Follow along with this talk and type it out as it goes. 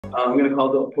I'm going to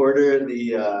call to order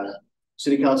the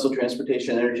City Council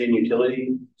Transportation, Energy, and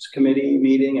Utilities Committee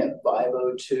meeting at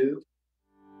 5:02.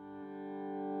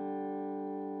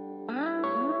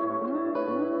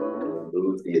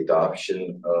 Move the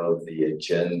adoption of the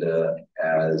agenda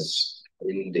as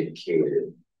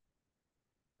indicated.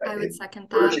 I would second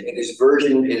that. This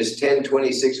version is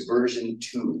 1026 version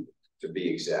 2 to be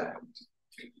exact.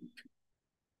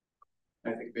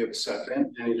 I think we have a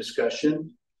second. Any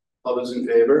discussion? All those in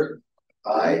favor?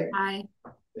 Aye. Aye.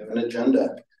 We have an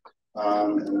agenda.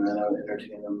 And then I would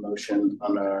entertain a motion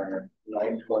on our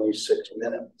 926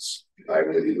 minutes. I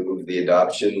would move the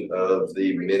adoption of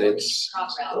the minutes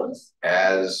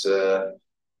as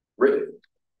written.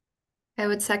 I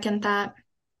would second that.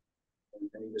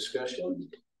 Any discussion?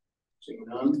 Seeing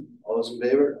none. All those in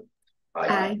favor?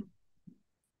 Aye.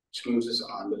 Which moves us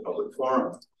on to public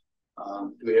forum.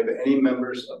 Do we have any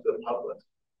members of the public?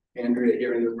 Andrea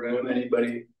here in the room.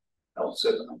 Anybody else?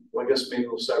 Well, I guess maybe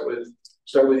we'll start with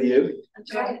you. I'm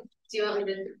trying. Do you want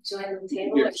me to join the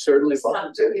table? You're certainly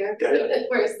welcome. Yeah.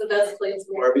 Where's the best place?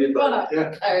 Wherever you'd like.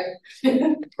 Yeah. All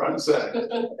right. Front and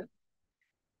center.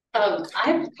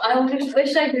 I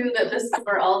wish I knew that this is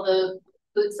for all the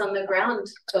boots on the ground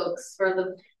folks for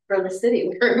the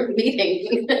city we're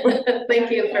meeting.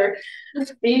 Thank you for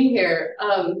being here.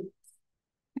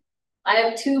 I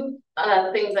have two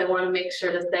things I want to make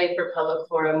sure to say for public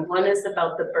forum. One is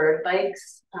about the bird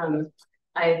bikes.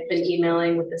 I've been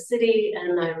emailing with the city,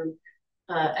 and I'm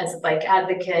as a bike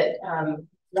advocate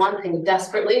wanting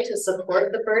desperately to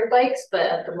support the bird bikes, but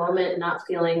at the moment not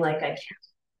feeling like I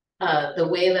can. The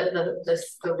way that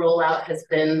the rollout has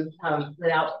been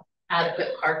without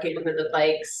adequate parking for the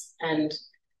bikes and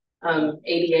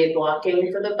ADA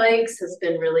blocking for the bikes has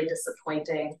been really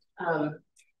disappointing.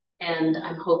 And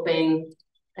I'm hoping,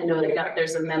 I know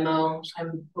there's a memo,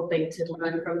 I'm hoping to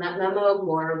learn from that memo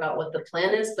more about what the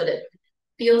plan is, but it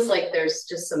feels like there's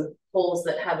just some holes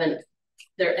that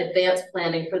their advanced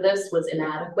planning for this was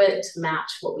inadequate to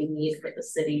match what we need for the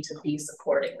city to be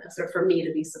supporting this, or for me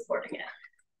to be supporting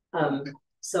it.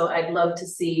 So I'd love to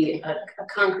see a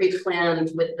concrete plan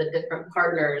with the different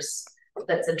partners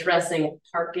that's addressing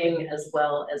parking as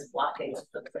well as blocking of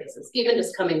the places. Even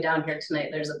just coming down here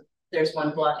tonight, there's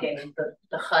one blocking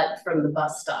the hut from the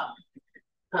bus stop.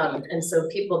 And so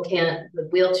people can't,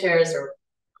 with wheelchairs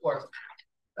or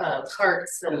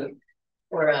carts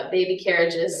or baby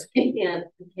carriages, you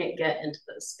can't get into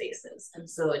those spaces. And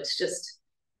so it's just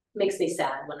makes me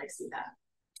sad when I see that.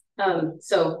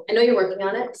 So I know you're working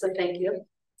on it, so thank you.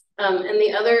 And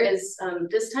the other is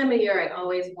this time of year, I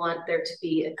always want there to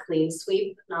be a clean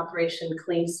sweep, an Operation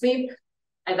Clean Sweep.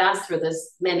 I've asked for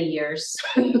this many years.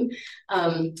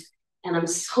 And I'm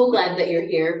so glad that you're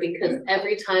here, because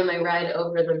every time I ride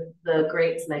over the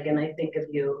grates, Megan, I think of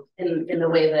you in a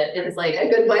way that it's like a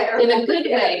good way, in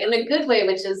a good way,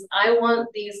 which is I want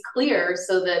these clear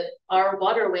so that our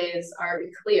waterways are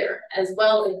clear, as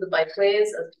well as the bikeways.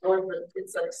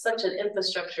 It's like such an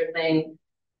infrastructure thing,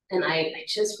 and I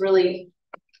just really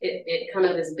it kind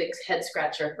of is a big head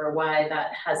scratcher for why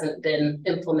that hasn't been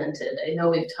implemented. I know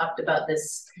we've talked about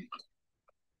this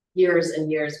years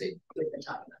and years. We've been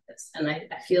talking about this, and I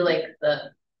feel like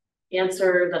the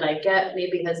answer that I get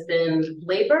maybe has been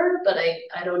labor, but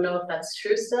I don't know if that's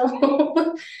true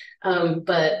still.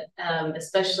 But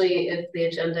especially if the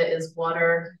agenda is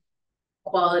water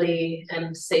quality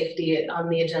and safety on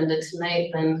the agenda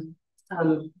tonight, then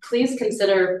please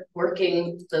consider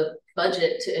working the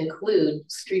budget to include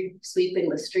sweeping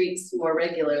the streets more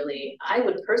regularly. I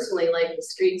would personally like the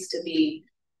streets to be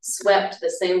swept the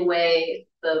same way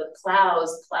the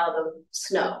plows plow the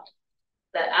snow.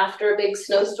 That after a big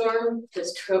snowstorm,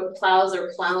 the plows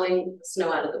are plowing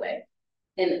snow out of the way.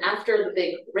 And after the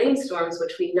big rainstorms,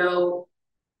 which we know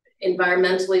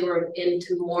environmentally we're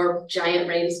into more giant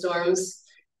rainstorms,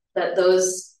 that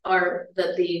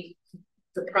the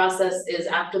process is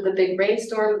after the big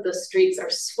rainstorm, the streets are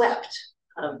swept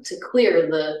to clear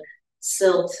the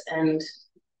silt and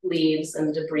leaves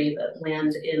and debris that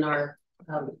land in our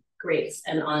grates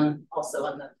and also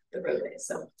on the roadways.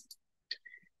 So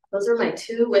those are my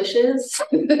two wishes.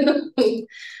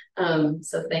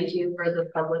 So thank you for the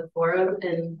public forum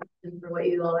and for what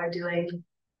you all are doing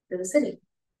for the city.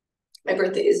 My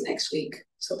birthday is next week,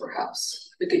 so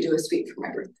perhaps we could do a sweep for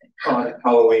my birthday.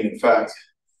 Halloween, in fact.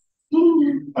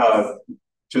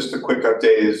 Just a quick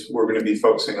update is we're going to be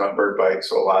focusing on bird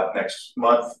bikes a lot next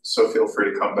month, so feel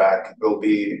free to come back.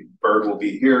 Bird will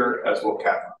be here, as will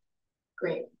Cat.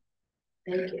 Great,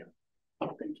 thank you.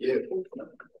 Thank you.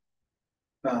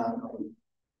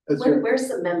 Where's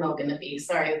the memo gonna be?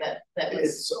 Sorry, that was,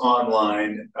 It's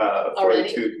online for the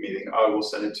Already? TUC meeting. I will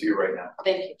send it to you right now.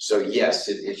 thank you. So yes,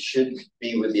 it should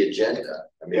be with the agenda.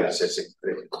 I mean, it's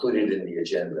included in the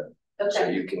agenda. So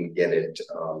Okay, you can get it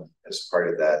as part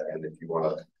of that, and if you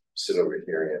wanna sit over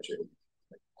here and answer,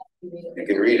 you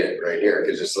can read it right here,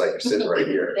 because it's like sitting right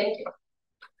here. thank you.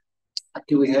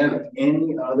 Do we have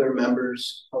any other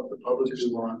members of the public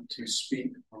who want to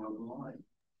speak online?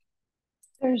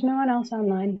 There's no one else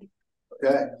online.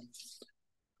 Okay.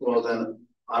 Well, then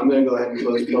I'm gonna go ahead and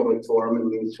close the public forum and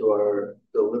move to our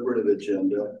deliberative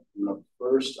agenda. And the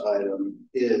first item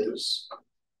is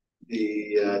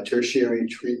the tertiary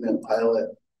treatment pilot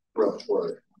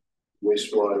report,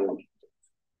 wastewater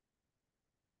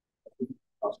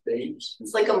updates.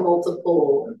 It's like a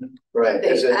multiple Right.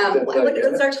 thing. Is it-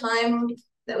 What's our time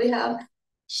that we have?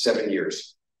 7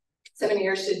 years. 7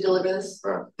 years to deliver this?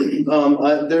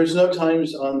 There's no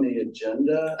times on the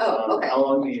agenda. Oh, okay. How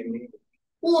long do you need?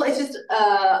 Well, it's just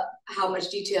how much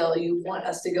detail you want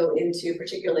us to go into,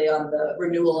 particularly on the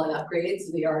renewal and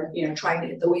upgrades. We are, trying to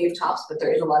hit the wave tops, but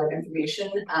there is a lot of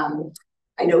information.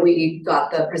 I know we got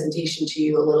the presentation to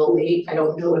you a little late. I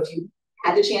don't know if you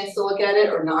had the chance to look at it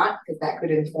or not, because that could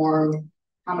inform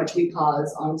how much we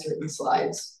pause on certain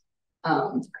slides.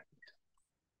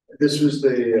 This was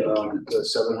the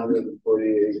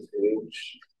 748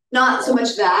 page. Not so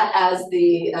much that as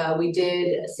we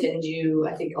did send you,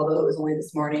 I think, although it was only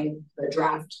this morning, the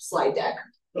draft slide deck,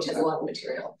 which has a lot of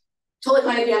material. Totally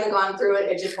fine if you haven't gone through it.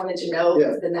 I just wanted to know,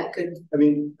 Yeah. then that could. I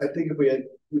mean, I think if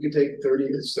we could take 30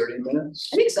 minutes.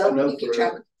 I think so. Enough You can for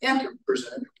track. Yeah.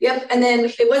 Percent. Yep. And then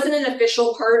it wasn't an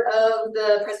official part of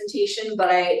the presentation, but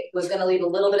I was going to leave a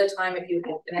little bit of time if you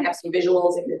had, and I have some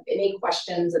visuals, if you have any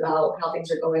questions about how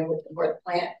things are going with the North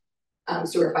Plant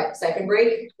sewer siphon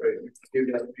break. Right.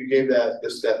 You gave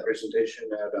that presentation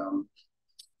at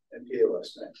NPA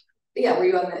last night. Yeah, were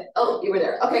you on the, oh, you were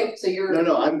there. Okay, so you're.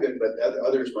 No, I'm good, but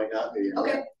others might not be.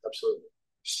 Okay. Absolutely.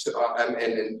 So,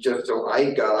 and just so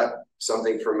I got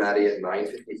something from Maddie at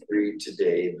 9:53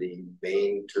 today, the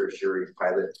main tertiary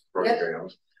pilot program.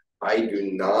 Yep. I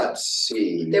do not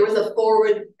see. There was a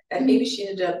forward, and maybe she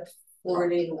ended up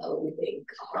forwarding a link.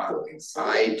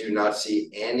 I do not see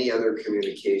any other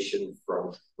communication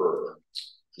from her,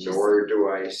 nor do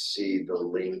I see the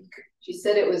link. She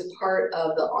said it was part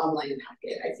of the online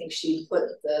packet. I think she put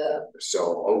the.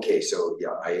 So, okay, so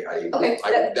yeah, Okay,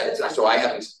 so I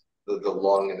haven't, the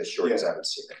long and the short, I haven't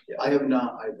seen it yet. I have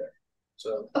not either,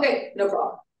 so. Okay, no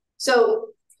problem. So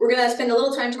we're gonna spend a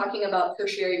little time talking about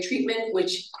tertiary treatment,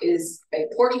 which is a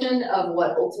portion of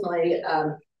what ultimately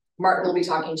Martin will be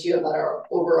talking to you about our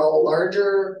overall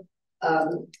larger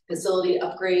facility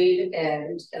upgrade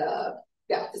and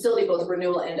facility both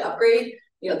renewal and upgrade.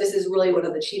 This is really one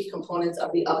of the chief components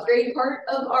of the upgrade part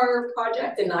of our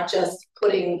project, and not just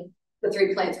putting the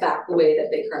 3 plants back the way that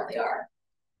they currently are.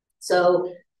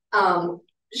 So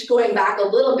just going back a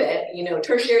little bit,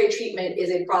 tertiary treatment is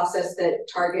a process that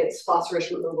targets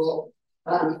phosphorus removal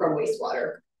from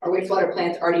wastewater. Our wastewater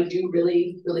plants already do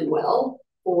really, really well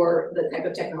for the type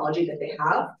of technology that they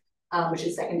have, which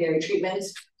is secondary treatment.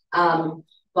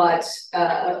 But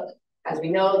as we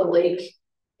know, the lake,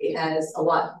 it has a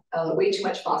lot, way too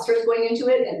much phosphorus going into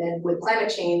it. And then with climate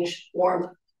change,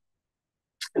 warmth,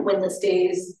 windless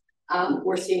days,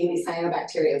 we're seeing these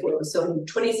cyanobacteria bloom. So in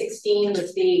 2016, the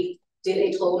state did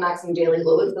a total maximum daily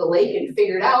load for the lake and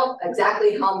figured out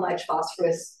exactly how much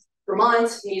phosphorus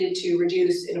Vermont needed to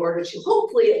reduce in order to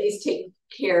hopefully at least take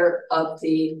care of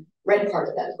the red part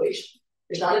of that equation.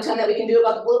 There's not a ton that we can do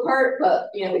about the blue part, but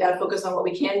we got to focus on what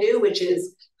we can do, which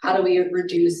is how do we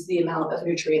reduce the amount of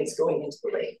nutrients going into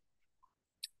the lake.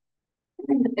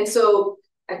 And so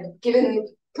I've given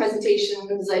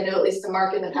presentations, I know at least to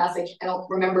Mark in the past, I don't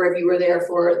remember if you were there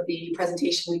for the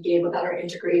presentation we gave about our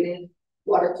integrated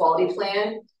water quality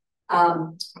plan.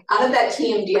 Out of that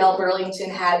team, DL Burlington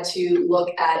had to look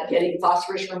at getting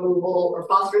phosphorus removal or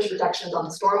phosphorus reductions on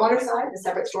the stormwater side, the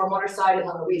separate stormwater side, and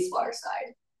on the wastewater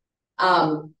side.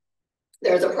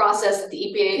 There's a process that the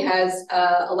EPA has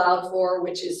allowed for,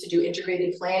 which is to do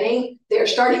integrated planning. They're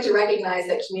starting to recognize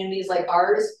that communities like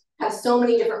ours have so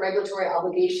many different regulatory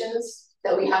obligations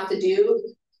that we have to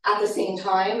do at the same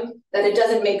time that it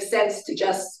doesn't make sense to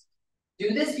just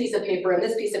do this piece of paper and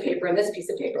this piece of paper and this piece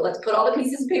of paper. Let's put all the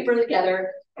pieces of paper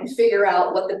together and figure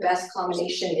out what the best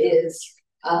combination is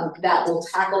that will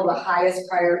tackle the highest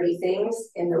priority things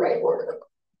in the right order.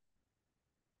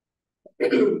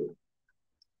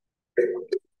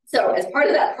 So as part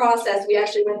of that process, we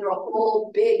actually went through a whole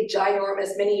big,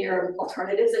 ginormous, many-year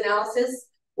alternatives analysis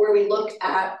where we looked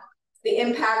at the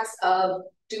impacts of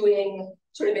doing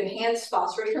sort of enhanced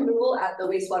phosphorus removal at the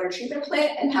wastewater treatment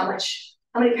plant and how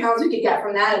many pounds we could get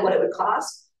from that and what it would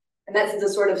cost. And that's the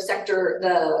sort of sector,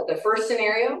 the first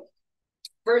scenario,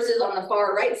 versus on the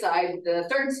far right side, the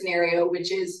third scenario,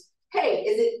 which is, hey,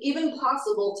 is it even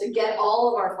possible to get all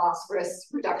of our phosphorus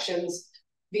reductions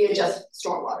via just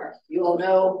stormwater? You all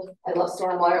know I love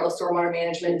stormwater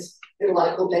management. There are a lot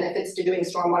of cool benefits to doing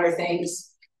stormwater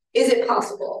things. Is it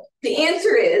possible? The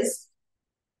answer is,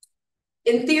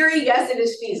 in theory, yes, it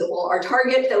is feasible. Our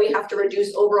target that we have to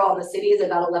reduce overall in the city is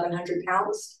about 1,100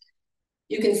 pounds.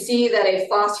 You can see that a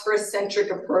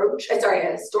phosphorus-centric approach, a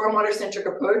stormwater-centric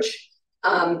approach,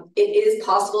 it is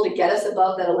possible to get us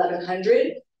above that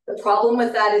 1,100. The problem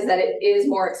with that is that it is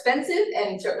more expensive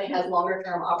and certainly has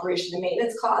longer-term operation and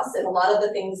maintenance costs. And a lot of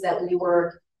the things that we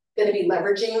were going to be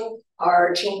leveraging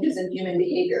are changes in human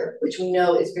behavior, which we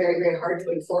know is very, very hard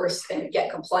to enforce and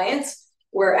get compliance.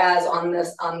 Whereas on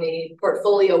the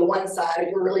portfolio one side,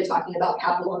 we're really talking about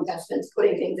capital investments,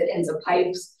 putting things at ends of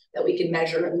pipes that we can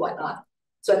measure and whatnot.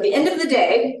 So at the end of the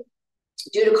day,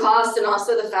 due to cost and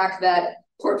also the fact that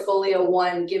portfolio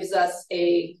one gives us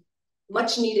a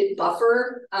much needed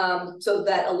buffer, so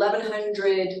that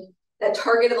that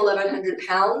target of 1,100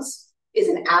 pounds is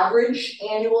an average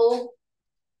annual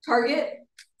target.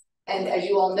 And as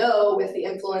you all know, with the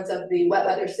influence of the wet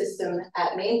weather system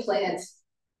at main plants,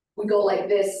 we go like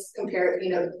this compared,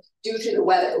 due to the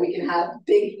weather, we can have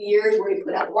big years where we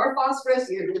put out more phosphorus,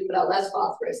 years where we put out less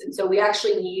phosphorus. And so we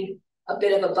actually need a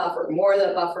bit of a buffer, more of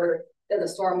a buffer than the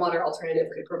stormwater alternative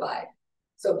could provide.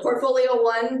 So portfolio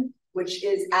one, which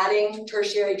is adding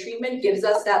tertiary treatment, gives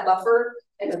us that buffer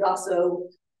and is also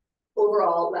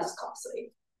overall less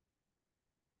costly.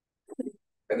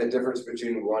 And the difference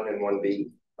between 1 and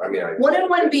 1B? I mean, 1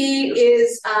 and 1B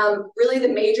is really the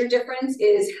major difference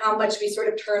is how much we sort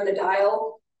of turn the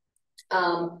dial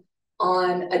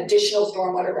on additional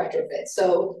stormwater retrofits.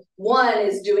 So 1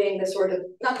 is doing the sort of,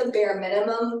 not the bare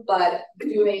minimum, but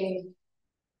doing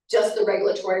just the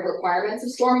regulatory requirements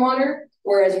of stormwater,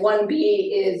 whereas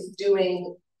 1B is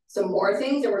doing some more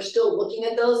things, and we're still looking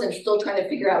at those and still trying to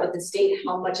figure out with the state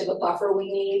how much of a buffer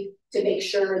we need to make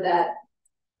sure that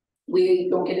we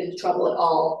don't get into trouble at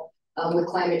all with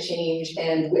climate change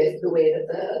and with the way that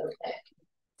the plant.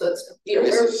 So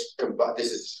it's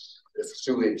this is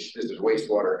sewage, this is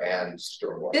wastewater and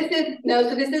stormwater.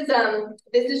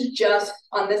 This is just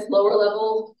on this lower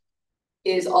level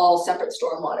is all separate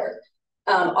stormwater.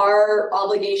 Our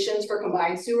obligations for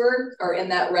combined sewer are in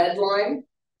that red line.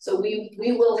 So we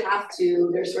will have to,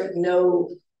 there's sort of no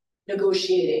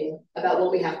negotiating about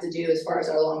what we have to do as far as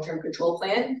our long-term control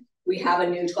plan. We have a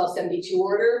new 1272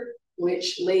 order,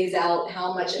 which lays out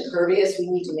how much impervious we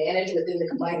need to manage within the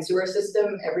combined sewer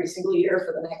system every single year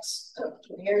for the next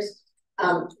 20 years.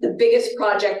 The biggest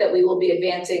project that we will be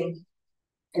advancing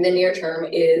in the near term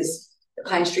is the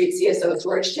Pine Street CSO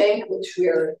storage tank, which we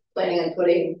are planning on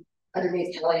putting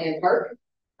underneath Callahan Park.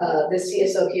 This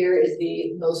CSO here is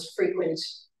the most frequent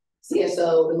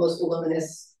CSO, the most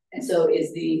voluminous, and so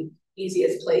is the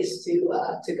easiest place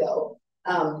to go.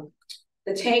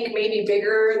 The tank may be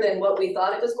bigger than what we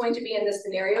thought it was going to be in this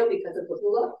scenario because of the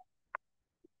hula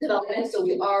development. So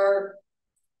we are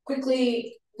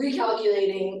quickly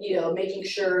recalculating, making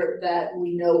sure that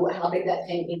we know how big that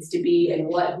tank needs to be and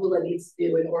what hula needs to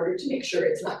do in order to make sure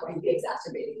it's not going to be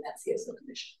exacerbating that CSO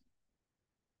condition.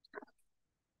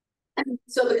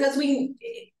 So because when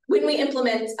we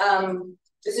implement,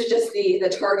 this is just the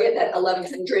target at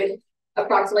 1,100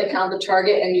 approximately pounds of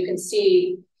target, and you can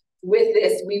see with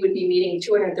this, we would be meeting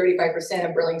 235%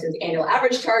 of Burlington's annual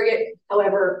average target.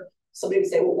 However, somebody would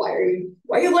say, well, why are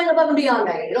you going above and beyond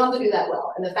that? You don't have to do that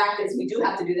well. And the fact is we do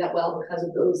have to do that well because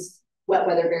of those wet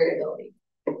weather variability.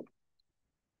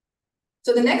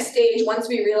 So the next stage, once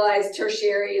we realize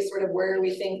tertiary is sort of where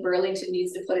we think Burlington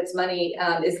needs to put its money,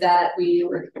 is that we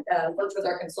worked with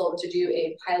our consultant to do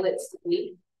a pilot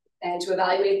study and to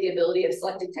evaluate the ability of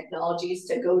selected technologies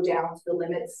to go down to the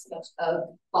limits of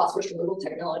phosphorus removal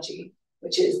technology,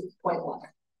 which is 0.1.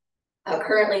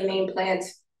 Currently, main plant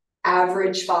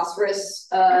average phosphorus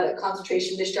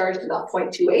concentration discharge is about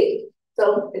 0.28.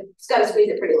 So it's got to squeeze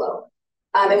it pretty low.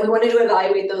 And we wanted to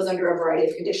evaluate those under a variety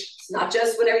of conditions, not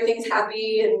just when everything's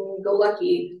happy and go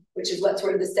lucky, which is what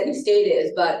sort of the steady state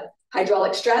is, but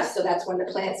hydraulic stress. So that's when the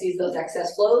plant sees those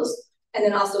excess flows, and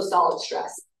then also solid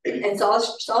stress. And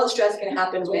solid stress can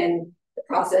happen when the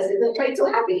process isn't quite so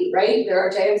happy, right? There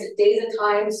are days and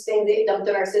times, things get dumped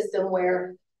in our system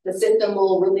where the system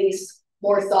will release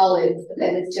more solid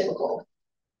than is typical.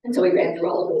 And so we ran through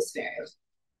all of those scenarios.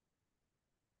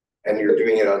 And you're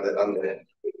doing it on the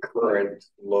current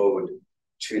load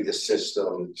to the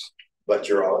system, But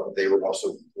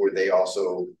were they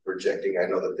also projecting, I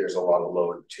know that there's a lot of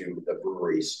load to the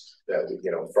breweries that we,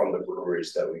 from the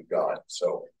breweries that we got,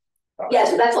 so. Yeah,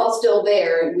 so that's all still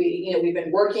there, and we've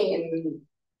been working and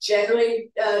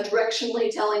generally directionally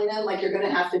telling them like you're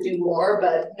gonna have to do more,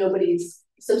 but nobody's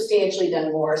substantially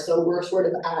done more, so we're sort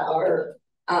of at our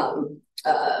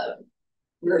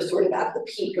we're sort of at the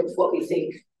peak of what we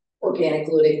think organic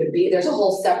loading would be. There's a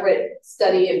whole separate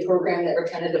study and program that we're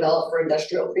trying to develop for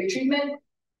industrial pretreatment,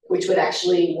 which would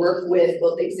actually work with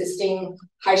both existing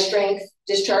high strength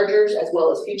dischargers as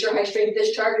well as future high strength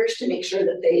dischargers to make sure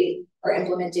that they are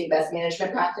implementing best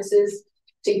management practices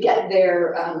to get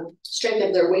their strength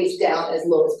of their waste down as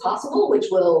low as possible, which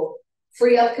will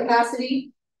free up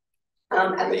capacity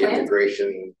at the plant.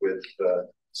 Integration with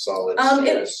solid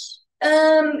stress.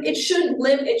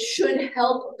 It should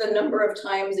help the number of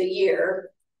times a year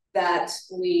that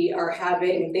we are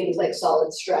having things like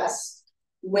solid stress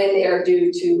when they are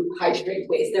due to high strength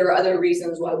waste. There are other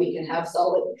reasons why we can have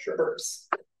solid burps.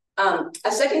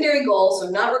 A secondary goal, so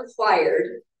not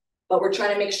required, but we're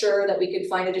trying to make sure that we could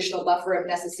find additional buffer if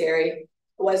necessary,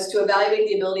 was to evaluate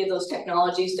the ability of those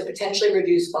technologies to potentially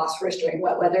reduce phosphorus during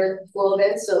wet weather flow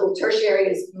events. So tertiary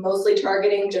is mostly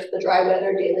targeting just the dry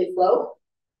weather daily flow.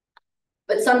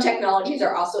 But some technologies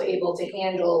are also able to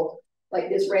handle like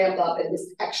this ramp up and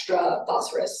this extra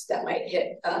phosphorus that might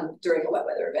hit during a wet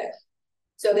weather event.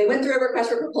 So they went through a request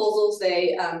for proposals.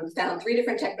 They found 3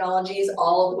 different technologies,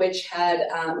 all of which had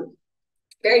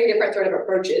very different sort of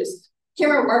approaches. Can't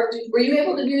remember, Mark, were you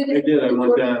able to do this? I did. I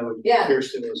went down with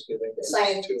Kirsten was giving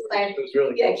science. It was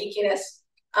really cool. Geekiness.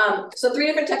 So 3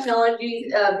 different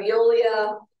technologies.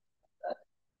 Veolia.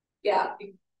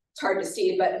 It's hard to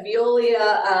see, but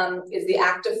Veolia is the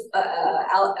active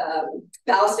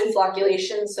ballasted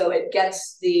flocculation. So it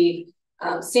gets the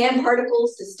sand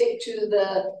particles to stick to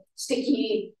the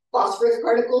sticky phosphorus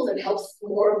particles and helps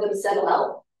more of them settle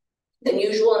out than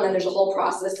usual. And then there's a whole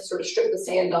process to sort of strip the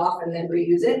sand off and then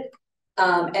reuse it.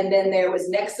 And then there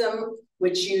was Nexum,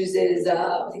 which uses,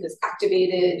 I think it's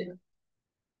activated,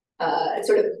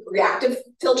 sort of reactive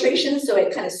filtration. So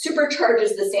it kind of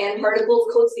supercharges the sand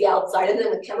particles, coats the outside of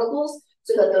them with chemicals,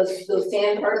 so that those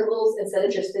sand particles, instead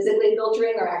of just physically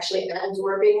filtering, are actually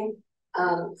absorbing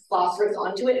phosphorus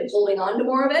onto it and holding on to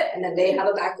more of it. And then they have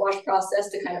a backwash process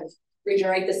to kind of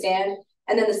regenerate the sand.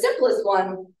 And then the simplest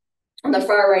one on the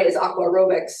far right is aqua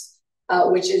aerobics,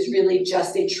 which is really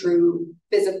just a true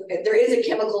physical. There is a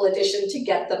chemical addition to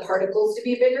get the particles to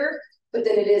be bigger, but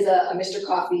then it is a Mr.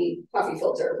 Coffee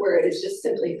filter, where it is just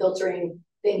simply filtering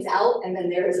things out. And then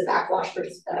there is a backwash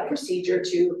procedure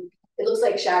to, it looks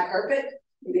like shag carpet.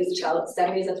 Maybe as a child of the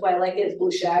 70s, that's why I like it, it's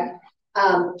blue shag.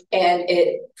 And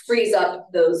it frees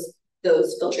up those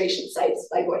filtration sites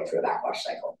by going through a backwash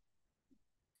cycle.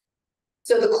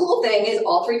 So the cool thing is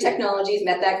all 3 technologies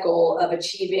met that goal of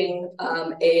achieving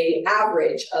a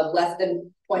average of less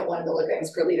than 0.1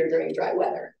 milligrams per liter during dry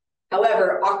weather.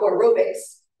 However, aqua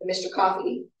aerobics, the Mr.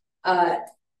 Coffee,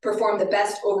 performed the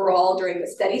best overall during the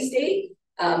steady state,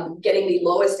 getting the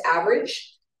lowest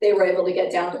average. They were able to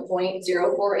get down to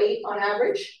 0.048 on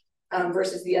average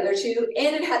versus the other 2,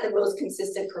 and it had the most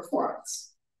consistent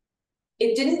performance.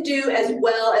 It didn't do as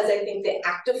well as I think the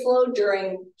active flow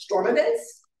during storm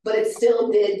events, but it still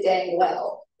did dang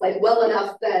well, like well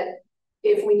enough that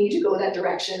if we need to go that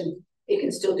direction, it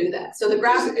can still do that. So the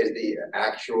graph is the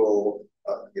actual,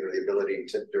 the ability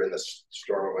to during the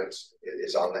storm events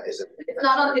is on that. Is it? It's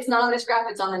not on this graph.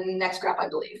 It's on the next graph, I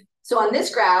believe. So on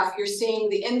this graph, you're seeing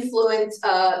the influence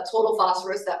total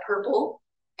phosphorus, that purple,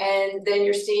 and then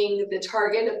you're seeing the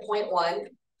target of 0.1,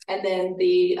 and then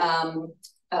the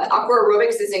aqua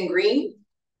aerobics is in green.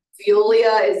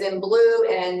 Veolia is in blue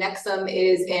and Nexum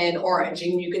is in orange.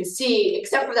 And you can see,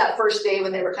 except for that first day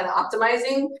when they were kind of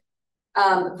optimizing,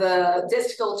 the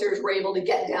disc filters were able to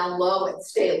get down low and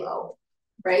stay low,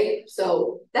 right?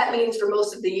 So that means for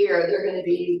most of the year, they're going to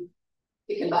be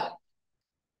kicking butt.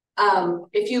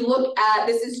 If you look at,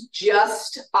 this is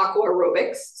just aqua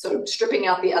aerobics, so stripping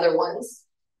out the other ones,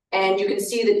 and you can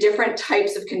see the different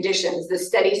types of conditions, the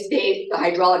steady state, the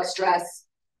hydraulic stress,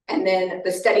 and then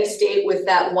the steady state with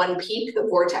that one peak, the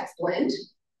vortex blend.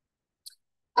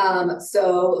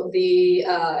 So the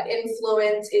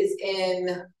influent is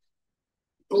in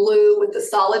blue with the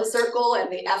solid circle,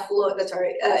 and the effluent,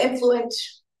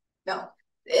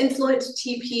 influent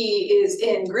TP is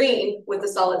in green with the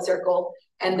solid circle,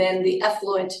 and then the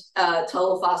effluent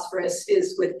total phosphorus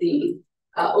is with the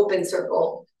open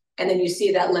circle. And then you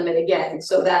see that limit again.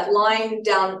 So that line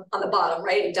down on the bottom,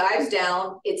 right? It dives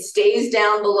down, it stays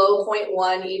down below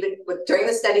 0.1, even during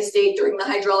the steady state, during the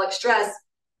hydraulic stress,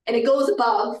 and it goes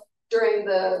above during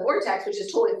the vortex, which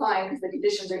is totally fine because the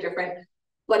conditions are different,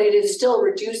 but it is still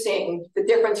reducing the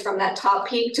difference from that top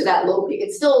peak to that low peak.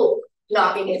 It's still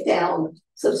knocking it down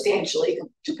substantially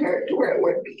compared to where it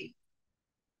would be.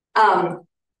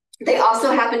 They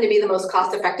also happen to be the most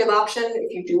cost-effective option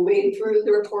if you do wade through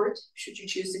the report, should you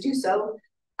choose to do so.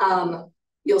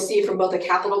 You'll see from both a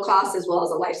capital cost as well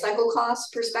as a life cycle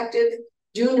cost perspective.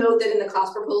 Do note that in the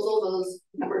cost proposal, those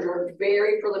numbers are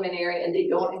very preliminary and they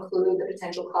don't include the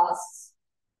potential costs,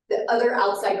 the other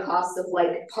outside costs of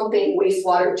like pumping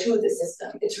wastewater to the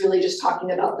system. It's really just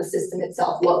talking about the system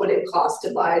itself. What would it cost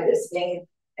to buy this thing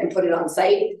and put it on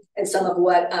site? And some of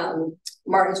what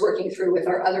Martin's working through with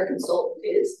our other consultant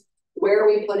is, where are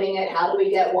we putting it? How do we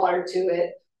get water to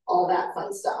it? All that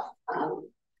fun stuff.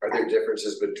 Are there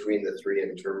differences between the three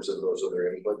in terms of those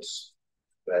other inputs?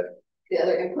 That the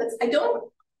other inputs? I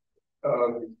don't.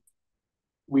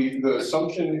 The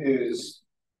assumption is,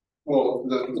 well,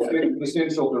 the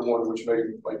sand filter one, which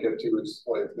might get to, is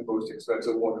like the most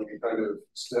expensive one, and we kind of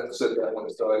set that one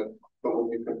aside. But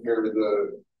when you compare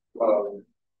the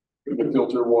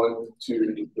filter one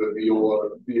to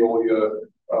the Veolia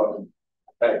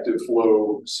active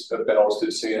flow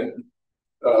ballasted sand,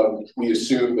 we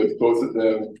assume that both of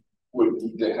them would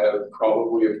need to have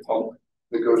probably a pump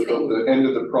that goes from the end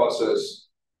of the process.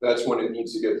 That's when it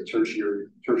needs to get the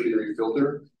tertiary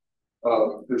filter.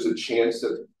 There's a chance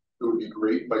that it would be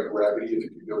great by gravity if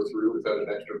it could go through without an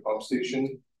extra pump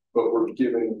station, but we're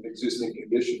given existing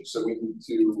conditions, so we need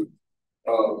to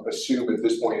assume at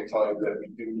this point in time that we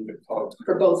do need a pump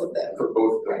For both of them. For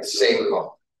both of them. same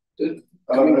pump. Yeah,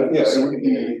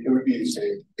 it would be the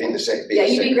same. In the same. Yeah,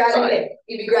 you'd be grabbing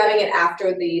it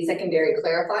after the secondary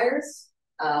clarifiers,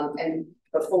 and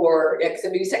before. Yeah, because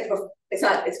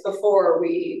it's before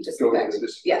we disinfect.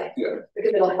 Yeah,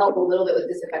 because it'll help a little bit with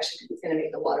disinfection because it's going to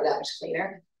make the water that much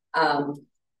cleaner.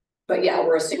 But yeah,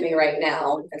 we're assuming right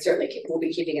now, and certainly we'll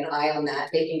be keeping an eye on that,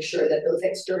 making sure that those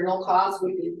external costs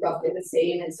would be roughly the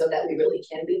same, and so that we really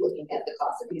can be looking at the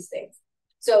cost of these things.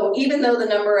 So even though the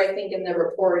number I think in the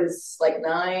report is like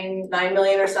 9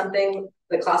 million or something,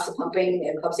 the cost of pumping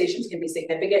and pump stations can be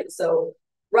significant. So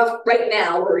right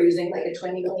now we're using like a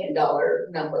 $20 million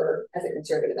number as a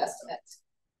conservative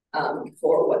estimate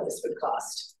for what this would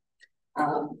cost.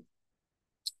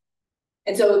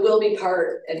 And so it will be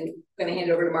part, and I'm going to hand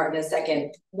it over to Martin in a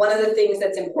second. One of the things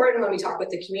that's important when we talk with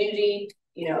the community,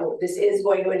 you know, this is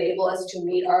going to enable us to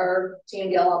meet our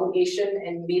TMDL obligation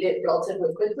and meet it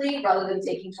relatively quickly rather than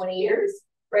taking 20 years,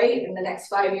 right? In the next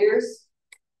 5 years,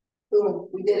 boom,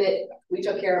 we did it. We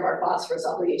took care of our phosphorus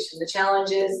obligation. The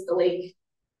challenge is the lake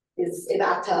is a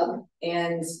bathtub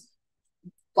and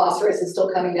phosphorus is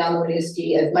still coming down the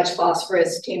Winooski. As much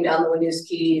phosphorus came down the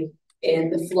Winooski in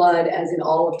the flood as in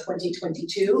all of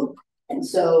 2022. And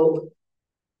so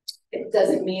it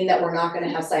doesn't mean that we're not going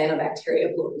to have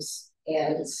cyanobacteria blooms.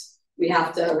 And we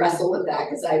have to wrestle with that,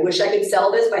 because I wish I could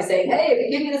sell this by saying, hey,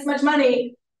 if you give me this much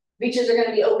money, beaches are going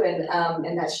to be open.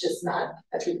 And that's just not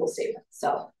a truthful statement.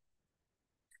 So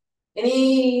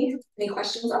any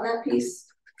questions on that piece?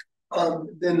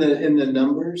 In the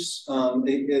numbers,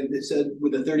 it said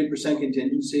with a 30%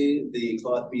 contingency, the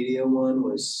cloth media one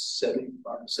was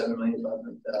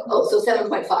 7,500,000. Oh, so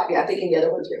 7.5. Yeah, I'm thinking the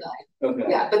other ones were 9. Okay.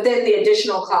 Yeah, but then the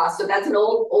additional cost. So that's an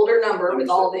older number with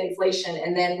all the inflation,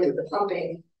 and then with the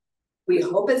pumping, we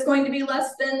hope it's going to be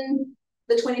less than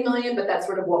the 20 million. But that's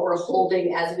sort of what we're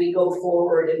holding as we go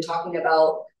forward and talking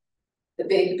about the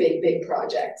big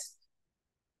project.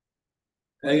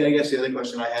 I guess the other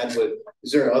question I had was,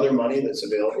 is there other money that's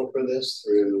available for this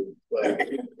through like?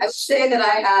 I would say that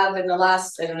I have in the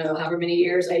last, I don't know, however many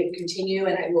years, I continue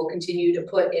and I will continue to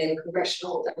put in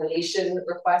congressional delegation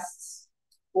requests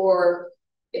for,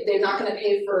 if they're not going to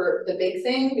pay for the big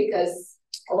thing, because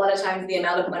a lot of times the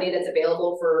amount of money that's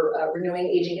available for renewing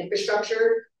aging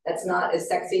infrastructure, that's not as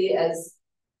sexy as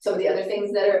some of the other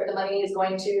things that the money is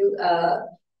going to,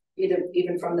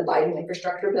 even from the Biden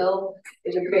infrastructure bill,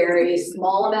 is a very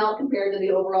small amount compared to the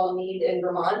overall need in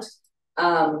Vermont.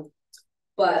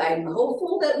 But I'm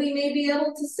hopeful that we may be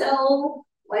able to sell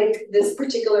like this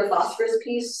particular phosphorus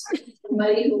piece.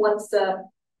 Somebody who wants to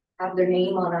have their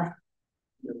name on a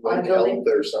building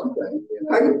or something, you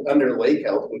know, under Lake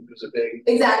Health, which was a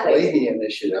big lady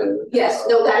initiative. Yes,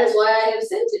 no, that is why I have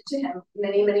sent it to him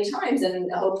many times,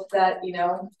 and I hope that, you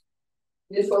know,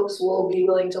 new folks will be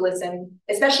willing to listen,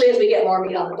 especially as we get more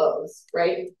meat on the bones,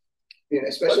 right? Yeah,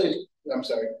 especially, I'm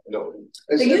sorry. No.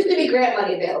 There used to be grant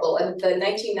money available. In the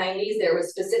 1990s, there was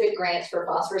specific grants for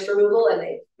phosphorus removal, and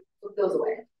they took those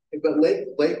away. But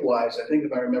lake-wise, I think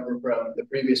if I remember from the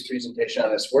previous presentation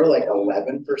on this, we're like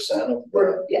 11% of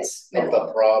Yes.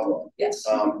 the problem. Yes.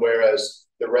 Whereas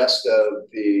the rest of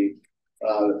the,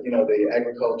 you know, the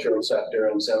agricultural sector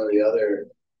and some of the other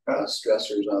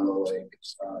stressors on the lake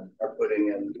are putting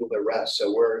in the rest.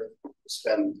 So we're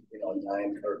spend, you know,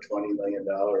 $9 or $20 million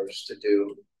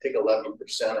to take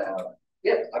 11% out.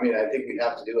 Yep. I mean, I think we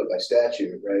have to do it by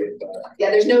statute, right? But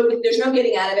yeah, there's no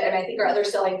getting out of it. And I think our other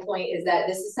selling point is that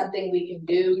this is something we can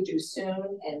do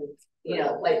soon, and you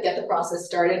know, like get the process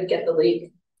started, get the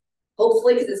leak.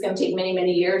 Hopefully, because it's going to take many,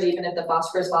 many years. Even if the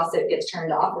phosphorus faucet gets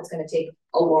turned off, it's going to take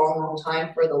a long, long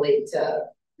time for the lake to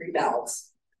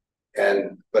rebalance.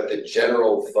 But the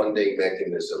general funding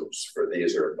mechanisms for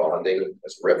these are bonding,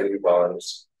 as revenue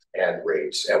bonds and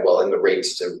rates, and well, and the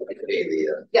rates to pay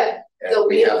the and so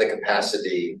we have the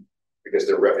capacity because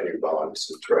they're revenue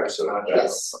bonds. So not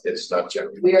yes, it's not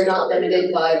general. We are not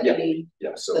limited by the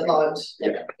bond.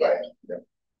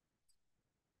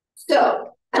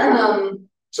 So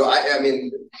so I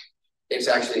mean, it's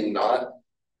actually not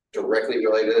directly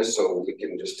related to this, so we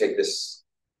can just take this,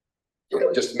 you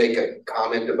know, just make a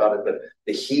comment about it. But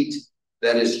the heat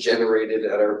that is generated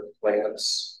at our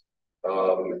plants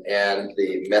and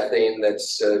the methane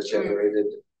that's generated,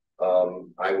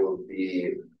 I will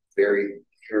be very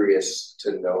curious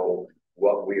to know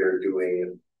what we are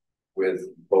doing with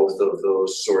both of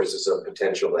those sources of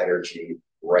potential energy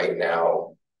right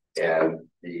now, and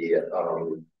the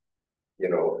you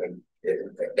know,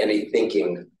 any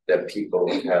thinking that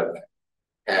people have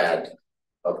had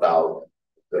about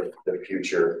the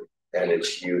future and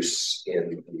its use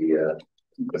in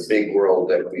the big world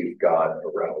that we've got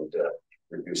around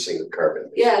reducing carbon.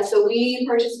 Yeah, so we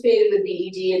participated with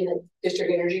BED in the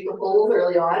district energy proposal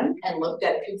early on and looked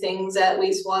at a few things at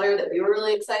wastewater that we were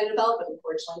really excited about, but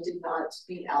unfortunately did not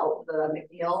beat out the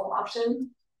McNeil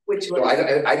option. Which was, so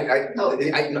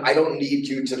I don't need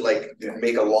you to like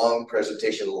make a long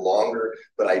presentation longer,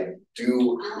 but I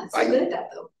do. So good at that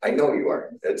though. I know you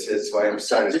are. That's why I'm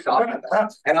trying to talk about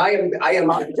that. And I am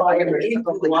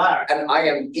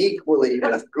equally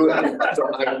as good.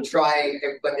 So I'm trying,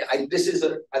 but this is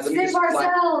I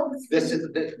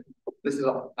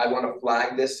want to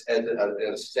flag this as an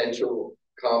essential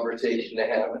conversation to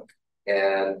have.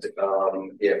 And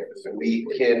if we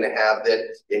can have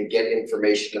that and get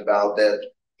information about that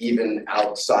even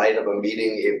outside of a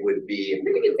meeting, it would be it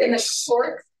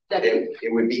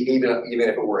would be even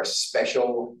if it were a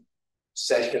special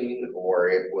session or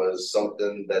it was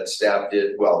something that staff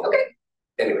did well. Okay.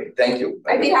 Anyway, thank you.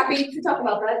 I'd be happy to talk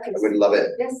about that. I would love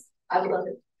it. Yes, I would love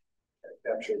it.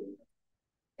 Absolutely.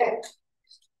 Okay.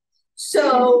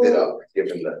 So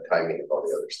given the timing of all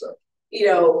the other stuff. You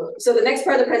know, so the next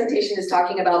part of the presentation is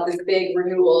talking about this big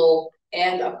renewal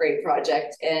and upgrade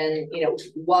project, and you know,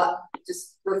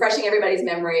 just refreshing everybody's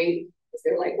memory.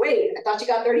 They're like, wait, I thought you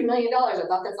got $30 million. I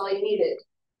thought that's all you needed,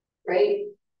 right?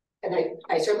 And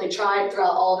I certainly tried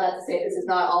throughout all of that to say this is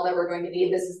not all that we're going to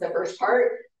need. This is the first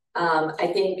part.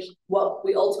 I think what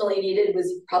we ultimately needed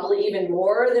was probably even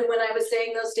more than when I was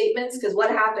saying those statements, because what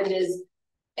happened is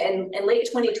in late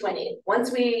 2020,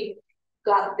 once we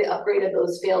got the upgrade of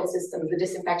those failed systems, the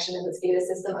disinfection of the SCADA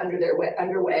system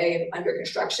underway, under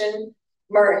construction,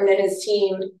 Martin and his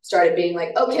team started being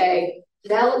like, okay,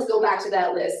 now let's go back to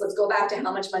that list. Let's go back to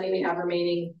how much money we have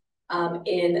remaining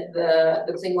in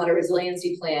the Clean Water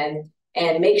Resiliency Plan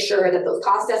and make sure that those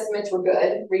cost estimates were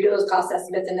good, redo those cost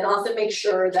estimates, and then also make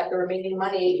sure that the remaining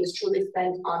money was truly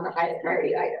spent on the highest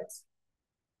priority items.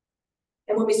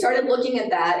 And when we started looking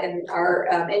at that, and our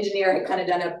engineer had kind of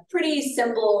done a pretty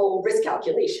simple risk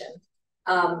calculation.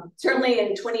 Certainly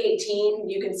in 2018,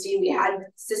 you can see we had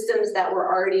systems that were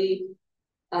already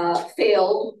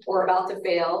failed or about to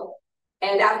fail.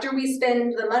 And after we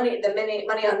spend the money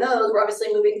on those, we're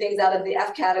obviously moving things out of the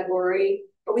F category,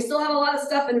 but we still have a lot of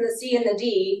stuff in the C and the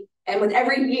D. And with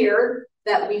every year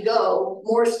that we go,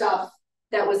 more stuff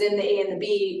that was in the A and the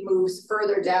B moves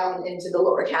further down into the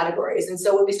lower categories. And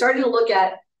so when we started to look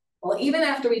at, well, even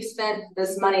after we've spent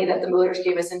this money that the Millers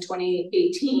gave us in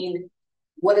 2018,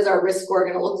 what is our risk score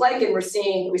going to look like? And we're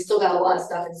seeing we still got a lot of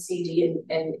stuff in C, D,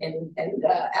 and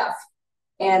F.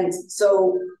 And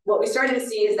so what we started to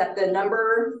see is that the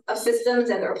number of systems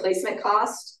and the replacement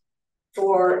cost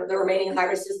for the remaining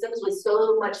high-risk systems was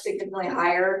so much significantly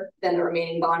higher than the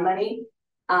remaining bond money.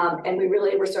 And we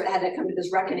really had to come to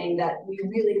this reckoning that we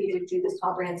really needed to do this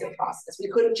comprehensive process. We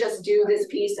couldn't just do this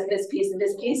piece and this piece and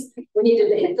this piece. We needed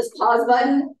to hit this pause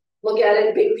button, look at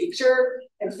it big picture,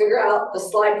 and figure out the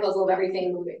slide puzzle of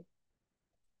everything moving.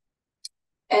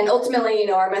 And ultimately, you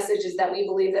know, our message is that we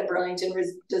believe that Burlington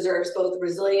deserves both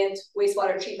resilient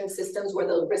wastewater treatment systems where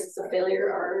the risks of failure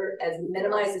are as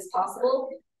minimized as possible.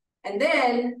 And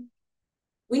then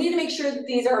we need to make sure that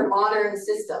these are modern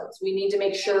systems. We need to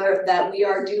make sure that we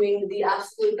are doing the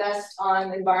absolute best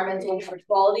on environmental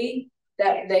quality,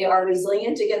 that they are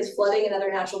resilient against flooding and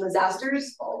other natural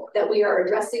disasters, that we are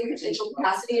addressing potential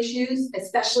capacity issues,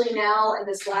 especially now in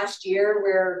this last year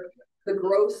where the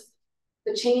growth,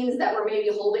 the chains that were maybe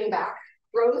holding back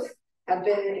growth have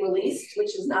been released,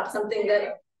 which is not something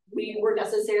that we were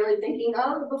necessarily thinking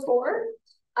of before.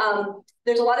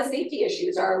 There's a lot of safety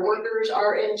issues. Our workers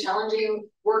are in challenging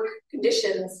work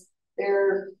conditions.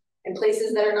 They're in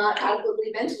places that are not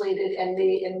adequately ventilated, and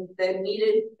the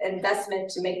needed investment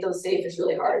to make those safe is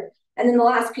really hard. And then the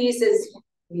last piece is,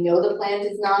 we know the plant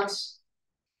is not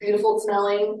beautiful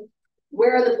smelling.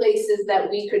 Where are the places that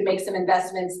we could make some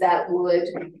investments that would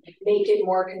make it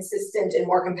more consistent and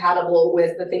more compatible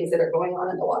with the things that are going on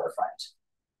in the waterfront?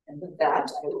 And with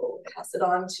that, I will pass it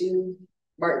on to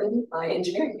Martin, my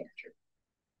engineering manager.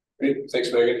 Great,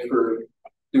 thanks Megan for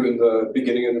doing the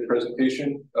beginning of the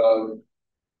presentation.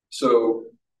 So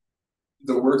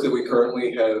the work that we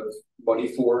currently have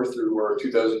money for through our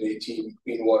 2018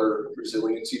 Clean Water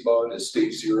Resiliency Bond is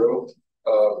stage 0.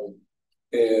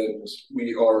 And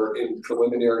we are in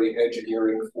preliminary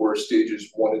engineering for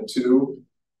stages 1 and 2.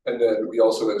 And then we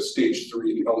also have stage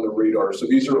 3 on the radar. So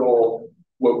these are all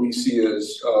what we see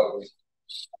as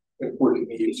important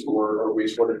needs for our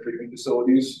wastewater treatment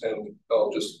facilities. And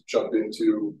I'll just jump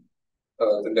into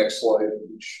the next slide,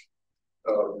 which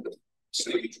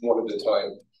stage 1 at a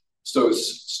time. So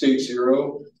it's stage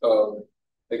 0.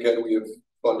 Again, we have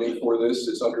funding for this.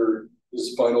 It's under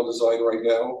this final design right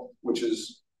now, which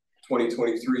is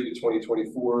 2023 to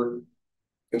 2024.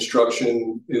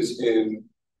 Construction is in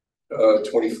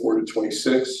 24 to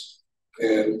 26.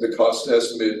 And the cost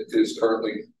estimate is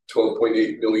currently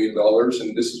 $12.8 million.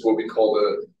 And this is what we call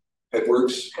the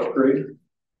headworks upgrade.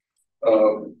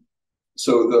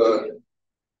 So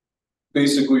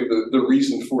basically the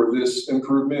reason for this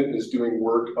improvement is doing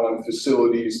work on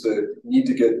facilities that need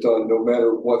to get done no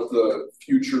matter what the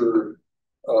future,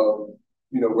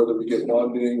 you know, whether we get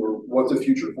bonding or what the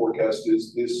future forecast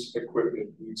is, this equipment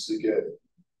needs to get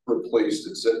replaced.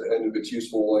 It's at the end of its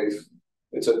useful life.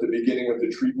 It's at the beginning of the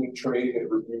treatment train. It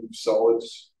removes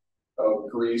solids,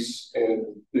 grease, and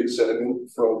big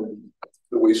sediment from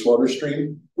the wastewater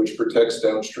stream, which protects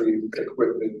downstream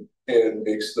equipment and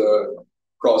makes the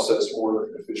process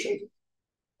more efficient.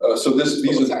 So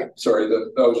these are, sorry,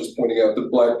 I was just pointing out the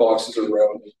black boxes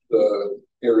around the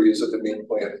areas at the main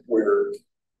plant where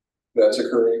that's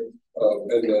occurring.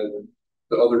 And then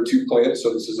the other 2 plants,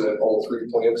 so this is at all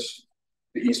 3 plants.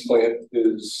 The east plant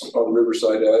is on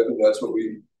Riverside Ave, and that's what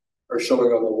we are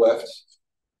showing on the left.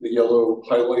 The yellow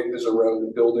highlight is around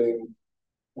the building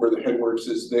where the headworks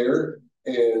is there.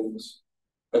 And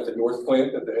at the north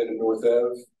plant, at the end of North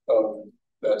Ave,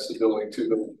 that's the building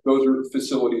too. Those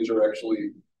facilities are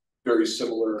actually very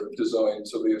similar design,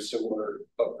 so they have similar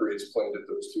upgrades planned at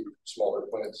those 2 smaller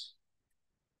plants.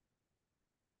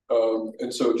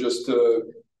 And so just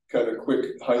kind of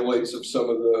quick highlights of some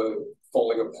of the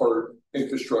falling apart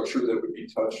infrastructure that would be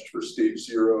touched for stage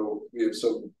 0. We have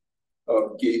some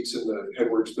gates in the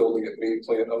headworks building at main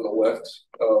plant on the left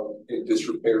in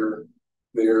disrepair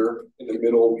there. In the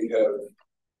middle, we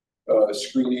have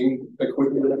screening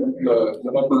equipment.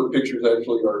 The upper pictures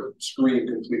actually are screened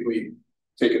completely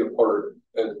taken apart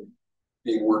and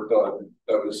being worked on.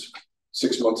 That was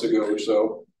 6 months ago or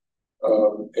so.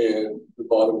 And the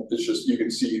bottom is just, you can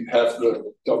see half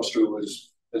the dumpster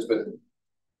has been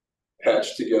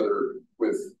patched together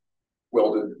with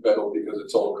welded metal because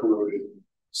it's all corroded.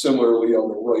 Similarly on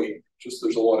the right, just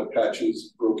there's a lot of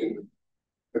patches, broken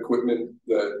equipment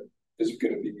that is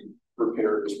going to be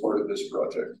repaired as part of this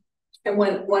project. And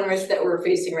one risk that we're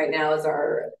facing right now is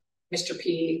our Mr.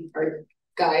 P, our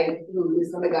guy who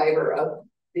is the MacGyver of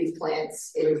these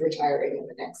plants, is retiring in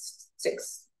the next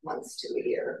 6 months to a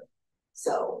year.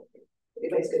 So if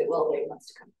anybody's good at welding, wants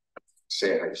to come.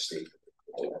 Say it, I just think.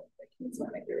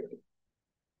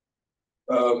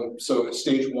 So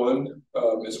stage 1,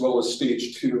 as well as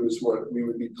stage 2 is what we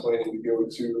would be planning to go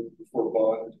to for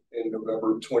bond in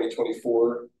November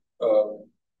 2024.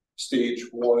 Stage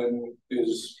 1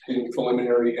 is in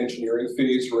preliminary engineering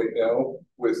phase right now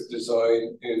with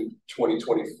design in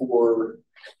 2024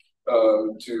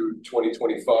 to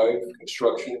 2025.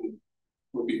 Construction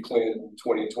will be planned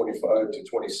 2025 to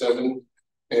 27.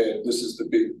 And this is the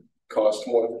big cost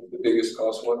one, the biggest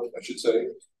cost one, I should say,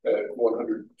 at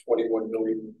 $121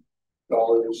 million.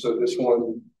 So this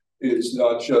one is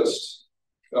not just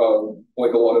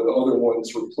like a lot of the other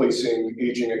ones, replacing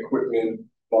aging equipment,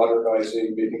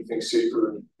 modernizing, making things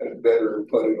safer and better,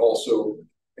 but it also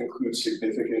includes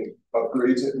significant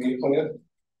upgrades at main plant.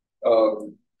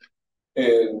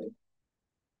 And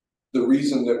the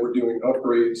reason that we're doing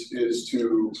upgrades is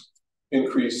to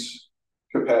increase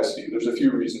capacity. There's a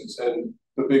few reasons, and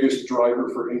the biggest driver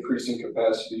for increasing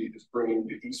capacity is bringing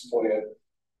the east plant,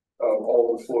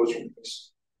 all the flows from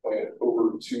this plant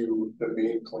over to the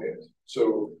main plant.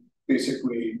 So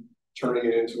basically turning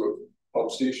it into a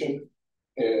pump station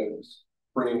and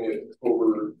bringing it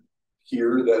over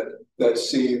here, that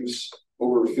saves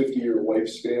over a 50-year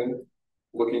lifespan.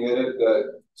 Looking at it,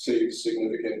 that saves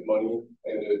significant money,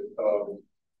 and it,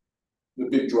 the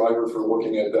big driver for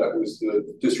looking at that was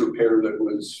the disrepair that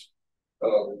was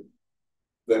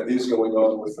that is going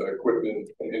on with the equipment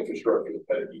and infrastructure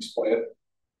at East Plant.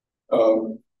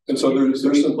 And so there's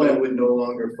some plant would no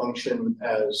longer function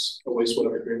as a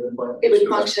wastewater treatment plant. It would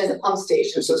function as a pump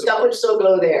station, so stuff would still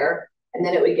go there, and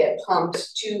then it would get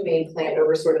pumped to main plant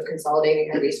over sort of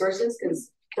consolidating our resources, because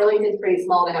Burlington's pretty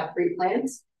small to have 3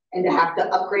 plants, and to have to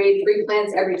upgrade 3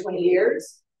 plants every 20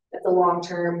 years, that's a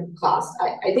long-term cost.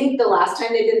 I think the last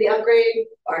time they did the upgrade,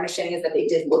 our understanding is that they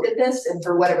did look at this, and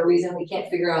for whatever reason, we can't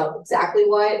figure out exactly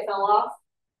why it fell off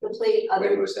the plate.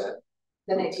 When was that?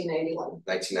 The 1991.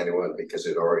 1991, because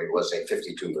it already was a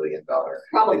 $52 million.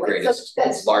 Probably. The greatest, so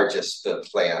that's largest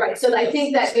plant. Right, so I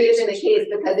think that may have been the case,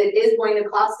 because it is going to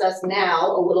cost us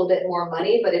now a little bit more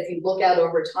money, but if you look out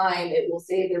over time, it will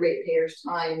save the ratepayers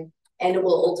time, and it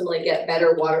will ultimately get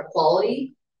better water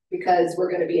quality, because we're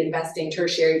going to be investing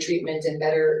tertiary treatment and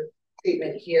better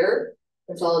treatment here.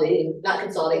 Not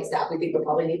consolidating staff, we think we'll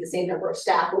probably need the same number of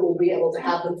staff, but we'll be able to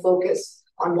have them focus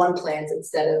on 1 plant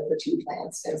instead of the 2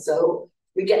 plants. And so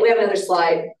we have another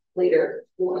slide later.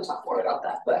 We want to talk more about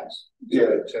that, but yeah,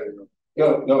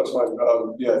 no, it's fine.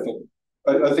 Yeah,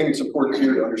 I think it's important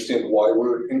here to understand why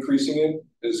we're increasing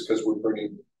it, is because we're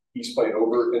bringing East Plant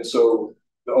over. And so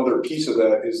the other piece of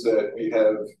that is that we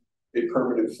have a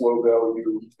permitted flow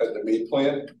value at the main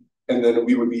plant, and then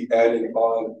we would be adding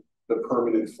on the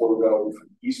permitted flow value from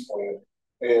the East Plant.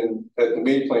 And at the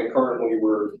main plant currently,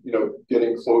 we're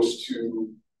getting close to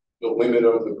the limit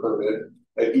of the permit.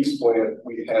 At East Plant,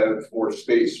 we have more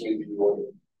space, maybe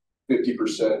like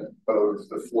 50% of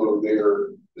the flow there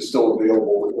is still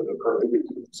available within the permit.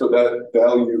 So that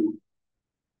value,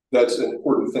 that's an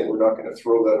important thing. We're not going to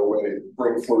throw that away.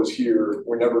 Bring flows here.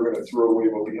 We're never going to throw away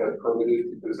what we have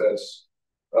permitted, because that's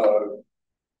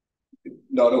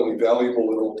not only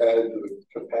valuable, it'll add the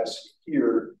capacity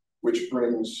here, which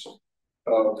brings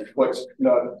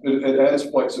it adds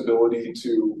flexibility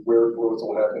to where growth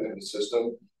will happen in the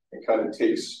system, and kind of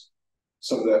takes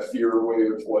some of that fear away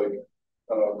of like,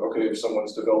 okay, if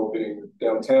someone's developing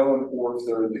downtown, or if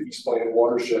they're in the East Plant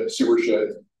watershed, sewer shed,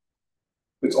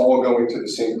 it's all going to the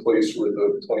same place where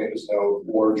the plant is now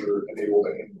larger and able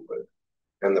to handle it.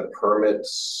 And the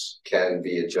permits can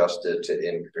be adjusted to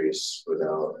increase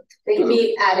without. they can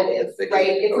be additive, right?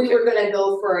 If we okay. were going to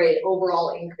go for an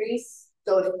overall increase,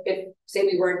 so if say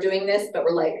we weren't doing this, but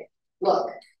we're like,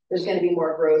 look, there's going to be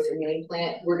more growth in main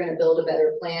plant, we're going to build a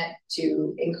better plant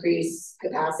to increase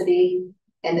capacity,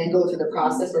 and then go through the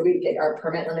process where we get our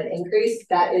permit limit increase.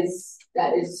 That is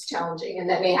challenging, and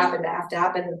that may have to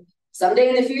happen someday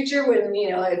in the future when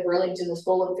if Burlington is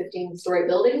full of 15-story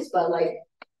buildings. But like,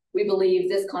 we believe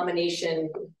this combination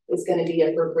is going to be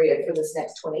appropriate for this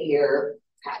next 20-year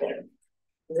pattern.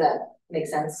 Does that make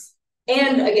sense?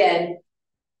 And again,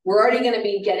 we're already going to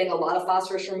be getting a lot of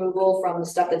phosphorus removal from the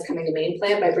stuff that's coming to main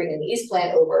plant by bringing the East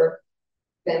Plant over.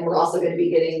 Then we're also going to be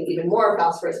getting even more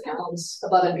phosphorus pounds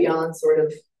above and beyond sort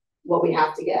of what we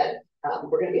have to get.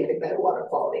 We're going to be getting better water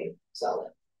quality. So,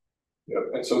 yeah,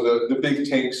 and so the big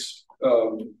tanks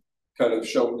kind of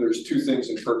show. There's 2 things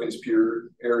in Perkins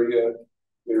Pier area.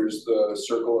 There's the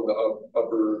circle in the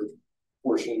upper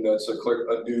portion that's a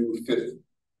new 5th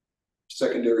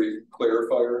secondary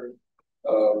clarifier.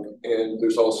 And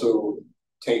there's also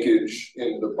tankage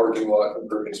in the parking lot in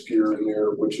Perkins Pier in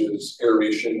there, which is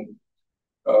aeration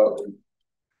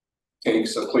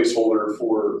tanks, a placeholder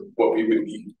for what we would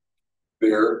need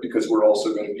there, because we're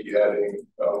also going to be adding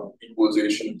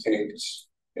equalization tanks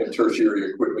and tertiary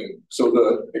equipment. So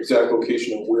the exact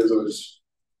location of where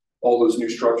all those new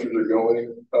structures are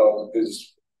going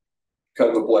is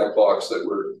kind of a black box that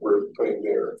we're putting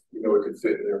there. We know it could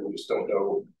fit in there, we just don't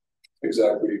know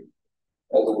exactly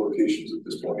all the locations at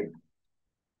this point.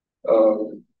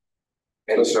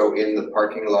 And so in the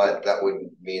parking lot, that would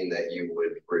mean that you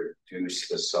would reduce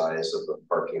the size of the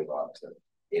parking lot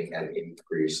and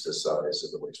increase the size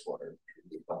of the wastewater.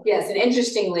 Yes, and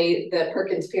interestingly, the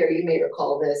Perkins Pier, you may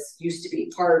recall this, used to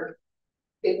be park.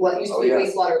 It used to be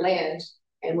wastewater land,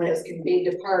 and when it was conveyed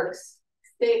to parks,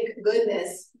 thank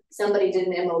goodness somebody did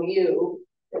an MOU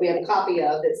that we have a copy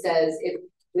of that says if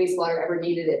wastewater ever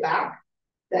needed it back,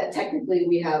 that technically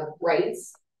we have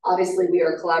rights. Obviously, we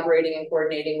are collaborating and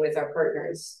coordinating with our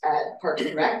partners at Parks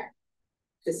and Rec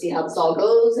to see how this all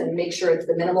goes and make sure it's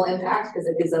the minimal impact because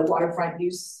it is a waterfront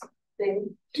use thing.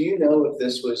 Do you know if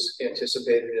this was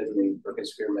anticipated in the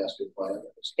Perkins Pier master plan?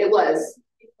 It was.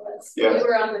 Yeah. We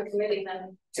were on the committee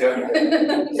then. Yeah.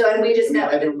 So, and we just I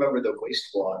met. don't remember the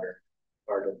wastewater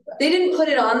part of that. They didn't put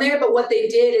it on there, but what they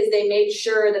did is they made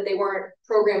sure that they weren't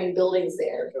programming buildings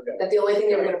there. Okay. That the only thing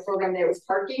they were gonna program there was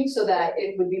parking, so that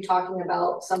it would be talking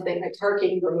about something like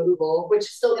parking removal, which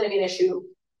is still gonna be an issue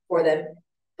for them.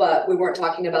 But we weren't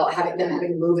talking about having to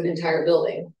move an entire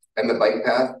building. And the bike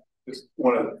path? Just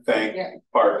want to thank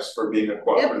Parks for being a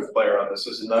cooperative player on this.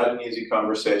 This is not an easy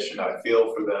conversation. I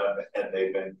feel for them, and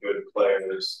they've been good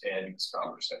players in this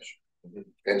conversation.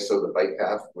 And so the bike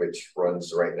path, which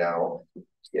runs right now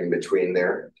in between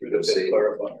there through the city,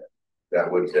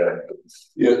 that would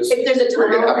Yes. If there's a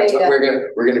tunnel,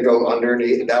 we're gonna go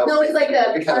underneath now. no, it's like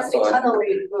a Be kind of plastic fun. tunnel where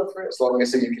you go through. As long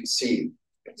as you can see.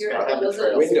 You're Not on those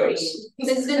little windows. screens.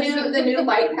 This is the new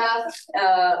bike path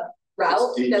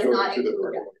route does not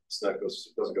include that.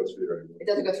 Doesn't go through there anymore. It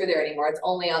doesn't go through there anymore. It's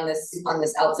only on this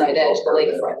outside edge, the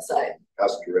lakefront side.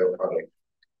 Passenger rail product.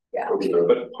 Yeah.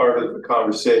 But part of the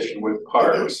conversation with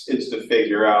Parks is to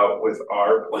figure out with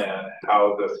our plan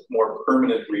how the more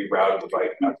permanent reroute of the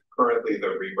bike path. Currently, the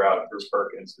reroute through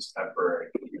Perkins is temporary.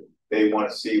 They want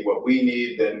to see what we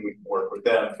need, then we can work with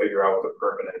them, figure out what the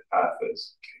permanent path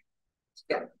is.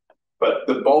 Yeah. But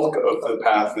the bulk of the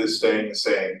path is staying the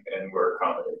same, and we're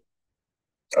accommodating.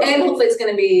 And hopefully it's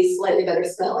gonna be slightly better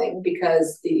smelling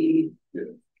because the.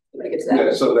 When it gets to that.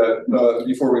 Yeah, so that,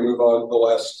 before we move on, the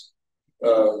last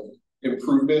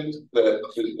improvement that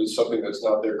is something that's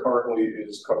not there currently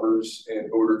is covers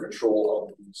and odor control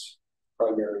on these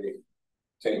primary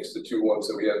tanks, the two ones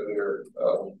that we have there.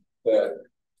 That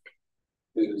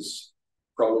is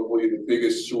probably the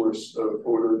biggest source of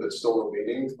odor that's still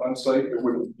remaining on site. It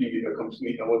wouldn't be a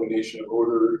complete elimination of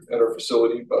odor at our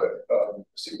facility, but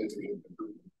significant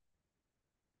improvement.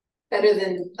 Better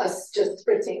than us just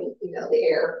spritzing, the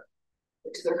air,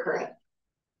 which is our current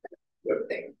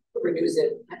thing, reduce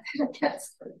it, I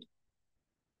guess.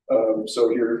 So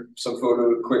here, some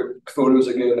quick photos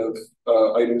again of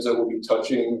items that will be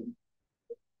touching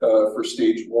for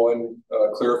stage one.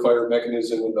 Clarifier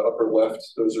mechanism in the upper left,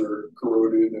 those are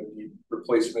corroded and need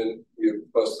replacement. We have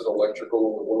busted electrical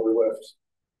in the lower left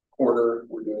corner.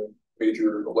 We're doing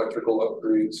major electrical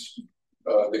upgrades.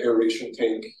 The aeration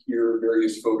tank here,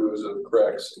 various photos of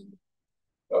cracks and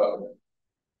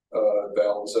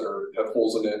valves that have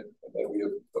holes in it. And then we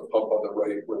have a pump on the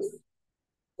right with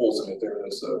holes in it there.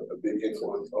 That's a big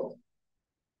influent pump.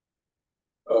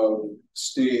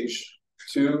 Stage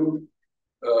two,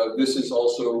 this is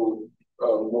also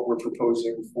what we're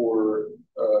proposing for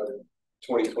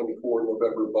 2024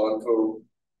 November bond vote.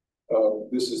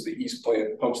 This is the East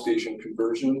Plant pump station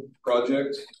conversion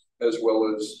project, as well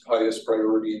as highest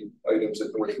priority items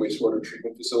at North Wastewater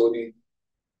Treatment Facility.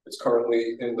 It's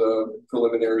currently in the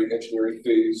preliminary engineering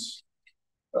phase.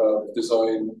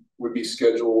 Design would be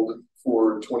scheduled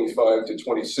for 25 to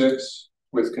 26,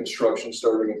 with construction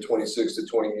starting in 26 to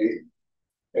 28.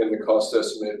 And the cost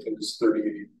estimate is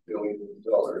 $38 billion.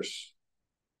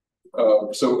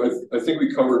 So I think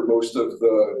we covered most of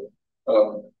the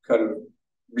kind of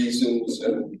reasons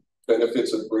and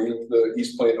benefits of bringing the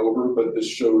East Plant over, but this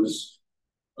shows,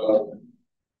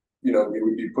 we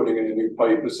would be putting in a new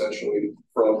pipe essentially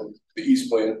from the East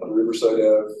Plant on Riverside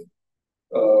Ave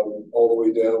all the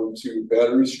way down to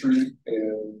Battery Street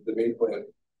and the main plant.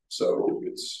 So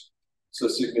it's a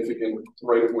significant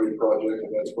right-of-way project,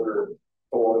 and that's where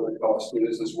a lot of the cost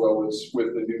is, as well as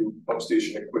with the new pump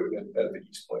station equipment at the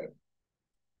East Plant.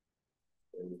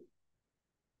 And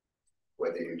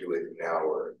whether you do it now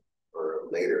or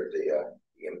later, the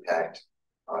impact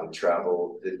on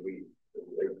travel, did we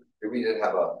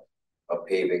have a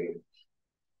paving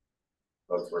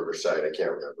of Riverside? I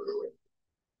can't remember.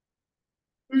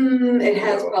 It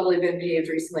has probably been paved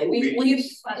recently. We've We've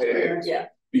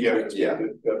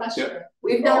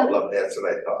done That's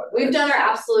what I thought. We've done our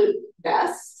absolute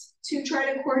best to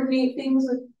try to coordinate things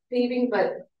with paving,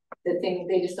 but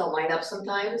they just don't line up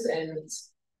sometimes, and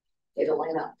they don't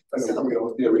line up. I mean,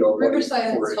 we don't. Riverside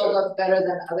has held up better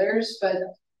than others, but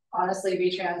honestly,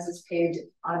 V-Trans is paved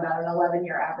on about an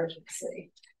 11-year average in the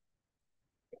city.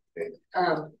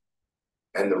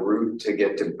 And the route to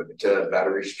get to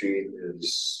Battery Street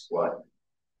is what?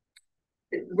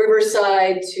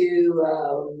 Riverside to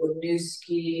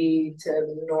Winooski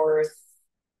to north.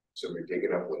 So we're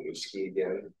digging up Winooski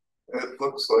again. It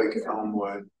looks like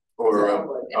Elmwood or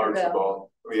Elmwood, Archibald.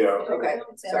 Yeah. Okay,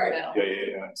 sorry.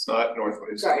 Yeah. It's not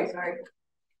Northwood. Sorry.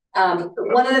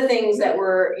 One of the things that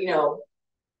we're,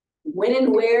 when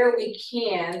and where we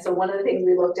can, so one of the things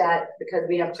we looked at, because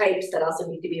we have pipes that also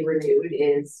need to be renewed,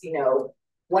 is,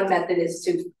 one method is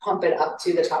to pump it up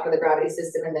to the top of the gravity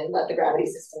system and then let the gravity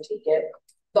system take it.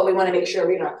 But we want to make sure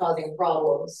we're not causing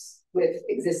problems with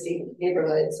existing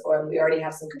neighborhoods, or we already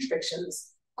have some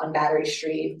constrictions on Battery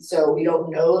Street. So we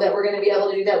don't know that we're going to be able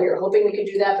to do that. We were hoping we could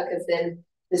do that, because then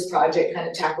this project kind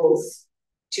of tackles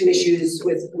two issues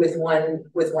with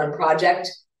one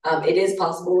project. It is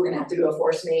possible we're going to have to do a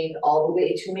force main all the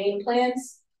way to main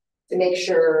plants to make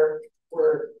sure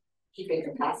we're keeping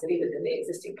capacity within the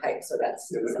existing pipe. So that's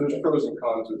there's pros and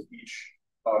cons with each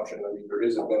option. I mean, there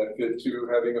is a benefit to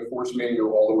having a force main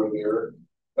go all the way there.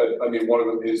 I mean, one of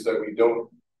them is that we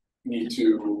don't need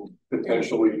to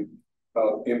potentially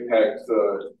impact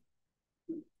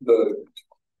the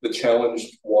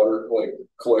challenged water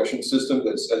collection system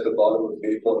that's at the bottom of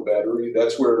Maple and Battery.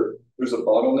 That's where there's a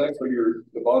bottleneck, but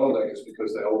the bottleneck is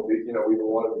because the elevation, we have a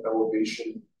lot of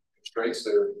elevation constraints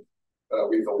there.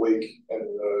 We have a lake and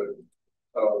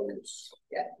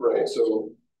right. So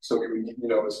we would,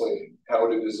 it's like how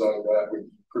to design that would be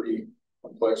pretty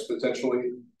complex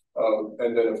potentially.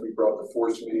 And then if we brought the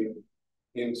force main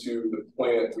into the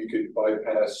plant, we could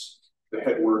bypass the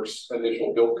headworks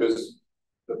initial build, because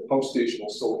the pump station will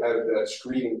still have that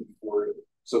screening for it.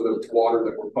 So the water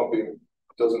that we're pumping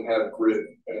doesn't have grit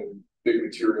and big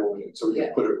material in it. So we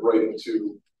can put it right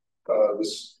into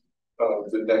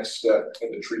the next step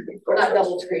in the treatment process. We're not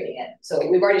double screening it. So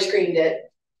we've already screened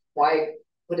it. Why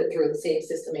put it through the same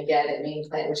system again at main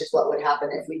plant, which is what would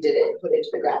happen if we did it, put it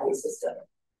into the gravity system.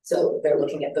 So they're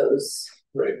looking at those.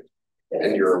 Right.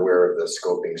 And you're aware of the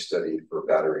scoping study for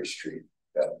Battery Street?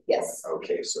 Yes.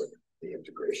 Okay, so the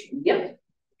integration. Yep.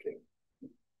 Okay.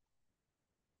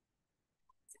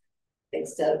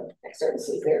 Thanks to Tech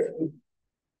Services, they've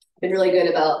been really good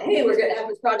about, hey, we're gonna have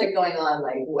this project going on.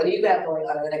 Like, what do you have going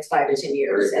on in the next 5 to 10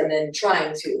 years? And then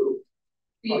trying to.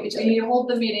 We hold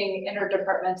the meeting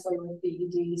interdepartmentally with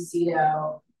BED,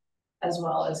 CEDO, as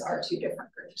well as our two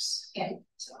different groups. And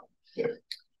so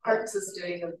Parks is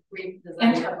doing a and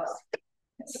redesign.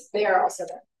 yes, they are also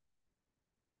there.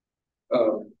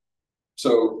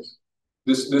 So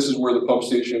this is where the pump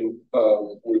station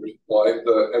would lie.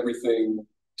 Everything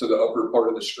to the upper part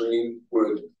of the screen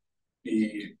would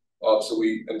be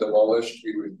obsolete and demolished.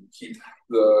 We would keep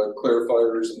the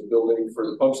clarifiers in the building for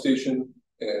the pump station,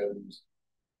 and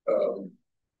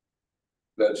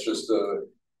that's just a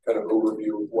kind of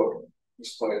overview of what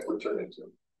this plant would turn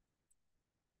into.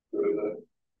 Go to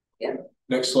the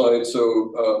next slide.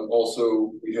 So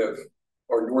also we have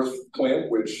our north plant,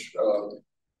 which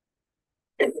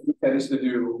tends to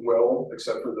do well,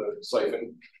 except for the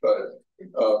siphon, but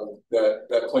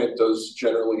that plant does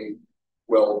generally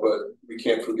well, but we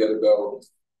can't forget about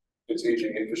its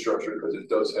aging infrastructure, because it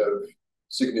does have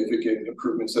significant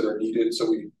improvements that are needed.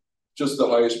 So just the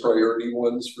highest priority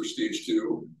ones for stage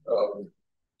 2 are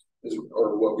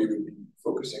what we would be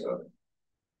focusing on.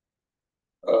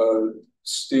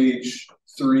 Stage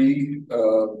 3,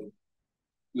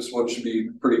 this one should be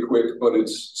pretty quick, but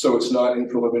it's not in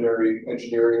preliminary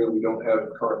engineering, and we don't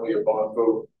have currently a bond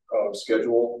vote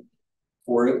schedule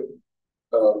for it.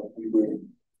 We would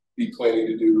be planning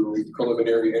to do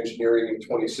preliminary engineering in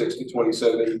 26 to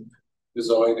 27,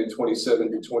 design in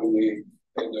 27 to 28,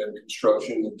 and then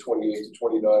construction in 28 to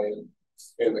 29.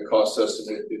 And the cost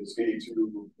estimate is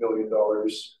 $82 million.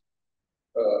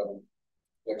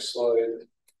 Next slide.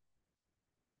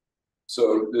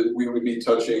 So we would be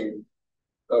touching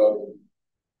a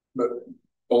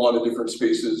lot of different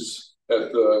spaces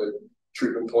at the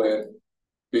treatment plant.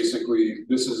 Basically,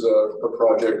 this is a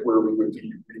project where we would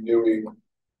be renewing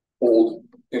old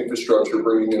infrastructure,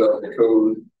 bringing it up to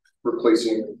code,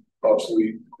 replacing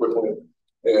obsolete equipment.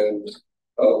 And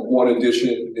one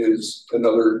addition is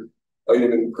another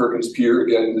item in Perkins Pier.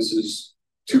 Again, this is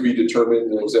to be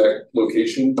determined the exact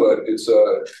location, but it's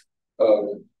a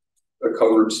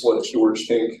covered sludge storage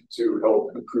tank to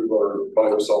help improve our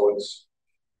biosolids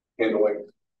handling.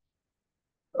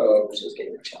 Which is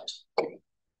getting challenged.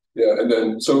 Yeah, and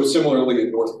then so similarly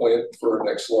in North Plant for our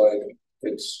next slide,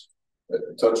 it's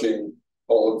touching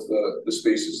all of the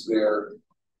spaces there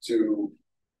to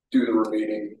do the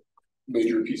remaining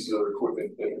major pieces of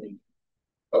equipment that need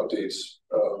updates.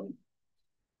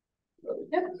 Yep.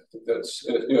 I think that's,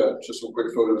 yeah, just some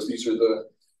quick photos. These are the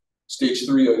stage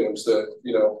 3 items that,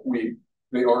 you know,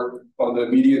 they aren't on the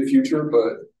immediate future,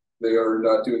 but they are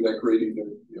not doing that great either.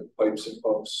 You know, pipes and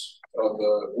pumps on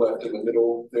the left and the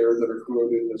middle there that are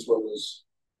corroded, as well as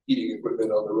heating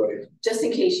equipment on the right. Just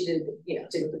in case you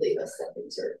didn't believe us, that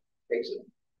things are breaking.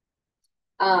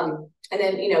 And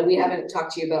then, you know, we haven't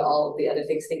talked to you about all of the other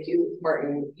things. Thank you,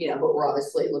 Martin. You know, but we're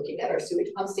obviously looking at our sewage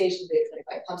pump stations. We have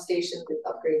 25 pump stations. We've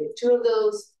upgraded 2 of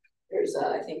those. There's,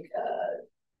 I think,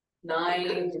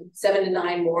 7 to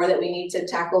 9 more that we need to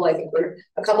tackle. I think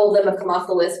a couple of them have come off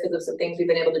the list because of some things we've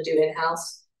been able to do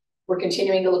in-house. We're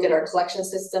continuing to look at our collection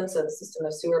system, so the system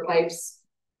of sewer pipes.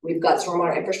 We've got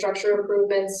stormwater infrastructure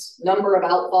improvements, number of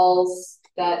outfalls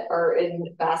that are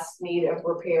in vast need of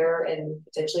repair and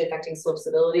potentially affecting slope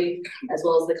stability, as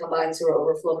well as the combined sewer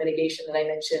overflow mitigation that I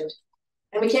mentioned.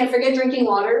 And we can't forget drinking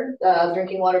water. The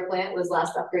drinking water plant was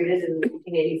last upgraded in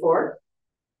 1984.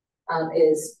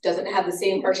 Doesn't have the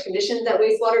same harsh conditions that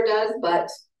wastewater does, but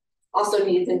also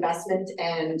needs investment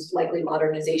and likely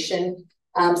modernization.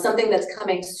 Something that's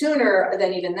coming sooner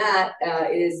than even that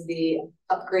is the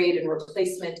upgrade and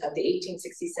replacement of the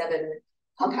 1867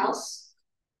 pump house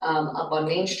up on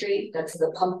Main Street. That's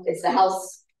the pump. It's the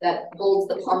house that holds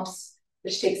the pumps,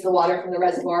 which takes the water from the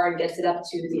reservoir and gets it up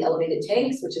to the elevated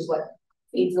tanks, which is what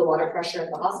feeds the water pressure in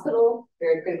the hospital.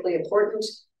 Very critically important.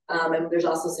 And there's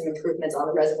also some improvements on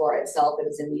the reservoir itself.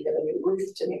 It's in need of a new roof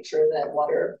to make sure that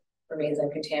water remains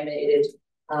uncontaminated.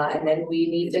 And then we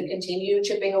need to continue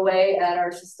chipping away at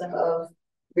our system of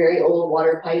very old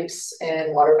water pipes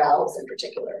and water valves in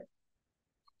particular.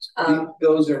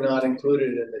 Those are not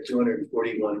included in the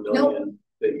 241 million nope.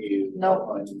 That you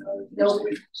outlined.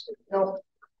 Nope.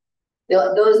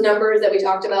 Those numbers that we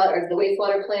talked about are the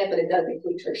wastewater plant, but it does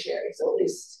include tertiary. So at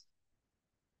least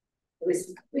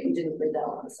we didn't read that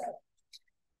on the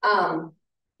side.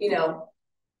 You know,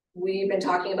 we've been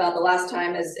talking about the last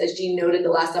time, as Jean noted, the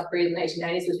last upgrade in the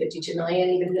 1990s was 52 million.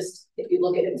 Even just if you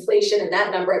look at inflation and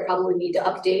that number, I probably need to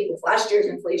update with last year's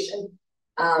inflation.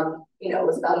 You know, it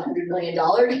was about $100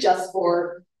 million just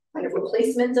for kind of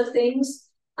replacement of things.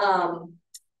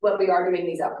 But we are doing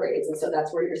these upgrades, and so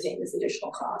that's where you're seeing this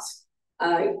additional cost.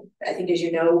 I think, as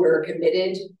you know, we're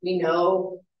committed. We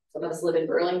know, some of us live in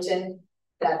Burlington,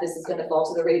 that this is going to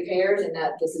fall to the ratepayers and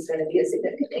that this is going to be a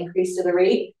significant increase to the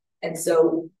rate. And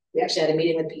so we actually had a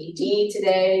meeting with PED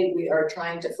today. We are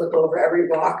trying to flip over every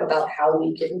rock about how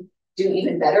we can do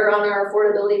even better on our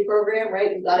affordability program,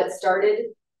 right? We got it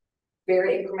started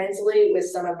very incrementally with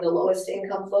some of the lowest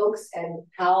income folks, and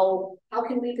how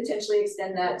can we potentially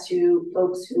extend that to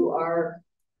folks who are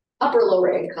upper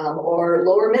lower income or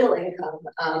lower middle income,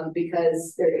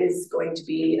 because there is going to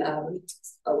be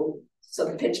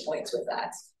some pinch points with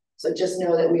that. So just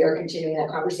know that we are continuing that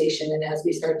conversation, and as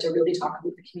we start to really talk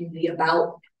with the community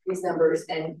about these numbers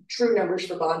and true numbers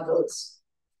for bond votes,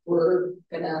 we're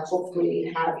gonna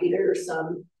hopefully have either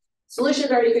some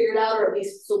solutions already figured out, or at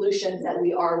least solutions that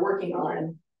we are working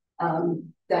on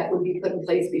that would be put in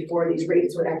place before these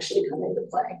rates would actually come into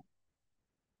play.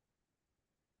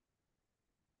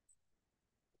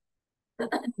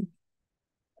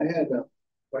 I had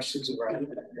questions around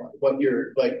what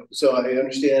you're like. So I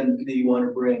understand that you want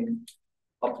to bring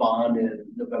a bond in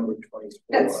November 24.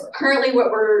 That's currently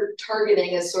what we're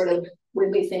targeting, is sort of when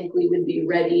we think we would be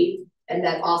ready, and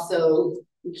that also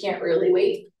we can't really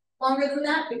wait longer than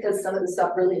that because some of the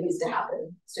stuff really needs to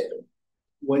happen soon.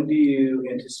 When do you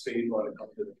anticipate you want to come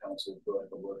to the council for like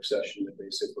a work session to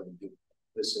basically give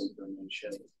this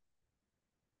information?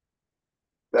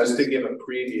 That's to give a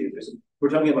preview, because we're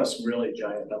talking about some really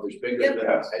giant numbers, bigger than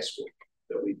high school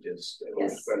that we just we're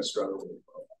going to struggle with.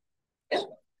 Yep.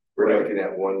 We're looking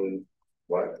at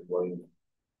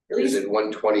is it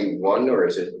 121 or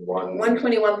is it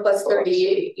 121 plus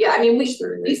 38? Yeah, I mean,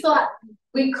 we thought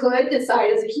we could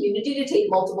decide as a community to take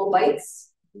multiple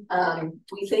bites.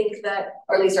 We think that,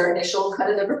 or at least our initial cut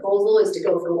of the proposal is to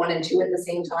go for 1 and 2 at the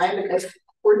same time, because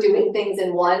we're doing things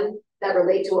in 1 that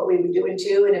relate to what we would do in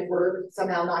 2, and if we're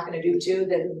somehow not going to do 2,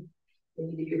 then we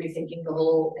need to be rethinking the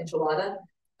whole enchilada.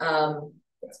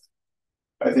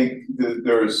 I think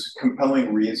there's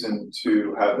compelling reason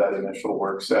to have that initial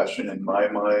work session in my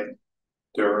mind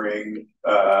during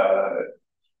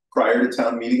prior to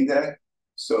town meeting day,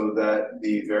 so that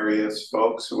the various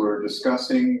folks who are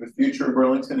discussing the future of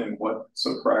Burlington and what's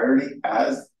a priority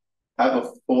have a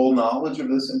full knowledge of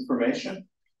this information,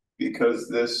 because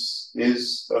this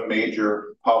is a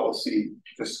major policy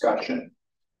discussion.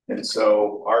 And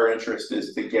so our interest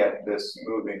is to get this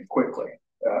moving quickly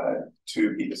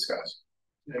to be discussed.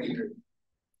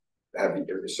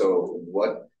 So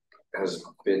what has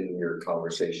been your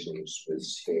conversations with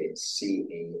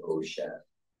CAO Shed?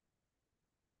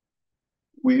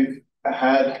 We've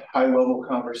had high-level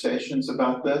conversations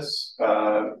about this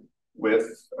with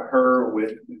her,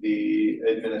 with the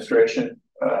administration,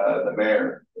 the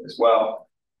mayor as well.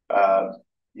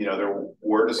 You know, there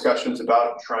were discussions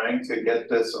about trying to get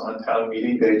this on town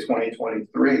meeting day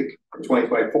 2023 or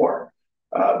 2024.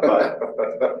 But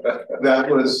that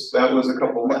was a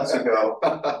couple months ago.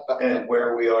 And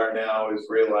where we are now is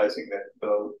realizing that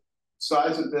the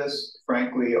size of this,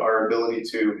 frankly, our ability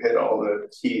to hit all the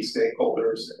key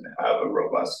stakeholders and have a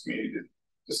robust community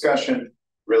discussion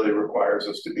really requires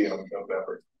us to be on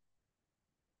November.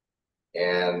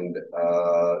 And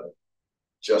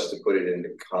just to put it into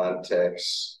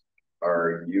context,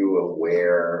 are you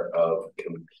aware of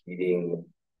competing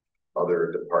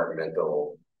other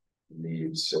departmental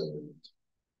needs and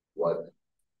what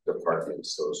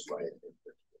departments those might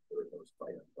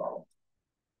involve?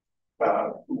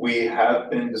 We have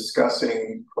been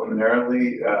discussing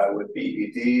preliminarily with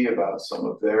BED about some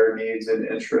of their needs and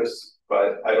interests,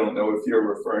 but I don't know if you're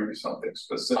referring to something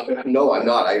specific. No, I'm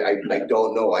not. I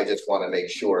don't know. I just want to make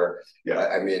sure. Yeah.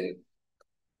 I mean,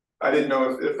 I didn't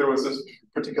know if there was this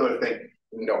particular thing.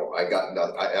 No, I got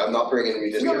nothing. I'm not bringing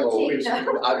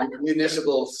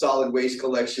municipal solid waste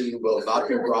collection will not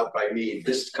be brought by me.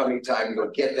 This coming time, you'll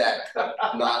get that.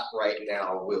 Not right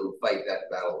now. We'll fight that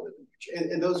battle in the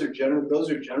future. And those are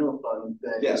general fund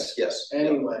things. Yes, yes.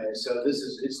 Anyway, so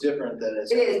it's different than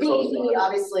it's. It is, BED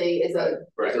obviously is a,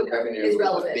 Right. Revenue is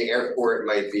relevant. The airport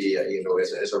might be, you know,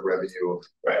 as a revenue.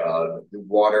 Right.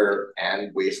 Water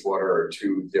and wastewater are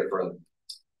two different.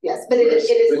 yes, but it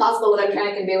is possible. What I'm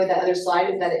trying to convey with that other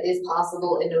slide is that it is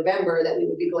possible in November that we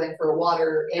would be going for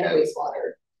water and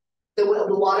wastewater. The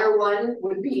water one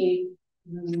would be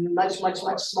much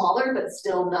smaller, but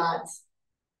still not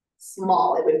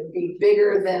small. It would be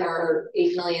bigger than our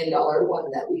 $8 million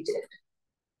one that we did.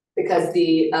 Because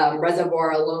the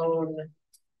reservoir alone,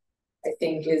 I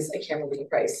think I can't remember the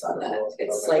price on that.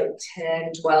 It's like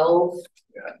 10, 12.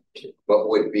 Yeah. But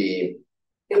would be.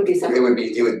 It would be separate.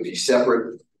 It would be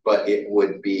separate, but it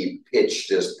would be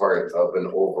pitched as part of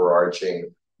an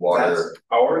overarching water. That's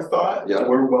our thought. Yeah.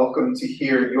 We're welcome to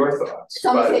hear your thoughts. It's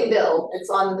on the same bill. It's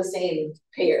on the same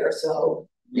payer, so.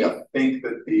 Yeah. I think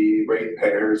that the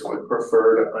ratepayers would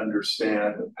prefer to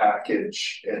understand the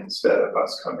package instead of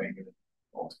us coming in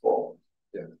multiple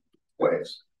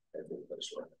ways. I think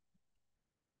that's right.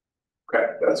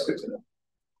 Okay, that's good to know.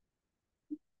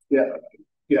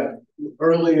 Yeah,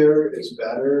 earlier is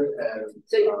better, and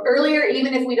so earlier,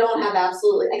 even if we don't have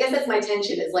absolutely, I guess that's my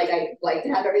tension, is like I like to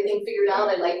have everything figured out.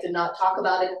 I like to not talk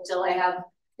about it until I have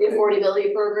the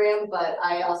affordability program, but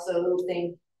I also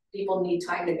think people need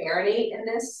time to marinate in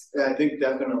this. yeah, I think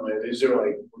definitely these are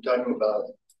like we're talking about.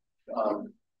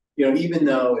 You know, even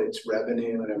though it's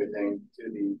revenue and everything to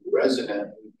the resident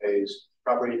who pays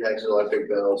property tax, electric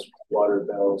bills, water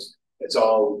bills, it's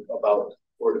all about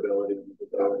affordability and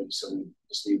affordability. So we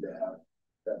just need to have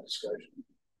that discussion.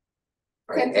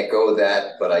 I echo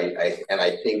that, but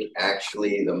I think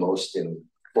actually the most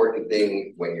important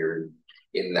thing when you're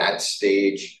in that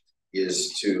stage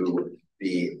is to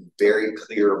be very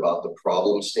clear about the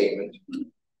problem statement,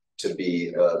 to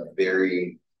be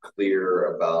very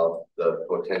clear about the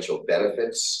potential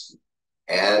benefits,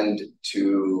 and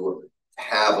to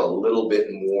have a little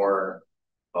bit more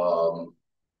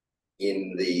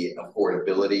in the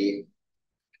affordability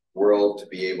world, to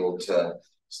be able to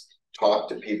talk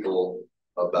to people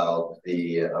about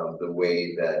the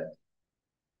way that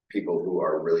people who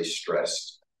are really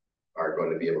stressed are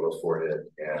going to be able to afford it.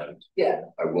 And yeah,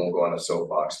 I won't go on a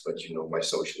soapbox, but you know, my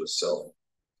socialist self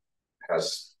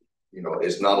has, you know,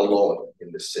 is not alone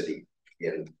in the city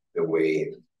in the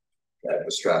way that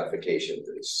the stratification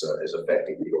is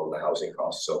affecting people on the housing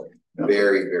costs. So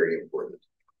very, very important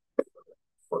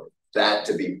for that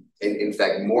to be, in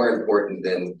fact, more important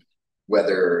than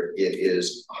whether it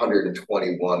is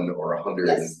 121 or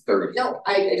 130. Yes. No,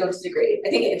 I don't disagree. I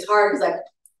think it's hard because I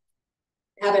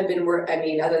haven't been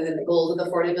other than the goals of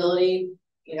affordability,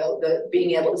 you know, the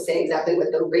being able to say exactly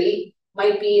what the rate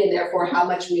might be, and therefore how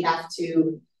much we have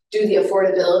to do the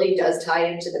affordability does tie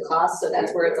into the cost. So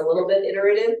that's where it's a little bit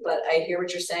iterative, but I hear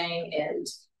what you're saying, and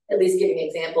at least giving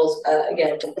examples.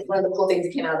 Again, one of the cool things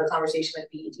that came out of the conversation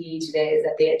with BED today is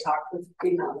that they had talked with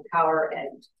Green Mountain Power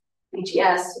and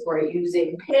BGS who are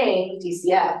paying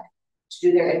DCF to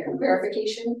do their income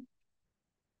verification.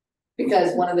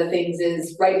 Because one of the things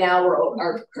is right now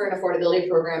our current affordability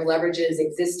program leverages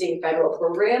existing federal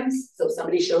programs. So if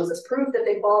somebody shows us proof that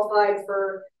they qualified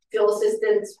for fuel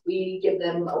assistance, we give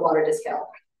them a water discount.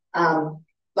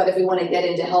 But if we want to get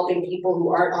into helping people who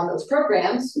aren't on those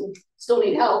programs, who still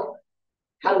need help,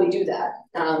 how do we do that?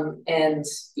 And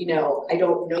you know, I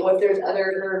don't know if there's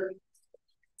other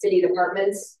city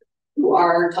departments who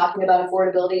are talking about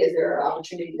affordability. Is there an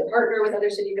opportunity to partner with other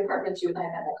city departments? You and I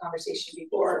have had that conversation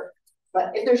before.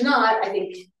 But if there's not, I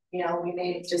think, you know, we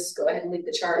may just go ahead and lead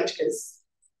the charge because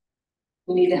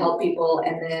we need to help people.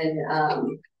 And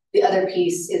then the other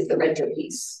piece is the renter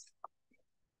piece.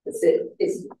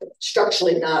 It's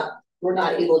structurally we're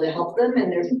not able to help them.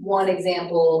 And there's one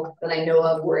example that I know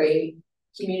of where a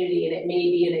community, and it may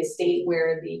be in a state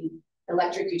where the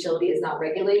electric utility is not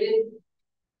regulated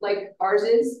like ours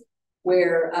is,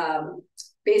 where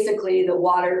basically the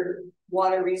water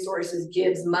resources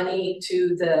gives money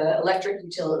to the electric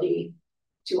utility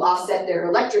to offset their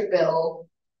electric bill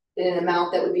in an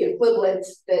amount that would be equivalent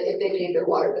that if they paid their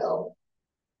water bill.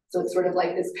 So it's sort of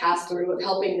like this pass through of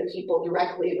helping the people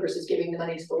directly versus giving the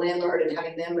money to the landlord and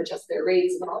having them adjust their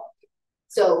rates and all.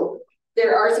 So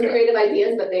there are some creative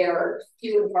ideas, but they are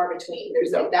few and far between.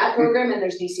 There's like that program and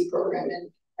there's DC program, and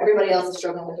everybody else is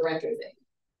struggling with the renter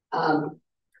thing.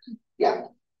 Yeah.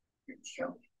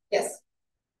 Yes.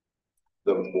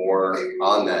 The more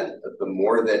on that, the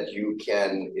more that you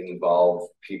can involve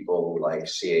people like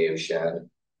CA of Shad,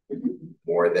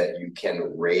 more that you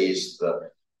can raise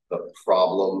the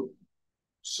problem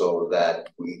so that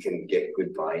we can get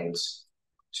good minds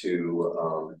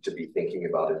to be thinking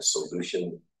about its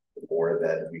solution, the more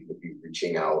that we could be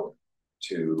reaching out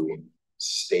to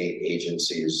state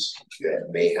agencies that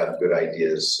may have good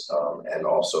ideas, and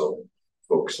also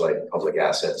folks like Public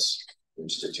Assets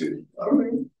Institute. I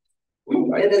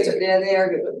think they are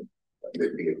good. that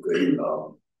could be a good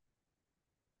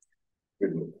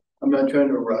good move. I'm not trying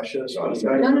to rush us, I'm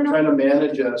trying to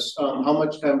manage us. How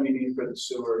much time do you need for the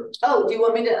sewer? Oh, do you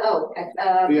want me to? Oh,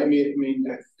 We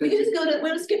can just go to.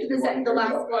 We'll skip to the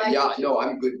last slide. Yeah, no,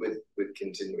 I'm good with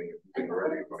continuing.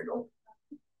 Wherever you want to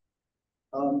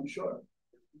go. Sure.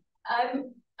 I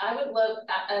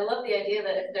love the idea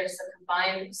that if there's a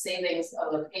combined savings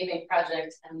of a paving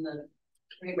project and the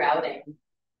rerouting,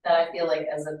 that I feel like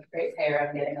as a ratepayer,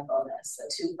 I'm getting a bonus, a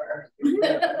twofer.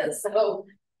 So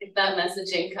if that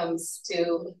messaging comes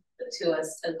to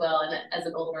us as well, and as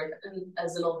an older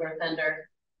offender,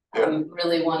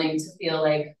 really wanting to feel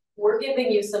like we're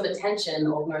giving you some attention,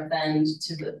 Old North End,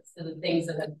 to the things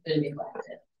that have been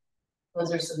neglected.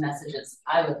 Those are some messages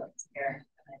I would like to hear,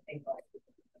 and I think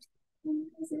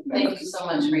thank you so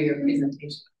much for your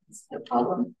presentation. No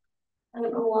problem. I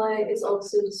don't know why it's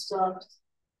also stopped.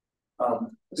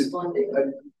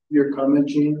 Your comment,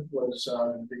 Gene, was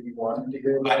that you wanted to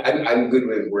hear. I'm good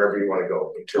with wherever you want to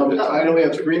go. In terms of I know we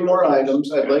have 3 more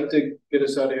items. I'd like to get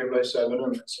us out of here by 7.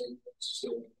 And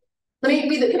Can I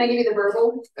give you the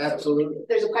verbal? Absolutely.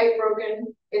 There's a pipe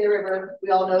broken in the river. We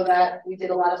all know that. We did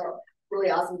a lot of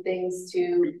really awesome things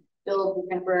to build the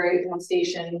temporary pump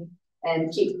station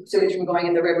and keep sewage from going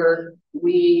in the river.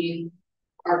 We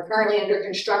are currently under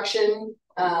construction,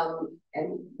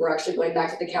 and we're actually going back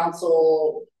to the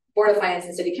council, Board of Finance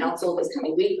and City Council this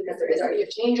coming week because there is already a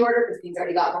change order because things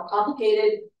already got more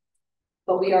complicated.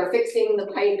 But we are fixing the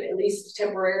pipe, at least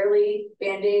temporarily,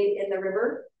 Band-Aid in the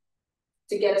river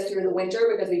to get us through the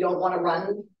winter because we don't want to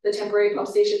run the temporary pump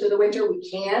station through the winter. We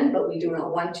can, but we do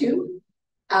not want to.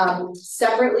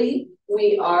 Separately,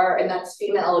 we are, and that's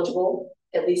FEMA eligible,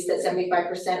 at least at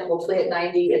 75%, hopefully at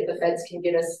 90 if the feds can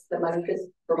get us the money because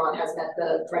Vermont has met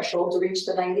the threshold to reach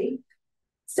the 90.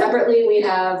 Separately, we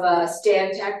have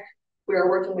Stantec. We are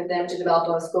working with them to develop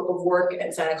a scope of work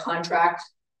and sign a contract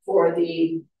for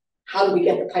the how do we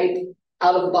get the pipe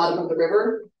out of the bottom of the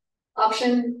river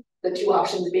option. The 2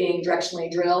 options being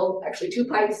directionally drill, actually 2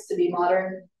 pipes to be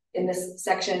modern in this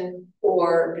section,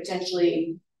 or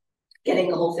potentially getting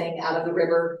the whole thing out of the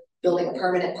river, building a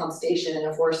permanent pump station and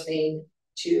a force main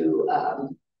to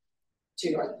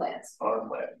North Plants.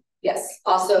 Yes.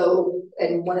 Also,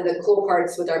 and one of the cool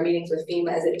parts with our meetings with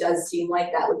FEMA is it does seem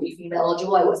like that would be FEMA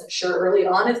eligible. I wasn't sure early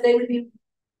on if they would be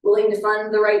willing to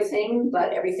fund the right thing,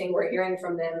 but everything we're hearing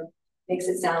from them makes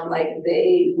it sound like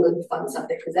they would fund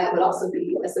something because that would also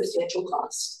be a substantial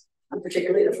cost,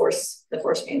 particularly the force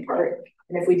main part.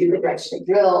 And if we do the directional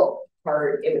drill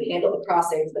part, it would handle the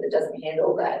crossings, but it doesn't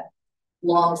handle that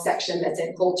long section that's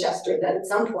in Colchester that at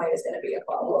some point is going to be a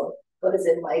problem. But it's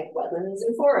in like wetlands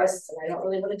and forests, and I don't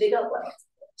really want to dig up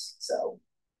wetlands. So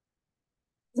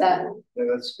yeah,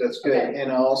 that's good. Okay.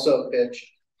 And I'll also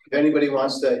pitch if anybody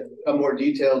wants a more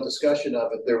detailed discussion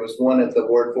of it. There was one at the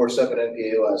Ward 47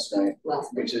 NPA last night,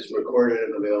 which is recorded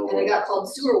and available. And it got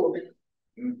called Sewer Woman.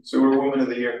 Sewer Woman of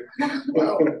the Year.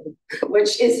 Well,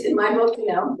 which is in my book, you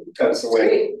know. That's the way.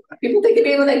 Great. People think of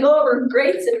me when they go over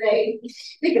grades and they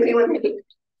think of me when they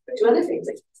do other things.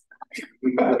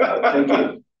 Thank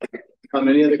you.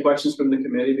 Any other questions from the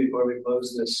committee before we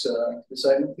close this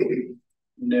item?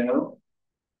 No.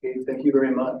 Okay, thank you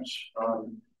very much.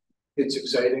 It's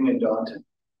exciting and daunting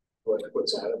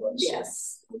what's ahead of us.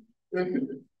 Yes.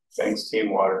 Thanks,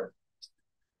 Team Water.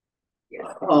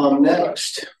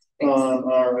 Next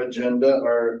on our agenda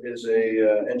is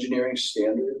engineering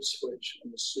standards, which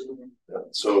I'm assuming.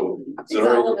 So is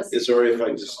it all right if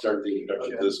I just start the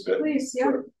introduction of this bit? Please,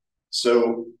 yeah.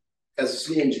 So as a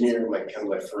city engineer,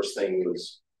 my first thing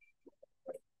was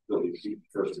really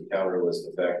first encounter was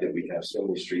the fact that we have so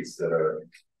many streets that are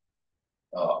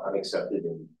unaccepted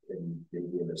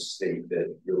in a state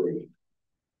that really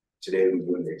today we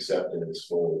wouldn't accept in its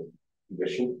full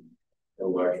condition.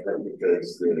 In large part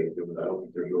because I don't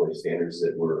think there's really standards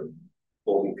that were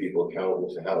holding people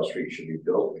accountable to how a street should be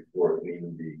built before it can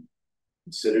even be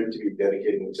considered to be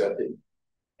dedicated and accepted.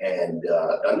 And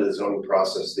under the zoning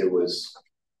process, it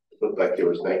looked like there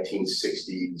was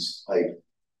 1960s type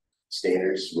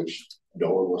standards, which no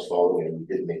one was following and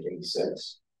didn't make any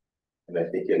sense. And I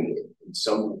think in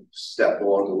some step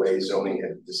along the way, zoning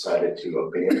had decided to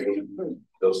abandon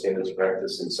those standards of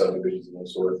practice in subdivisions and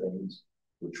those sort of things,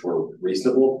 which were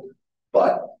reasonable,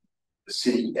 but the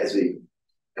city as an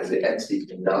entity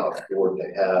cannot afford to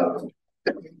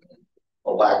have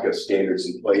a lack of standards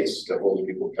in place to hold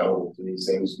people accountable to these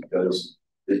things, because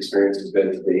the experience has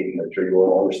been to date, and I'm sure you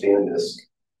all understand this,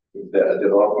 that a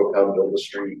developer will come build a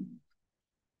street,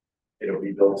 it'll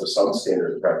be built to some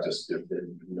standard of practice, if there's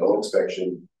no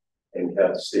inspection, and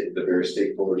have the various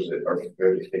stakeholders that are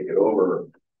prepared to take it over,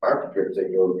 aren't prepared to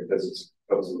take it over because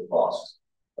it comes with the cost.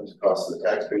 Comes to the cost of the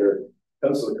taxpayer,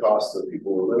 comes to the cost of the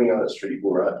people who are living on the street who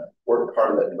weren't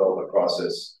part of that development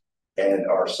process and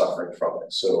are suffering from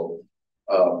it. So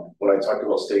when I talk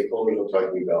about stakeholders, I'm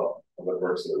talking about what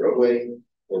works in the roadway,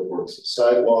 what works in the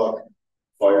sidewalk,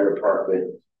 fire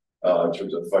department in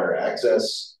terms of fire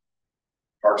access,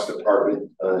 parks department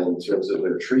in terms of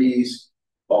their trees,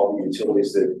 all the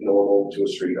utilities that normal to a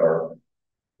street are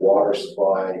water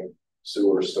supply,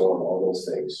 sewer, storm, all those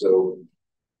things. So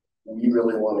we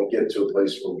really want to get to a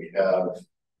place where we have a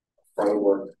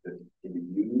framework that can be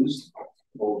used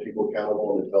to hold people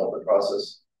accountable in the development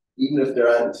process. Even if they're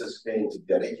not anticipating to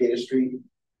dedicate a street,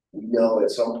 we know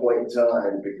at some point in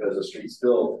time, because a street's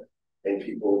built and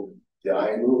people die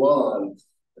and move on,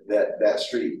 that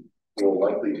street will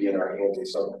likely be in our hands in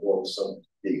some form some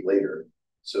date later.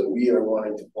 So we are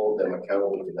wanting to hold them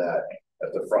accountable to that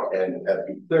at the front end and have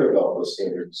to be clear about those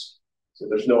standards. So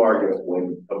there's no argument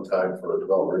when come time for a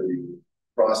development review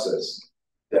process,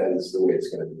 that is the way it's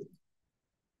going to be.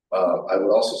 I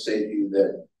would also say to you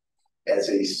that as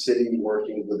a city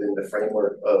working within the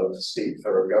framework of state and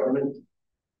federal government,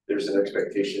 there's an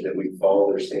expectation that we follow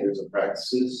their standards and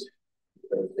practices.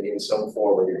 They in some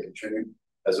form are going to contribute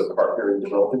as a partner in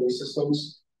developing these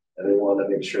systems, and they want to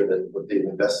make sure that what they've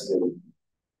invested in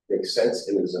makes sense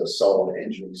and is a solid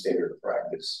engineering standard of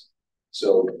practice.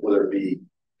 So whether it be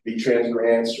V-Trans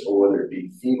grants or whether it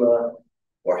be FEMA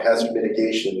or hazard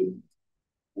mitigation,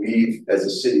 we've as a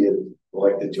city have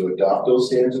elected to adopt those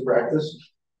standards of practice,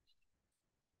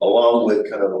 along with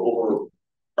kind of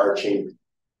overarching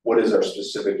what is our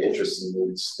specific interests and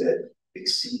needs that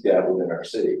exceed that within our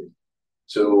city.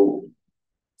 So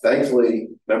thankfully,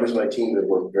 members of my team have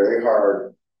worked very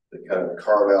hard to kind of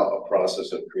carve out a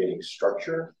process of creating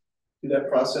structure to that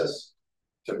process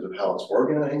in terms of how it's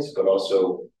organized, but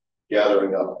also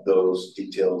gathering up those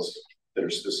details that are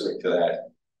specific to that.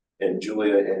 And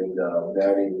Julia and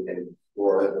Maddie and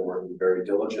Laura have been working very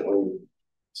diligently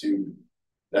to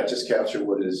not just capture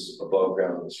what is above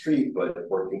ground on the street, but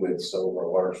working with some of our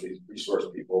water resource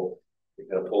people to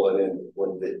kind of pull it in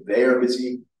when they are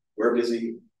busy, we're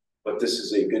busy, but this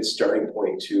is a good starting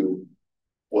point to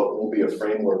what will be a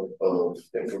framework of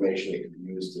information that can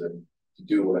be used to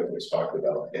do what I was talking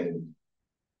about. And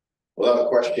without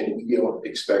question, you don't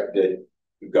expect that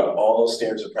we've got all the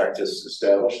standards of practice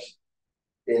established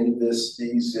in these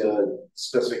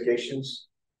specifications,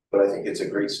 but I think it's a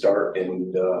great start,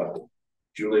 and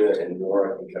Julia and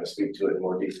Nora can kind of speak to it in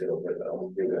more detail, but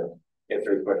I'm going to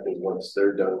answer any questions once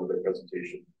they're done with their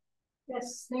presentation.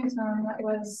 Yes, thanks, Norm. That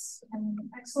was an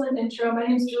excellent intro. My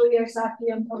name is Julia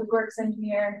Arsaki. I'm a public works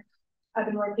engineer. I've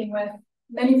been working with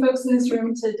many folks in this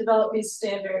room to develop these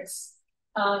standards.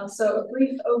 So a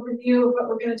brief overview of what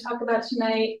we're going to talk about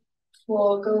tonight.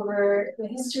 We'll go over the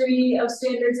history of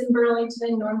standards in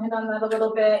Burlington. Norm hit on that a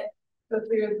little bit. Go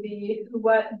through the who,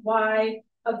 what, why,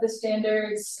 of the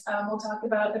standards. We'll talk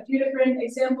about a few different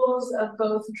examples of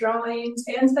both drawings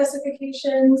and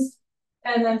specifications.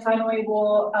 And then finally,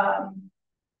 we'll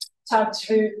talk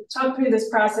through this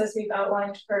process we've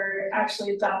outlined for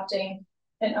actually adopting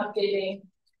and updating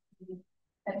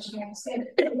engineering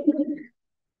standards.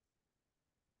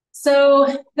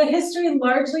 So the history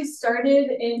largely started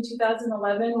in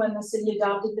 2011 when the city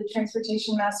adopted the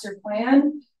Transportation Master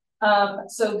Plan.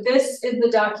 So this is the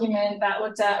document that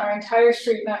looked at our entire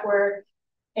street network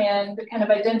and kind of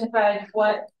identified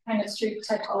what kind of street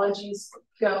typologies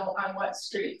go on what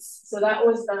streets. So that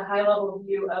was the high level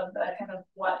view of the kind of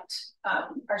what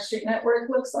our street network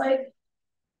looks like.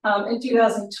 In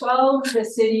 2012, the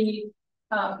city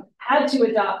had to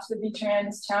adopt the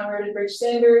VTrans Town Road and Bridge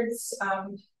Standards.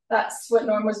 That's what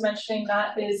Norm was mentioning.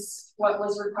 That is what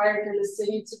was required for the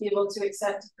city to be able to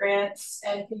accept grants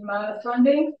and FEMA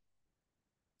funding.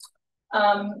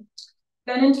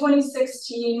 Then in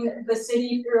 2016, the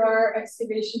city, through our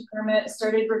excavation permit,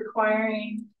 started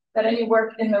requiring that any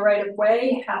work in the right of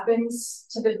way happens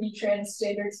to the VTrans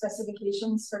standard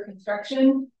specifications for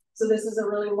construction. So this is a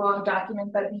really long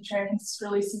document that VTrans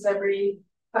releases every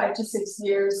 5 to 6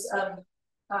 years of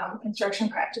construction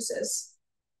practices.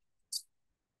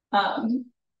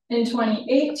 In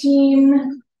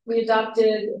 2018, we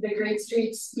adopted the Great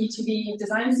Streets BTB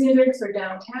design standards for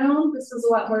downtown. This was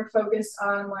a lot more focused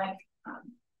on like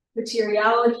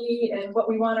materiality and what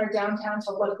we want our downtown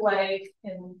to look like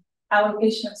and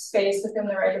allocation of space within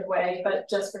the right of way, but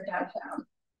just for downtown.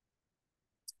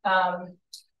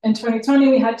 In 2020,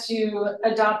 we had to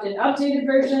adopt an updated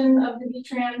version of the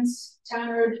VTrans Town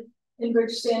Road and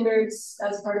Bridge Standards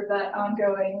as part of that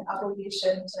ongoing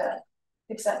obligation to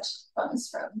accept funds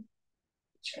from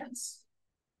VTrans.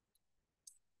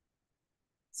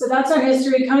 So that's our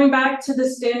history. Coming back to the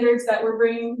standards that we're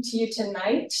bringing to you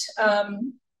tonight,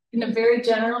 in a very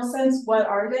general sense, what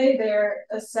are they? They're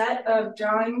a set of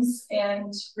drawings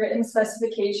and written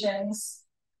specifications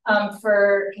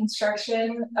for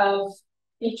construction of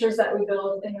features that we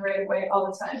build in the right of way all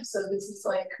the time. So this is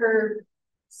like curb,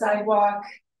 sidewalk,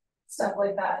 stuff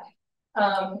like that.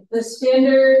 The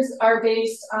standards are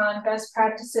based on best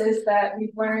practices that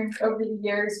we've learned over the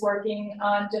years working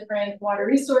on different water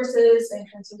resources and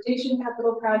transportation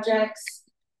capital projects.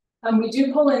 We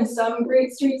do pull in some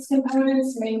Great Streets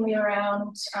components, mainly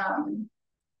around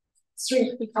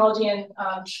street ecology and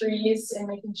trees and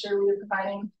making sure we're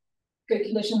providing good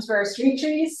conditions for our street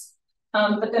trees.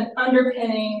 But then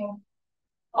underpinning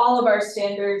all of our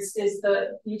standards is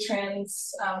the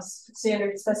VTrans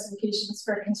standard specifications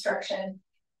for construction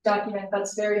document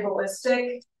that's very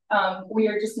holistic. We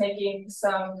are just making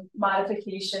some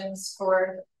modifications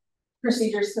for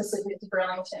procedures specific to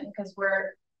Burlington because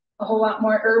we're a whole lot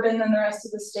more urban than the rest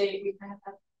of the state. We kind of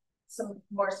have some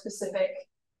more specific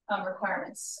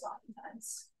requirements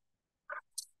oftentimes.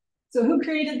 So who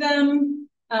created them?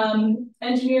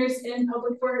 Engineers in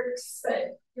public works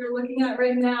that you're looking at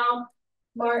right now.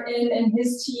 Martin and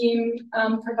his team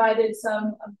provided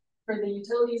some for the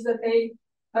utilities that they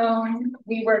own.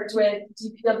 We worked with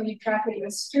DPW Traffic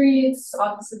and Streets,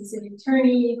 Office of the City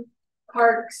Attorney,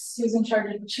 Parks, who's in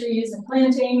charge of the trees and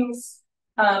plantings.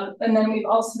 And then we've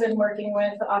also been working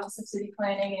with the Office of City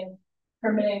Planning and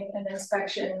permitting and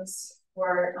inspections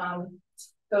for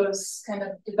those kind of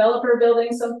developer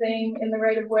building something in the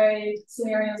right of way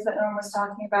scenarios that Norm was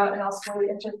talking about, and also the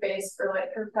interface for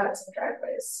like curb cuts and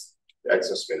driveways.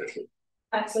 Access management.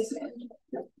 Access management.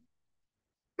 Yep.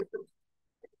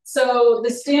 So the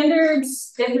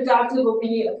standards, if adopted, will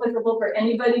be applicable for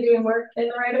anybody doing work in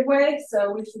the right of way.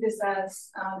 So we see this as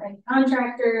any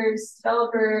contractors,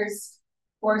 developers,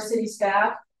 or city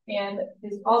staff, and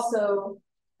is also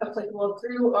applicable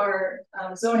through our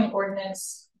zoning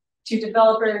ordinance to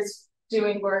developers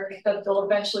doing work that they'll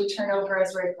eventually turn over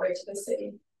as right of way to the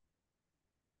city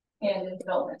and in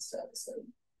developments throughout the city.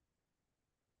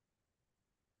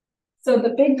 So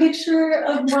the big picture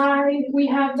of why we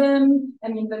have them, I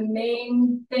mean, the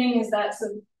main thing is that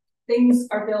so things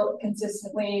are built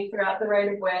consistently throughout the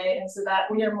right of way, and so that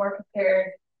we are more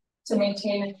prepared to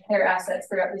maintain and repair assets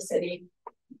throughout the city.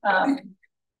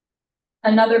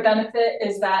 Another benefit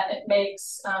is that it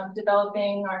makes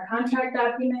developing our contract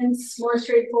documents more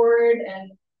straightforward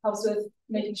and helps with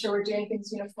making sure we're doing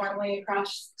things uniformly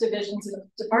across divisions and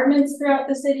departments throughout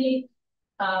the city,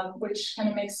 which kind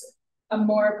of makes a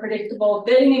more predictable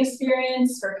bidding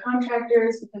experience for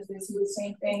contractors because they see the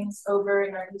same things over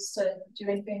and are used to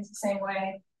doing things the same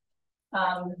way.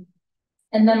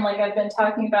 And then, like I've been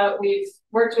talking about, we've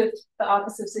worked with the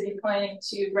Office of City Planning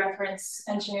to reference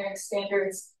engineering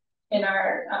standards in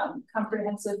our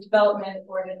comprehensive development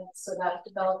ordinance so that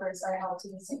developers are held to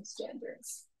the same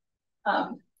standards.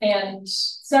 And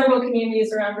several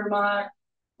communities around Vermont,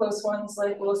 close ones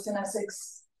like Williston,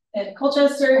 Essex, and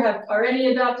Colchester have already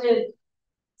adopted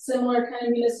similar kind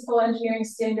of municipal engineering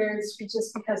standards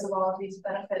just because of all of these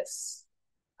benefits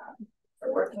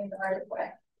for working in the right of way.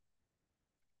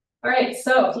 All right,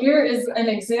 so here is an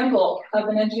example of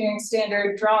an engineering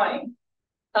standard drawing.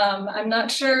 I'm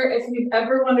not sure if you've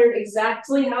ever wondered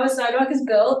exactly how a sidewalk is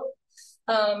built.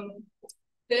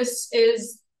 This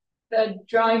is the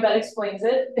drawing that explains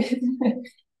it.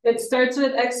 It starts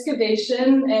with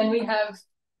excavation, and we have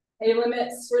pay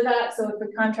limits for that. So if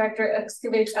the contractor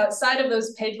excavates outside of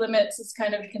those paid limits, it's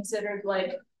kind of considered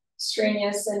like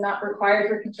strenuous and not required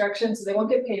for construction, so they won't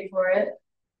get paid for it.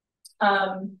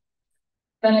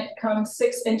 Then it comes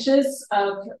 6 inches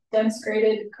of dense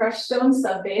graded crushed stone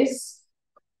subbase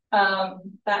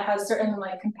that has certain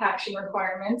like compaction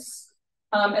requirements.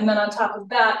 And then on top of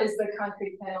that is the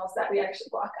concrete panels that we actually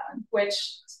walk on, which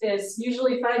is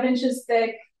usually 5 inches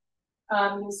thick.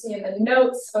 You'll see in the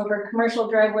notes over commercial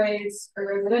driveways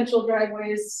or residential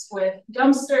driveways with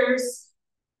dumpsters.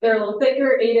 They're a little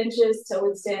thicker, 8 inches to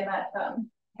withstand that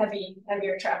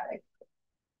heavier traffic.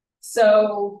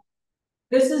 So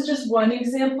this is just one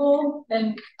example,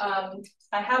 and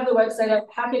I have the website up,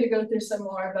 happy to go through some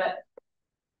more, but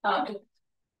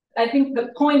I think the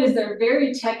point is they're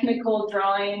very technical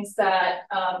drawings that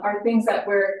are things that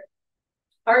we're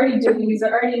already doing. These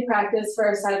are already in practice for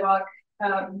our sidewalk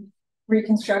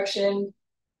reconstruction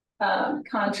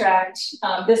contract.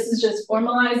 This is just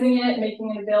formalizing it,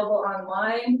 making it available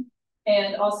online.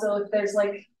 And also if there's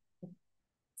like,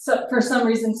 so for some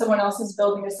reason someone else is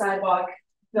building a sidewalk,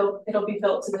 it'll be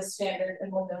built to this standard and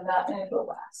we'll know that and it will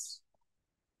last.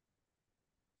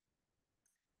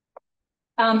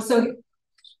 So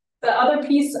the other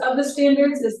piece of the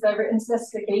standards is the written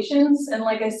specifications. And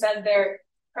like I said, they're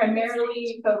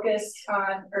primarily focused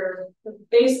on or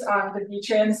based on the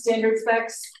VTrans standard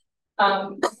specs.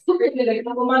 We did a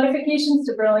couple modifications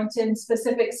to Burlington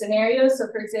specific scenarios. So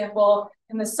for example,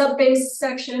 in the subbase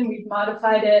section, we've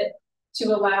modified it to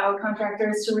allow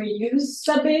contractors to reuse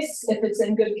subbase if it's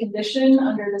in good condition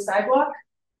under the sidewalk.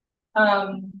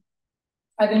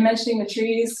 I've been mentioning the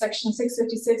trees. Section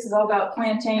 656 is all about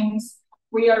plantings.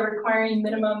 We are requiring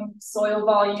minimum soil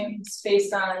volumes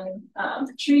based on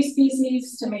tree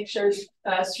species to make sure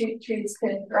street trees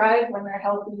can thrive when they're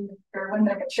healthy or when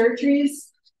they're mature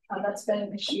trees. That's been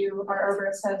an issue our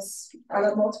arborist has brought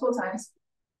up multiple times.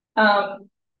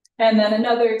 And then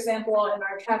another example in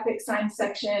our traffic sign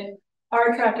section,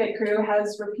 our traffic crew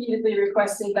has repeatedly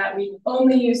requested that we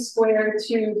only use square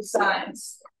tube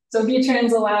signs. So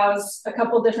VTrans allows a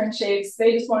couple different shapes.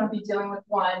 They just want to be dealing with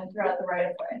one throughout the right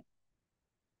of way.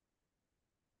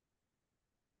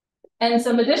 And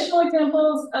some additional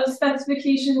examples of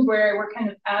specifications where we're kind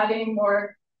of adding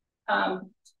more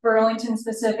Burlington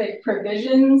specific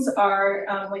provisions are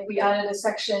like we added a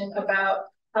section about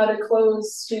how to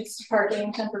close streets to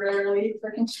parking temporarily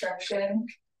for construction.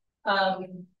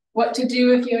 What to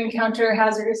do if you encounter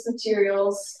hazardous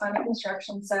materials on a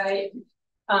construction site.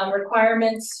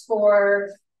 Requirements for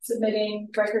submitting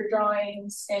record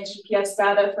drawings and GPS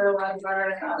data for a lot of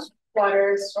our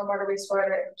water, stormwater,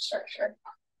 wastewater infrastructure.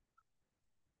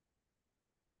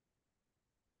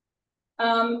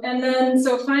 And then,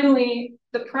 so finally,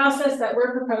 the process that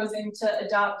we're proposing to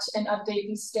adopt and update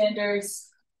these standards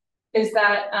is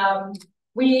that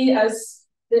we, as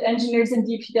the engineers in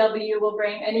DPW, will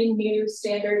bring any new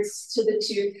standards to the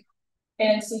TUC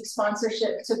and seek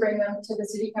sponsorship to bring them to the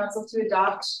City Council to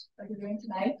adopt, like we're doing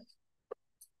tonight.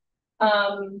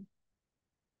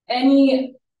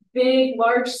 Any big,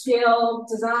 large-scale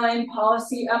design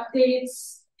policy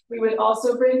updates, we would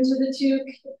also bring to the TUC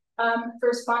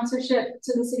for sponsorship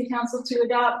to the City Council to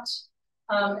adopt.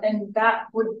 And that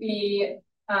would be,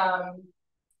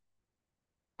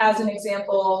 as an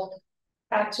example,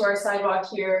 back to our sidewalk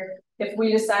here, if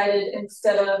we decided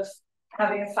instead of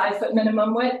having a 5-foot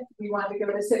minimum width, we wanted to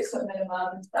go to 6-foot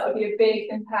minimum, that would be a big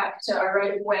impact to our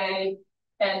right of way.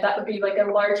 And that would be like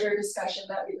a larger discussion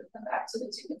that we would come back to the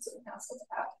TUC and City Council to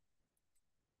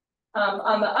have.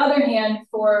 On the other hand,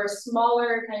 for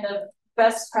smaller kind of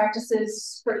best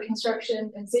practices for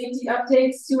construction and safety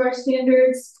updates to our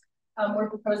standards, we're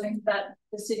proposing that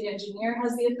the city engineer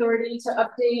has the authority to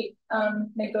update,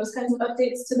 make those kinds of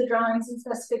updates to the drawings and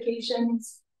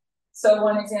specifications. So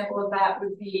one example of that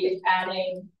would be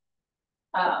adding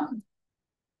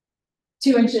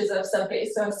 2 inches of subbase.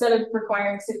 So instead of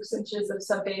requiring 6 inches of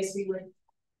subbase, we would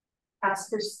ask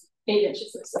for 8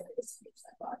 inches of subbase.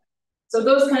 So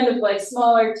those kind of like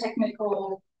smaller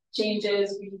technical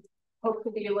changes. We hope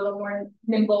to be a little more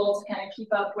nimble to kind of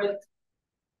keep up with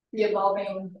the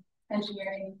evolving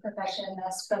engineering profession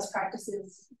as best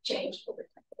practices change over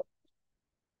time.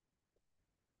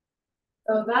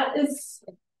 So that is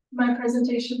my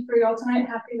presentation for y'all tonight.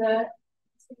 Happy to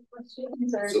take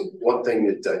questions. So one thing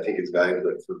that I think is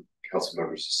valuable for council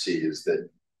members to see is that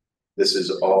this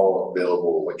is all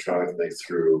available electronically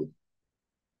through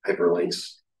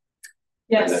hyperlinks.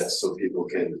 Yes. And that's so people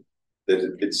can,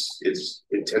 that it's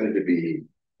intended to be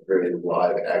a very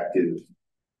live, active,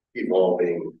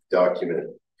 evolving document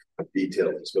of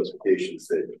detailed specifications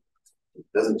that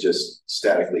doesn't just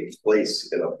statically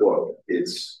place in a book.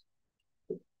 It's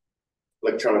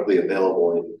electronically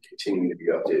available and continuing to be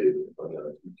updated on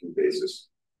a weekly basis.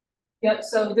 Yep,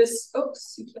 so this,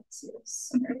 oops, you can't see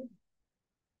this.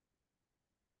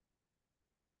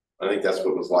 I think that's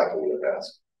what was lacking in the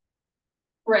past.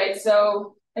 Right,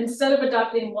 so instead of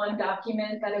adopting one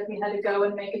document, that if we had to go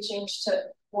and make a change to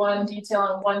one detail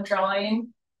on one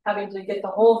drawing, having to get the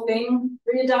whole thing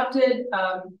readopted,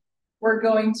 we're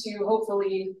going to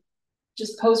hopefully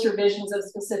just post revisions of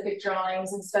specific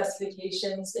drawings and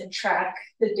specifications and track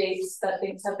the dates that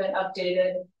things have been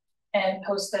updated and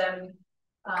post them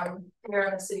here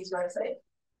on the city's website.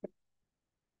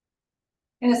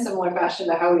 In a similar fashion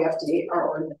to how we update our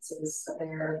ordinances,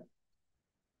 they're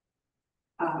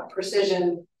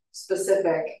precision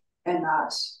specific and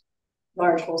not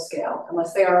large whole scale,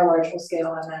 unless they are a large whole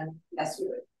scale, and then yes, we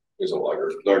would. There's a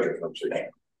larger conversation.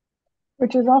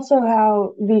 Which is also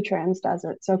how VTrans does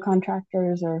it. So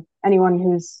contractors or anyone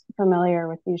who's familiar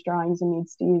with these drawings and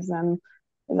needs to use them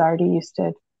is already used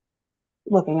to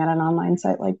looking at an online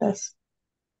site like this.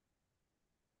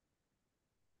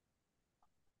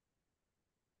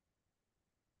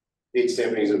 Date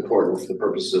stamping is important for the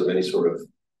purposes of any sort of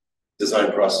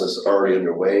design process already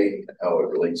underway, and how it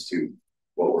relates to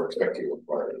what we're expecting of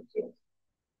requiring. So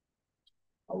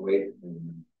I'll wait,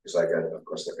 because of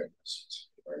course, I got questions.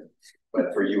 Right?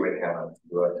 But for you and Hannah,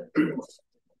 go ahead.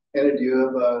 Hannah, do you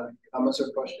have comments or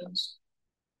questions?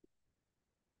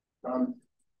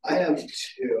 I have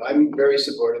two. I'm very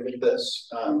supportive of this.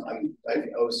 I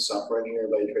was a software engineer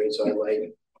by trade, so I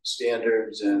like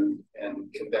standards and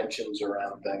conventions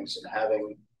around things, and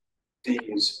having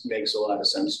these makes a lot of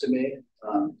sense to me.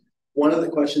 One of the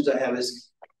questions I have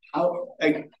is how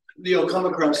you'll come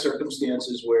across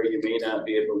circumstances where you may not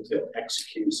be able to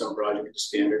execute some project to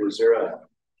standard. Is there a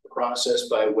process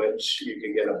by which you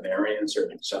can get a variance or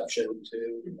an exception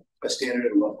to a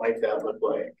standard, and what might that look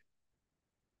like?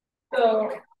 So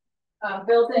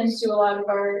built into a lot of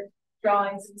our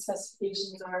drawings and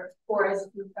specifications are as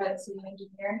approved by the city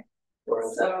engineer. Right.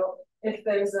 So if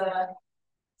there's a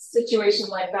situation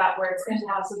like that where it's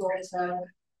impossible to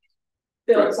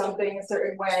build something a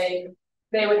certain way,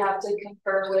 they would have to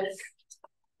confer with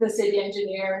the city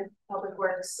engineer, public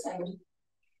works, and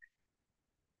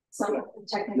some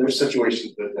technical. There's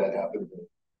situations that happen that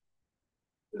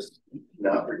just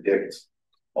not predict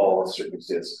all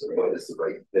circumstances of what is the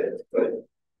right fit, but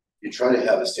you try to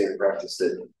have a standard practice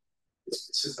that is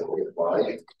consistently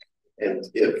applied. And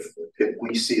if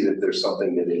we see that there's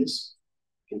something that is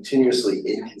continuously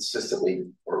inconsistently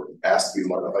or asked to be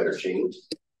modified or changed,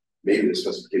 maybe the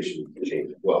specification can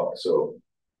change as well. So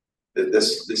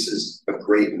this is a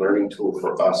great learning tool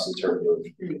for us in terms of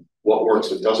what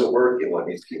works, what doesn't work, and what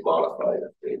needs to be modified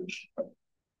or changed.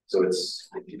 So it's,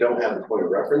 if you don't have the point of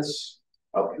reference,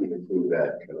 how can you improve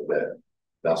that kind of that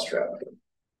mousetrap?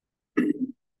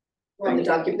 Well, the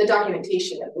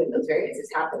documentation of when those variances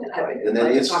happen, and I would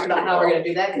like to talk about how we're going to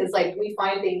do that, because like we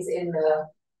find things in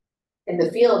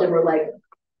the field and we're like,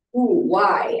 ooh,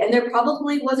 why? And there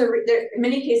probably was in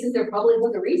many cases there probably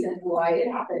was a reason why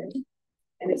it happened.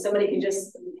 And if somebody can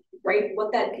just write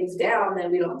what that is down,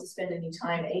 then we don't have to spend any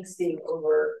time angsting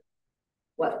over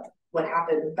what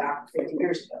happened back 50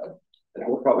 years ago. And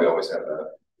we'll probably always have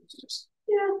that. It's just,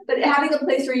 yeah, but having a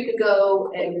place where you could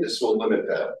go and this will limit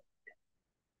that.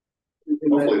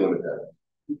 Hopefully limit that.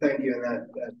 Thank you, and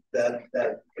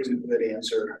that is a good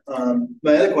answer.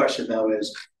 My other question though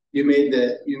is, you made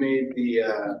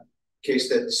the case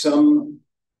that some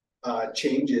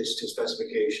changes to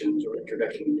specifications or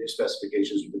introduction of new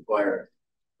specifications require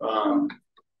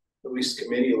at least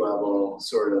committee level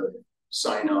sort of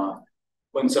sign off,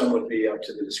 when some would be up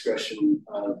to the discretion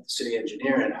of the city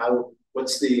engineer. And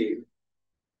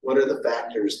what are the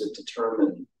factors that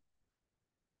determine,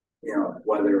 you know,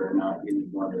 whether or not you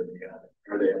need one or the other?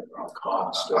 Are they on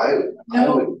cost?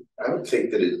 I would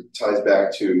think that it ties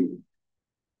back to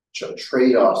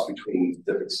trade-offs between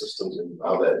different systems and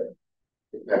how that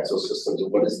impacts those systems,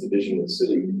 and what is the vision of the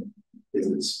city. Is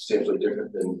it substantially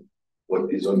different than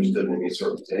what is understood in any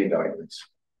sort of any documents.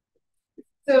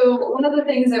 So one of the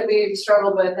things that we've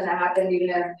struggled with, and it happened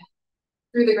even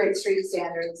through the Great Street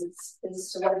Standards,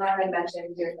 is to what I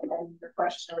mentioned here in your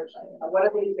question originally. What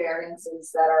are these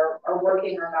variances that are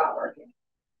working or not working?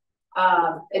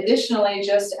 Additionally,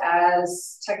 just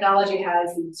as technology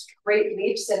has these great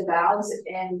leaps and bounds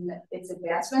in its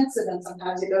advancements, and then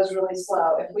sometimes it goes really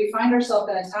slow. If we find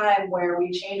ourselves in a time where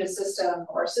we change a system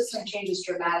or a system changes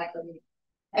dramatically,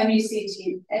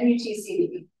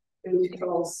 MUTCD, who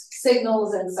controls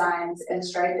signals and signs and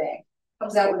striping,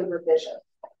 comes out with a revision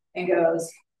and goes,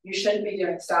 you shouldn't be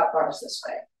doing stop bars this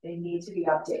way. They need to be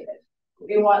updated.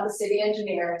 We want the city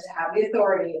engineer to have the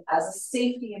authority as a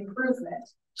safety improvement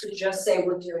to just say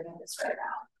we're doing this right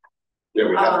now. Yeah,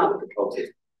 we have to okay.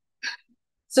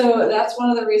 So that's one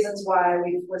of the reasons why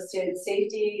we've listed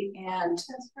safety and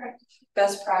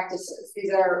best practices.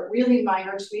 These are really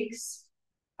minor tweaks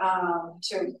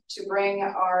to bring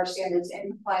our standards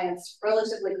in compliance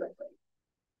relatively quickly.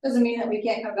 Doesn't mean that we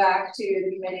can't come back to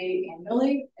the committee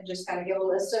annually and just kind of give a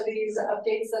list of these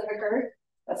updates that have occurred.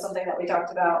 That's something that we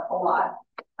talked about a lot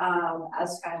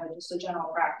as kind of just a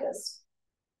general practice.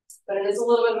 But it is a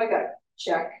little bit of a gut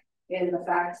check in the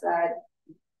fact that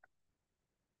the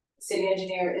city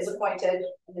engineer is appointed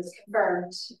and is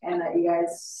confirmed, and that you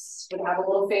guys would have a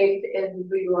little faith in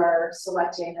who you are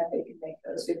selecting, that they can make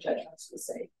those good judgments for the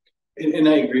city. And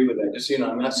I agree with that. Just, you know,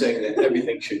 I'm not saying that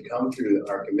everything should come through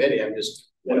our committee. I'm just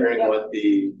wondering what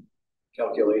the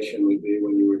calculation would be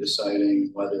when you were deciding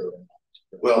whether.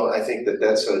 Well, I think that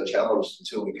that's a challenge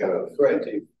until we kind of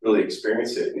really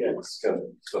experience it. Yeah. It's kind of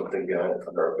something behind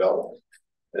under our belt.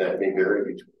 And it may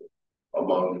vary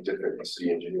among different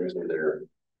city engineers and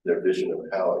their vision of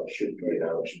how it should be and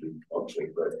how it should be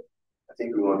functioning. But I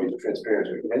think we want to be as transparent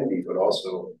as we can be, but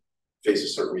also face a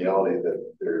certain reality that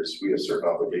we have certain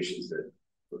obligations that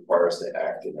require us to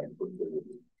act in that quickly.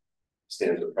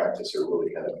 Standards of practice are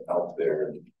really kind of out there,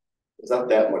 and it's not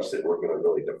that much that we're going to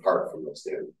really depart from the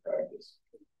standard of practice.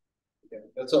 Yeah,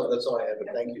 that's all I have,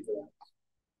 but thank you for that.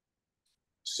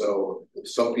 So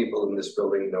some people in this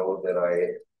building know that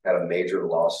I had a major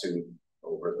lawsuit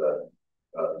over the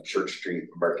Church Street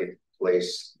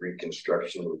Marketplace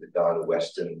reconstruction with the Don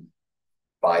Weston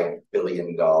 $5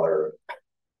 billion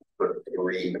for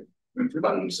 3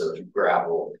 tons of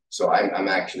gravel. So I'm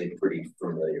actually pretty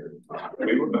familiar.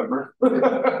 We remember.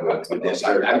 with this.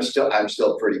 I'm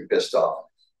still pretty pissed off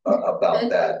about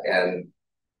that, and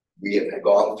we have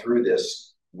gone through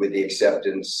this with the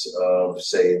acceptance of,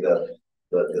 say, the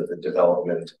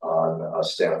development on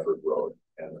Stanford Road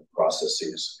and the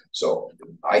processes. So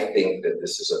I think that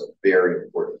this is a very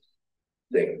important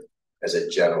thing as a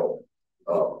general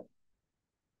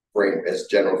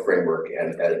framework,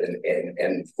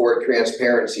 and for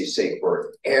transparency's sake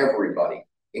for everybody,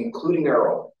 including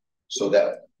our own, so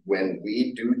that when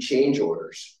we do change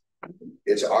orders,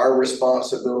 it's our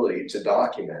responsibility to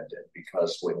document it.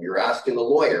 Because when you're asking a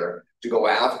lawyer to go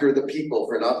after the people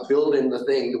for not building the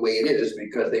thing the way it is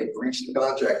because they've breached the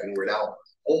contract and we're now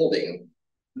holding,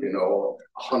 you know,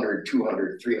 $100,000,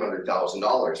 $200,000,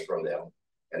 $300,000 from them,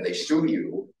 and they sue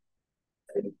you,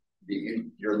 and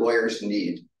your lawyers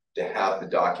need to have the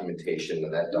documentation,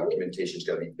 and that documentation is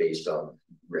going to be based on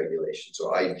regulation.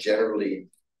 So I generally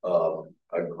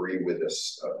agree with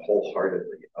this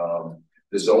wholeheartedly.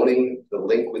 The zoning, the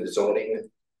link with zoning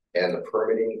and the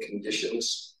permitting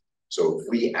conditions. So if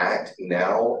we act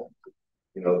now,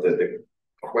 you know, the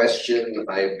question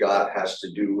I've got has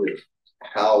to do with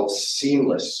how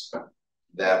seamless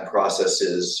that process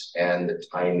is and the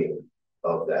timing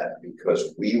of that,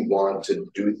 because we want to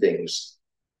do things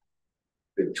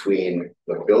between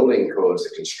the building codes,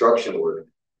 the construction work,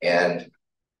 and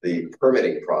the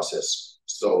permitting process,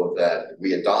 so that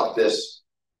we adopt this.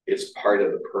 It's part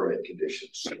of the permit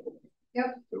conditions.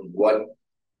 Yep.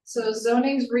 So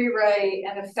zoning's rewrite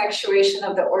and effectuation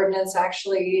of the ordinance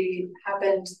actually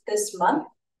happened this month.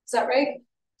 Is that right?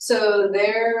 So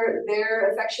their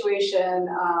effectuation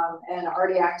and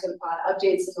already acted upon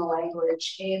updates in the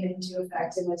language came into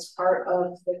effect, and it's part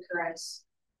of the current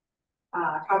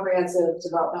comprehensive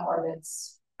development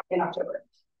ordinance in October,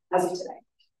 as of today.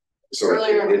 So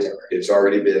it's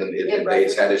already been,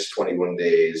 it's had its 21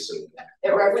 days. And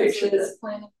it references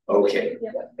okay.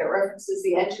 Yeah, it references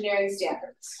the engineering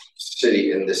standards.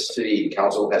 The city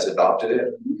council has adopted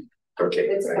it. Okay.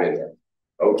 It's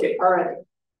okay. All right.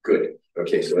 Good.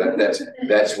 Okay, so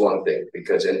that's one thing,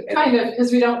 because kind of,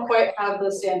 because we don't quite have the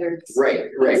standards. Right.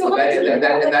 Well, and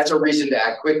that's a reason to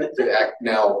act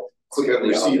now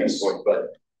quickly on this point,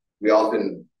 but we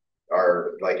often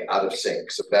are like out of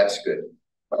sync, so that's good.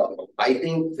 I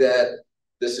think that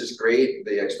this is great.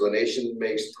 The explanation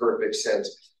makes perfect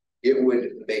sense. It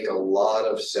would make a lot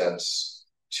of sense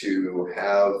to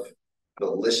have the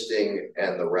listing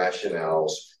and the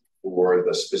rationales for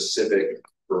the specific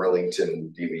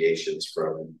Burlington deviations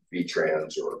from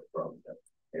VTrans or from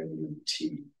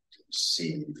MUTC.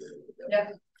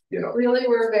 Yeah. You know, really,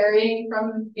 we're varying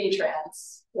from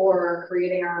VTrans or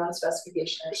creating our own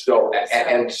specification. So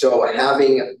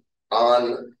having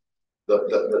on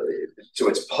so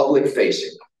it's public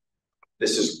facing.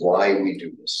 This is why we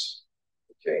do this.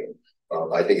 Okay,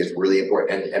 I think it's really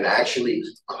important, and actually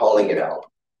calling it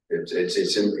out.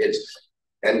 It's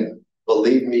and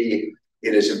believe me,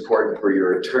 it is important for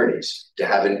your attorneys to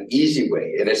have an easy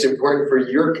way, and it's important for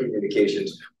your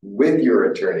communications with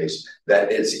your attorneys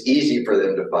that it's easy for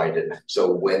them to find it.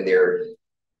 So when you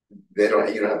don't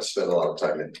have to spend a lot of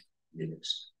time in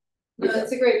meetings. No,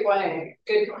 that's a great point.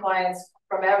 Good compliance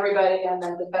from everybody, and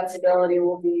then defensibility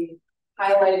will be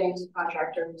highlighting to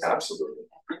contractors. Absolutely.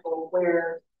 People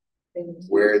where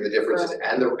the differences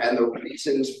and the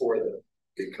reasons for them,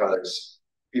 because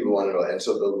people want to know. And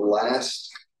so the last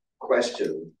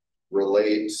question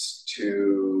relates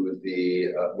to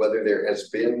the whether there has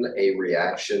been a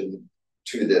reaction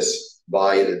to this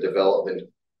by the development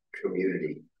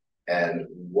community and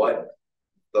what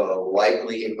the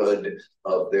likelihood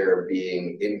of there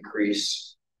being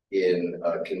increase in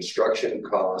construction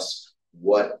costs,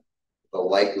 what the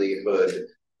likelihood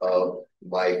of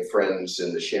my friends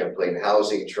in the Champlain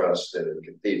Housing Trust and in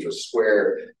Cathedral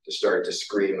Square to start to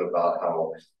scream about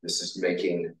how this is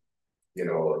making, you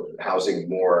know, housing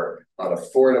more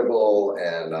unaffordable,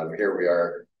 and here we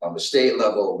are on the state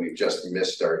level, we've just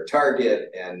missed our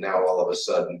target, and now all of a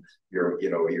sudden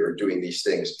you're doing these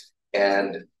things.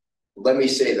 And let me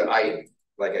say that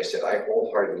like I said, I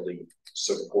wholeheartedly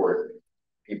support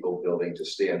people building to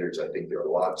standards. I think there are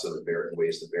lots of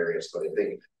ways to variance, but I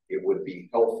think it would be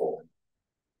helpful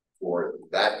for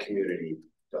that community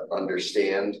to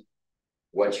understand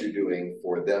what you're doing,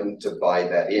 for them to buy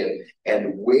that in,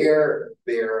 and where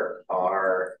there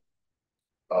are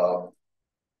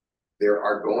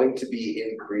going to be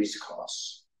increased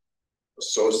costs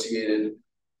associated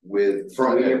with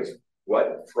front end.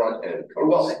 What front end costs?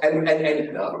 Well,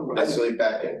 and not necessarily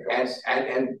back end costs.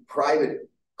 And private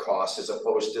costs as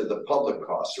opposed to the public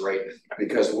costs, right?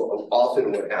 Because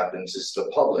often what happens is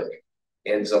the public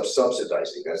ends up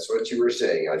subsidizing. That's what you were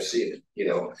saying. I've seen it.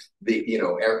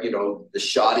 The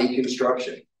shoddy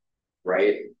construction,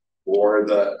 right? Or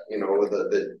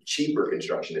the cheaper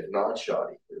construction, if not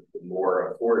shoddy, the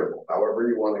more affordable, however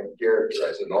you want to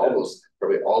characterize it. And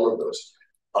probably all of those.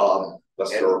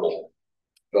 Less durable.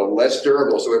 The less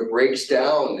durable. So it breaks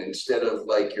down instead of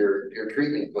like your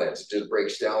treatment plants. It just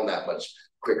breaks down that much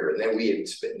quicker. And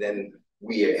then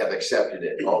we have accepted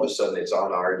it. And all of a sudden it's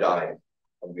on our dime.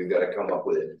 And we've got to come up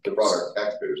with it. The product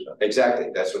taxpayers. Exactly.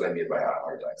 That's what I mean by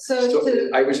our dime. So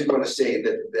I was just going to say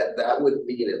that would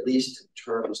mean, at least in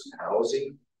terms of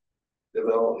housing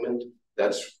development,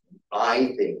 that's,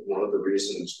 I think, one of the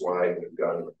reasons why we've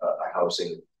got a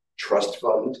housing trust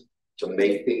fund to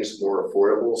make things more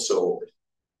affordable. So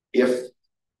if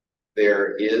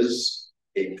there is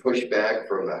a pushback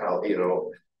from the house,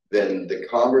 then the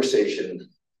conversation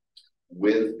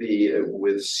with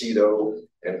Cito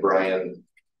and Brian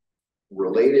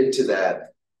related to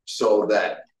that, so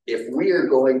that if we are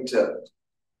going to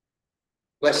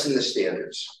lessen the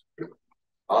standards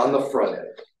on the front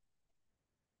end,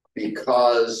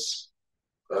 because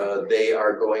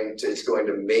it's going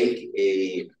to make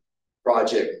a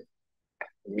project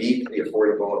meet the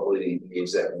affordability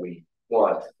needs that we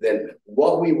want, then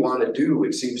what we want to do,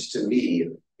 it seems to me,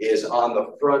 is on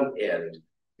the front end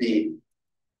be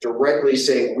directly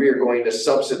saying we're going to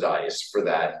subsidize for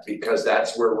that, because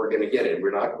that's where we're going to get it.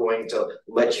 We're not going to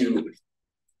let you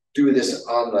do this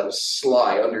on the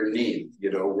sly underneath.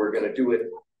 We're going to do it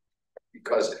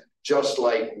because just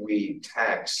like we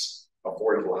tax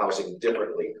affordable housing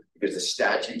differently, because the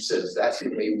statute says that's the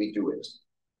way we do it.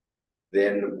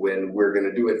 Then when we're going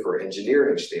to do it for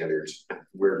engineering standards,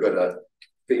 we're going to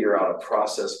figure out a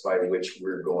process by which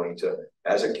we're going to,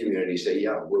 as a community, say,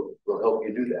 yeah, we'll help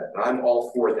you do that. And I'm all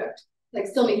for that. Like,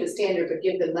 still meet the standard, but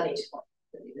give them money to them.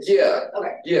 Yeah.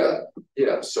 Okay.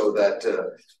 Yeah. So that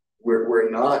we're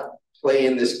not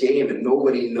playing this game and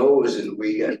nobody knows, and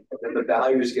then the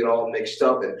values get all mixed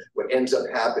up, and what ends up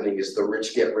happening is the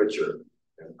rich get richer.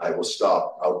 And I will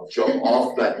stop. I'll jump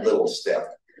off that little step.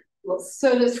 Well,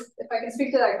 so if I can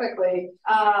speak to that quickly,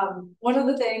 one of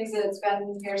the things that's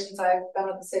been here since I've been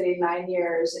with the city 9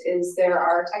 years is there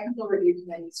are technical review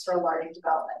committees for learning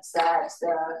developments that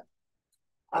the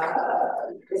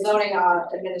the zoning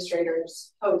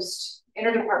administrators post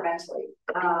interdepartmentally.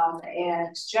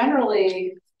 And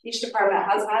generally, each department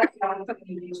has had an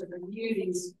opportunity to review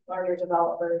these larger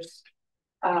developers'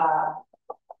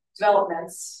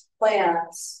 developments,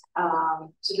 plans,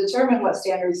 to determine what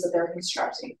standards that they're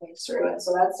constructing things through. And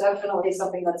so that's definitely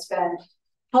something that's been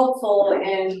helpful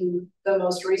in the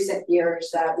most recent years,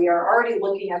 that we are already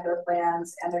looking at their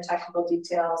plans and their technical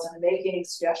details and making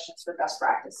suggestions for best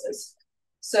practices.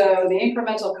 So the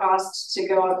incremental cost to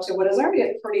go up to what is already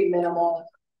a pretty minimal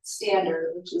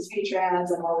standard, which is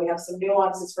V-Trans, and while we have some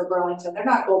nuances for Burlington, they're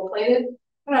not gold plated,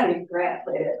 they're not even grant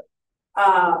plated.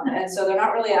 And so they're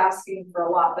not really asking for a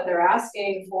lot, but they're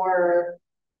asking for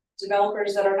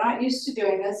developers that are not used to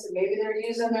doing this, and maybe they're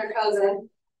using their cousin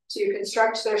to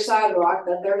construct their sidewalk,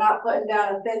 that they're not putting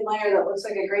down a thin layer that looks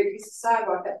like a great piece of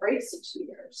sidewalk that breaks in 2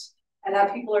 years, and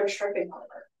that people are tripping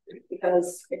over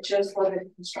because it just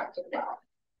wasn't constructed well.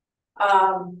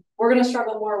 We're going to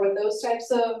struggle more with those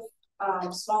types of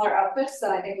smaller outfits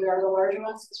than I think we are the larger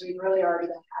ones, because we've really already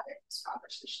been having these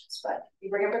conversations. But you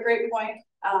bring up a great point.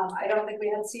 I don't think we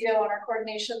had CEDO on our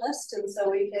coordination list, and so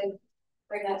we can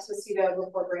bring that to CEDO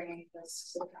before bringing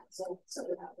this to the council, so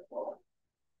we have the full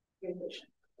communication.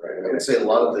 Right, I'm gonna say a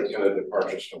lot of the kind of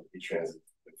departures from V-Trans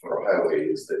for highway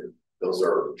is that those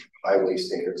are highway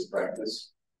standards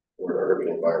practice for urban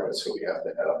environments, so we have to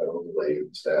have an overlay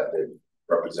staff that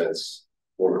represents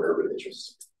more urban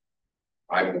interests.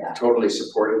 I'm totally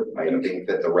supportive. I think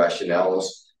that the rationales,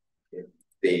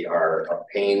 they are a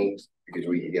pain because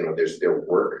there's their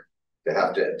work to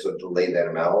have to lay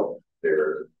them out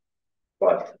there,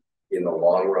 but in the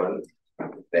long run,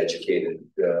 educated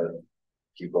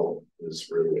people is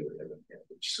really an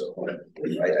advantage. So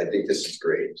I think this is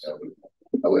great.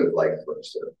 I would have liked for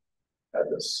us to have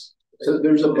this. So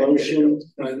there's a motion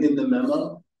in the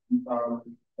memo.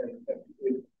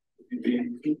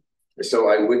 So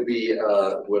I would be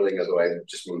willing, although I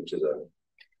just moved to the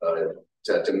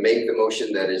to make the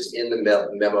motion that is in the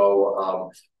memo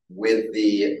with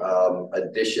the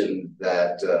addition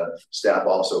that staff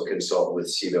also consult with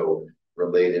CEDO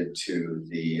related to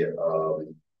the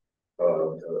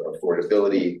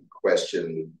affordability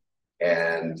question,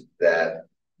 and that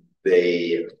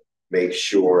they make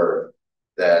sure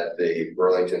that the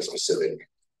Burlington specific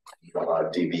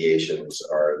deviations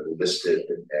are listed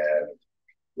and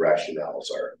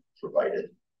rationales are provided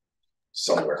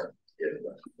somewhere in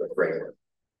the framework.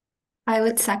 I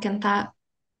would second that.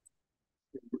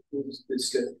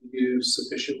 Is you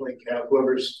sufficiently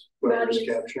whoever's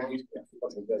capturing?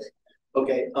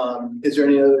 Okay. Is there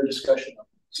any other discussion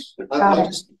on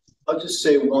this? I'll just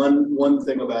say one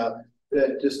thing about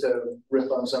that, just to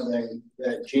riff on something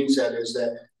that Jean said, is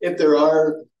that if there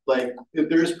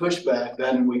is pushback,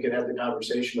 then we can have the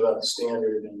conversation about the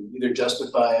standard and either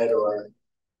justify it or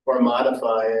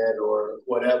modify it or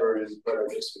whatever, and put our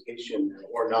justification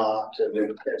or not, and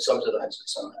then subsidize it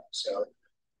somehow.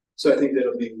 So I think that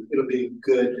it'll be a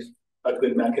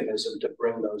good mechanism to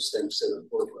bring those things to the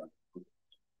forefront.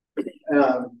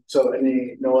 So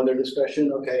no other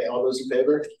discussion? Okay, all those in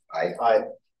favor? Aye.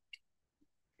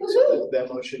 So that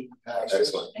motion passes.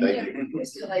 Excellent. Thank you.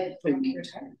 Thank you.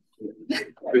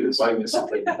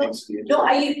 No,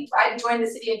 I joined the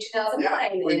city in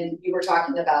 2009 when you were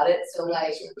talking about it. So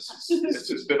this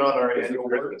has been on our annual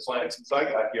work plan since I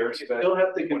got here. You'll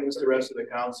have to convince the rest of the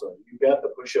council. You've got the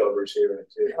pushovers here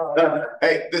too.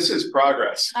 Hey, this is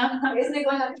progress. Isn't it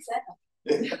going up to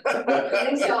 7?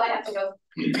 Thanks, y'all. I have to go.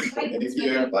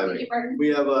 We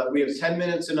have 10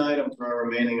 minutes an item for our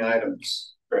remaining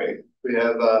items. Great. We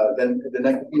have then the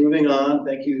next, moving on.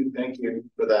 Thank you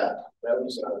for that. That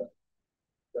was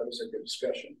a good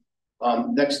discussion.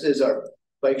 Next is our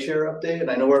Bikeshare update, and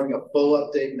I know we're having a full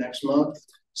update next month.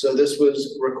 So this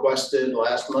was requested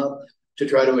last month to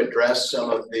try to address some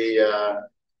of the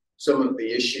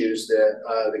issues that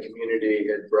the community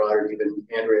had brought, or even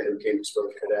Andrea, who came and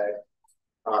spoke today,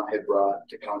 had brought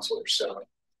to Councilor. So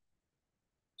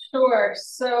sure.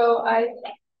 So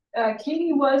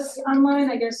Katie was online.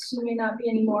 I guess she may not be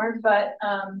anymore, but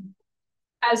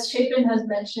as Chapin has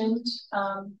mentioned,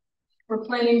 we're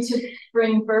planning to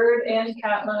bring Bird and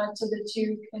Katma to the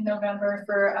Tube in November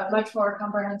for a much more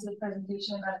comprehensive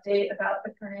presentation and update about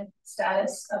the current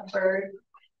status of Bird.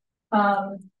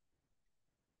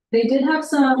 They did have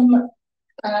some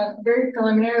very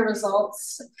preliminary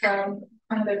results from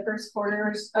kind of their first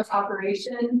quarters of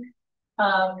operation.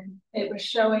 It was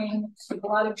showing a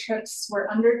lot of trips were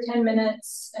under 10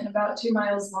 minutes and about 2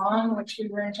 miles long, which we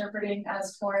were interpreting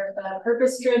as more of the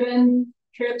purpose-driven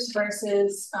trips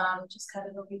versus just kind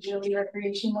of the leisurely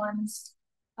recreation ones.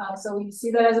 So we see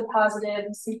that as a positive.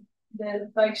 We see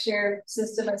the Bikeshare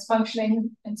system is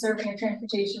functioning and serving a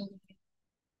transportation.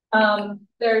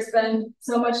 There's been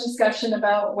so much discussion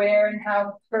about where and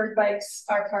how bird bikes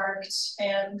are parked,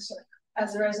 and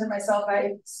as a resident myself,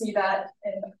 I see that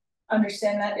and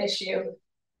understand that issue.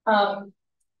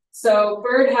 So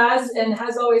Bird has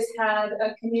always had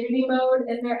a community mode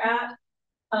in their app.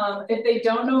 If they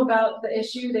don't know about the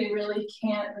issue, they really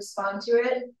can't respond to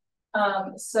it.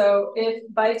 So if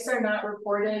bikes are not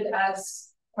reported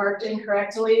as parked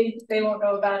incorrectly, they won't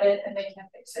know about it and they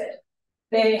can't fix it.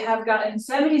 They have gotten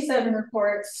 77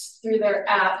 reports through their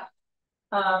app,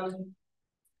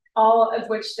 all of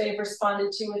which they've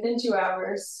responded to within 2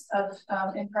 hours of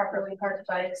improperly parked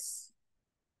bikes.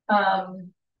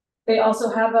 They also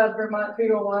have a Vermont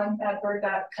 301 at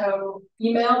bird.co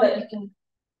email that you can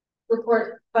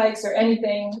report bikes or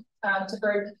anything to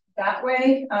Bird that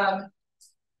way.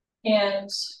 And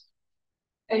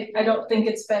I don't think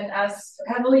it's been as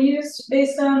heavily used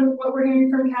based on what we're hearing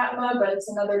from CATMA, but it's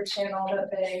another channel that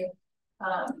they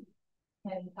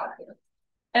can talk to.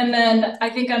 And then I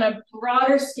think on a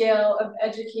broader scale of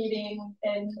educating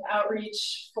and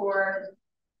outreach for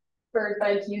Bird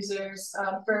bike users,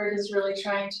 Bird is really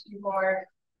trying to do more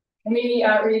community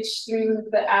outreach through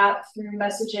the app, through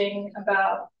messaging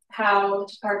about how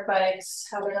to park bikes,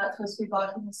 how they're not supposed to be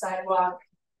blocking the sidewalk.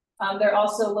 They're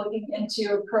also looking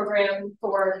into a program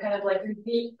for kind of like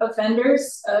repeat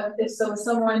offenders. If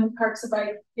someone parks a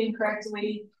bike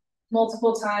incorrectly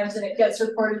multiple times and it gets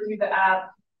reported through the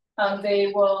app,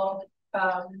 they will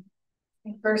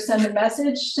first send a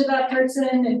message to that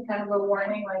person and kind of a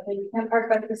warning like, hey, you can't park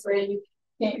bike this way, you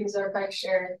can't use our bike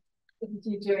share if you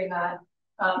keep doing that.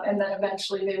 And then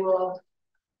eventually they will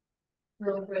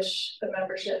relinquish the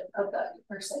membership of that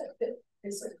person if it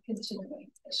is a continuing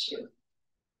issue.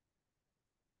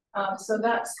 So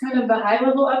that's kind of the high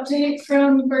level update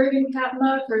from Bird and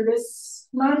CATMA for this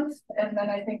month. And then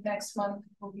I think next month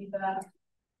will be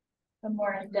the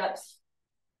more in-depth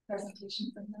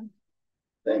presentation from them.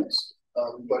 Thanks.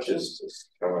 Questions?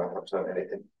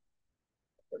 Anything?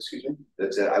 Excuse me?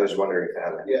 That's it. I was wondering if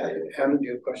Hannah. Yeah, Hannah, do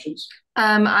you have questions?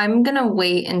 I'm gonna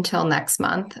wait until next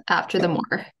month after the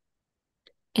more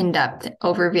in-depth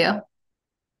overview.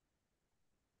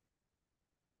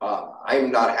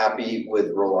 I'm not happy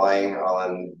with relying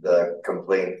on the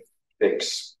complaint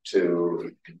fix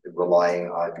to relying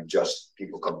on just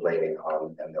people complaining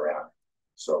on their app.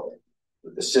 So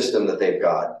the system that they've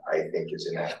got, I think, is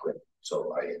inadequate.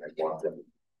 So I want them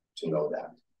to know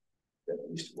that at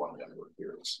least one member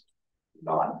here is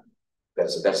not.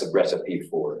 That's a recipe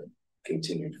for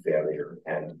continued failure.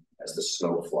 And as the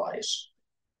snow flies,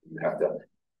 you have to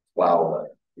plow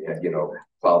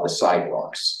the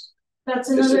sidewalks. That's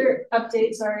another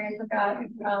update. Sorry, I forgot.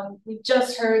 We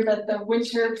just heard that the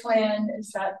winter plan is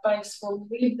that bikes will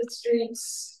leave the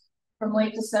streets from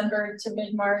late December to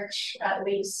mid-March at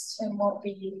least, and won't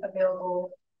be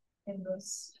available in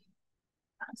those.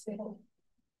 They will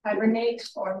hibernate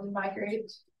or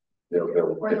migrate. Okay,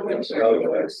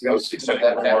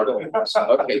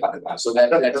 so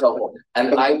that's helpful.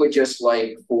 And I would just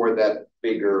like for that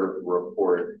bigger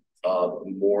report,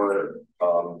 more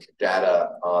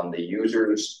data on the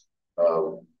users,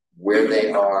 where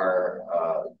they are,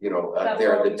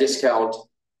 they're the discount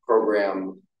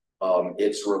program,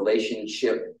 its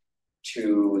relationship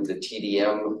to the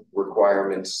TDM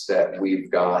requirements that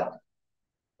we've got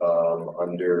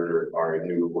under our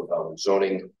new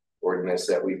zoning ordinance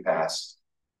that we passed.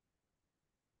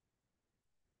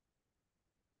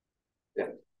 Yeah,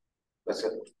 that's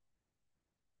it.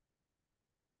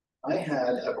 I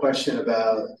had a question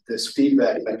about this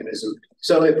feedback mechanism.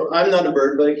 So if I'm not a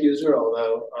bird bike user,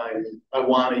 although I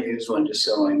want to use one just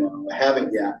so I know, I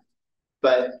haven't yet.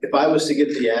 But if I was to get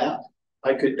the app,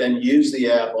 I could then use the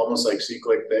app almost like See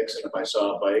Click Fix. And if I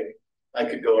saw a bike, I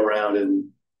could go around and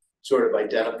sort of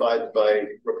identify the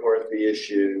bike, report the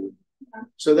issue.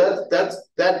 So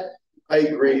that I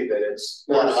agree that it's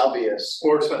not obvious.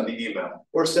 Or send the email.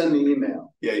 Or send the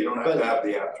email. Yeah, you don't have to have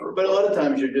the app to report. But a lot of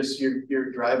times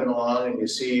you're driving along and you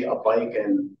see a bike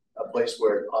in a place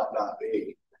where it ought not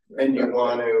be. And you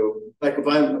want to, like if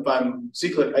I'm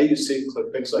C-Click, I use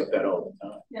C-Click Fix like that all the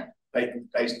time. Yeah.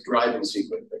 I drive in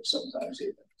C-Click Fix sometimes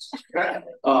even.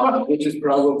 Which is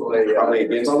probably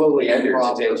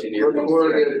standards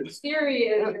engineering. Theory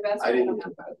is the best. I didn't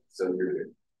do that, so you're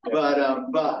good.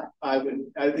 But I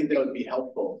think that would be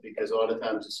helpful because a lot of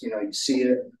times it's, you see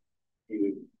it,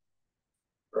 you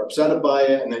are upset by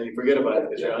it, and then you forget about it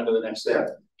because you're on to the next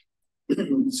step.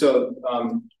 So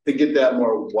to get that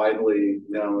more widely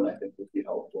known, I think would be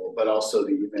helpful. But also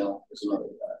the email is another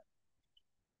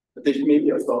But there's maybe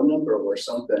a phone number or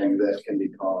something that can be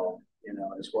called, you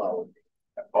know, as well.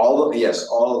 All of, yes,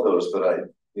 all of those, but I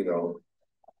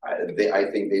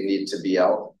think they need to be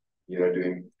out, you know,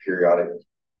 doing periodic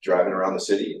driving around the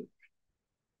city,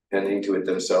 tending to it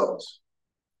themselves.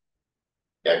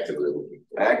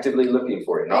 Actively looking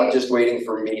for it, not just waiting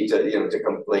for me to, you know, to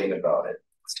complain about it.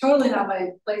 It's totally not my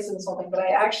place in this whole thing, but I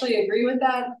actually agree with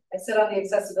that. I sit on the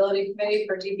accessibility committee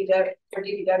for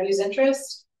DPW's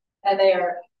interest, and they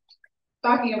are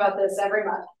talking about this every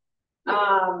month.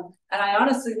 And I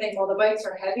honestly think while the bikes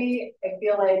are heavy, I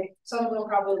feel like some of them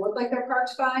probably look like they're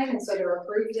parked fine, and so they're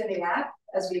approved in the app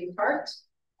as being parked.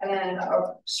 And then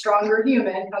a stronger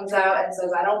human comes out and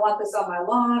says, I don't want this on my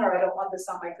lawn, or I don't want this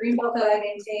on my green belt that I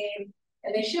maintain.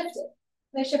 And they shift it.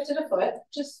 They shift it a foot,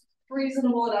 just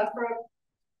reasonable enough for an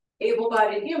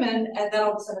able-bodied human, and then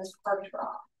all of a sudden it's parked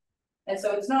wrong. And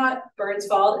so it's not Bird's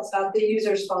fault, it's not the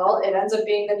user's fault, it ends up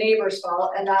being the neighbor's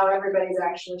fault, and now everybody's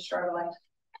actually struggling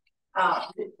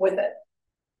with it.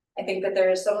 I think that there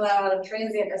is some amount of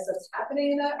transientness that's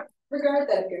happening in that regard,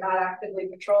 that if you're not actively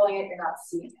patrolling it, you're not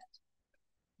seeing it.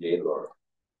 Yeah, Laura.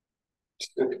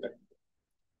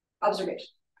 Observation.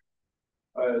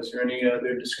 Is there any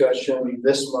other discussion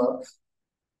this month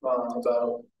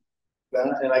about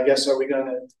that? And I guess, are we going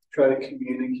to try to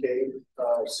communicate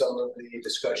some of the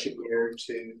discussion here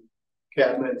to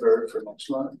Captain and Bird for next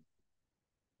month?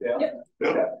 Yeah. Yep.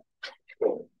 Yeah.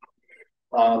 Cool.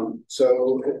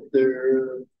 So if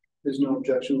there is no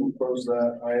objection, we'll close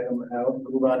that item out.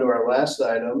 Move on to our last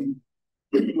item,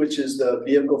 which is the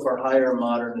vehicle for hire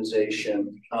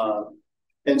modernization.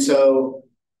 And so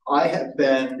I have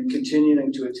been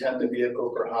continuing to attend the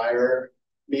vehicle for hire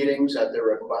meetings at their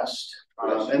request,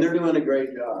 and they're doing a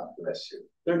great job. Bless you.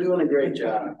 They're doing a great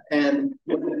job. And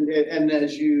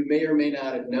as you may or may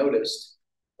not have noticed,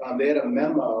 they had a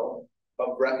memo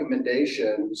of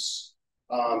recommendations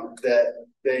that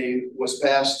they was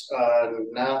passed on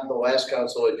not the last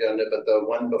council agenda, but the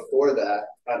one before that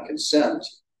on consent.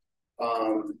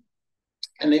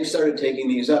 And they've started taking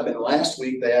these up. And last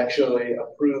week, they actually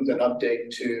approved an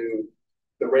update to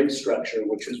the rate structure,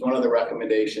 which was one of the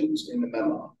recommendations in the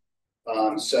memo.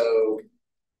 So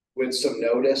with some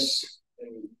notice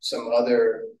and some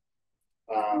other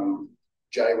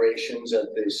gyrations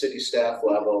at the city staff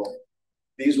level,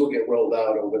 these will get rolled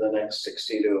out over the next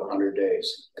 60 to 100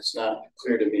 days. It's not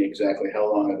clear to me exactly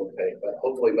how long it will take, but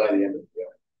hopefully by the end of the year.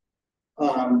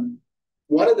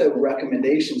 One of the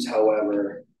recommendations,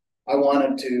 however, I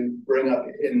wanted to bring up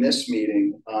in this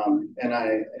meeting, and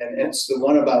it's the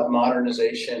one about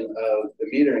modernization of the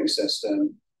metering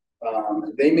system.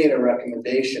 They made a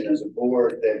recommendation as a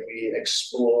board that we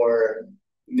explore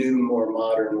new, more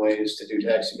modern ways to do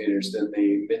taxi meters than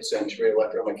the mid-century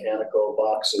electromechanical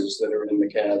boxes that are in the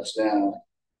cabs now,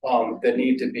 that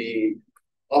need to be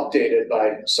updated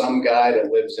by some guy that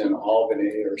lives in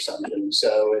Albany or something.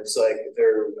 So it's like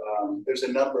there's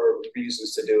a number of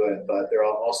reasons to do it, but they're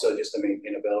also just the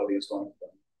maintainability is one of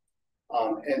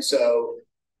them. And so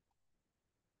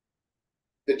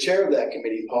the chair of that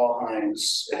committee, Paul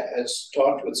Hines, has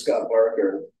talked with Scott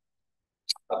Barker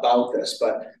about this,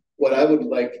 but what I would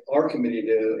like our committee to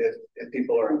do, if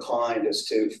people are inclined, is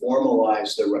to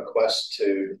formalize the request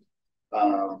to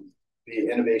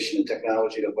the Innovation and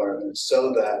Technology Department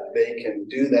so that they can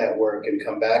do that work and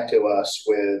come back to us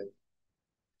with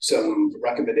some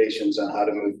recommendations on how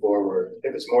to move forward.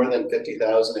 If it's more than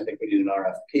 50,000, I think we need an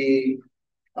RFP.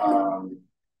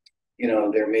 You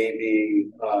know, there may be,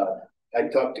 I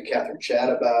talked to Catherine Chadd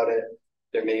about it.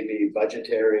 There may be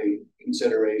budgetary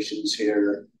considerations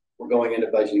here. We're going into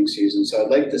budgeting season. So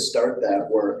I'd like to start that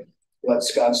work, let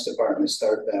Scott's department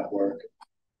start that work.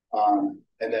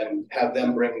 And then have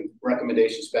them bring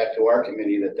recommendations back to our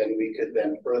committee that then we could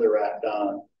then further act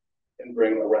on and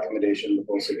bring a recommendation to the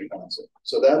full city council.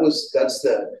 So that's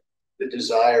the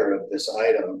desire of this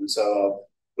item. And so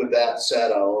with that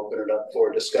said, I'll open it up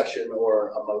for discussion or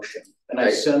a motion. And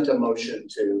I sent a motion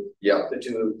to the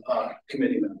two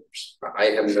committee members. I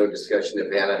have no discussion.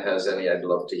 If Anna has any, I'd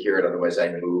love to hear it. Otherwise, I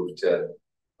move to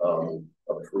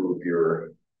approve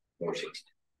your motion.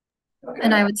 Okay.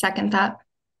 And I would second that.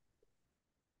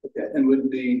 Okay,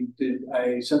 and did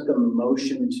I sent the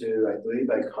motion to, I believe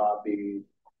I copied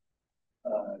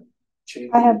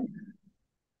I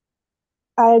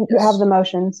have the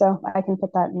motion, so I can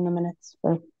put that in the minutes.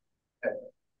 For... Okay.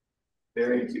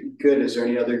 Very good. Is there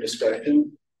any other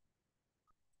discussion?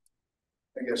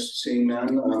 I guess seeing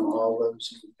none, all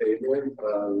those in favor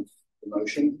of the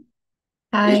motion?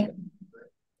 Aye.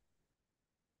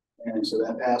 And so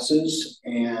that passes,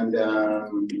 and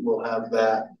we'll have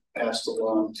that passed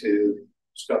along to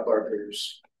Scott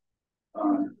Barker's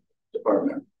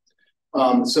department.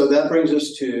 So that brings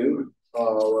us to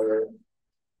our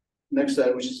next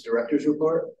item, which is director's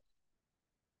report.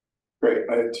 Great.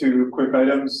 I have two quick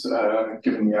items,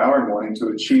 given the hour and wanting to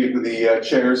achieve the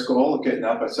chair's goal of getting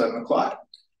up at 7 o'clock.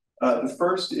 The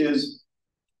first is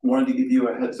wanted to give you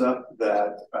a heads up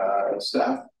that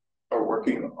staff are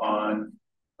working on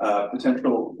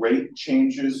potential rate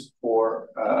changes for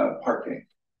parking,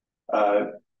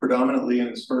 predominantly in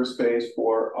this first phase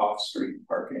for off-street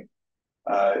parking.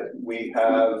 We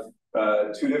have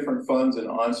two different funds: an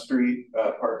on-street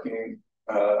parking,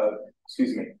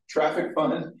 traffic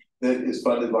fund that is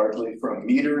funded largely from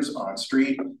meters on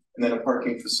street, and then a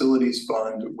parking facilities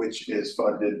fund, which is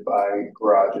funded by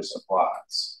garages and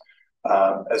lots.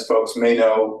 As folks may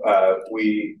know,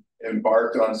 we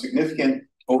embarked on significant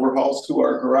overhauls to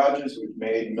our garages. We've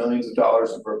made millions of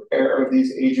dollars of repair of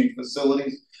these aging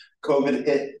facilities. COVID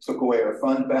hit, took away our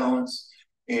fund balance,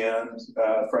 and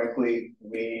frankly,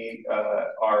 we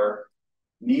are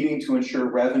needing to ensure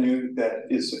revenue that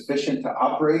is sufficient to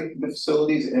operate the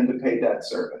facilities and to pay debt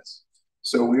service.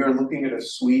 So we are looking at a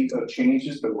suite of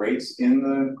changes. The rates in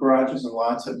the garages and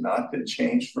lots have not been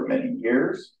changed for many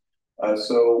years.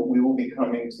 So we will be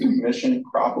coming to the commission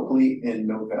probably in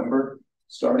November,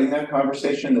 starting that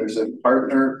conversation. There's a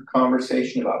partner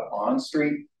conversation about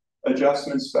on-street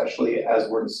adjustments, especially as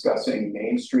we're discussing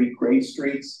Main Street, grade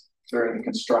streets during the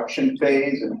construction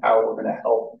phase and how we're going to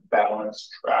help balance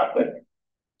traffic.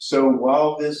 So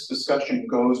while this discussion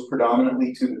goes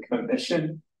predominantly to the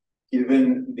commission,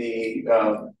 given the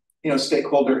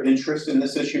stakeholder interest in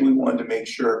this issue, we wanted to make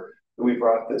sure that we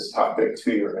brought this topic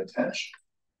to your attention.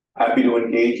 Happy to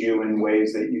engage you in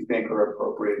ways that you think are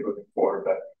appropriate moving forward,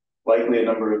 but likely a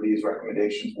number of these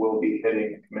recommendations will be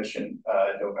hitting the commission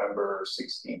November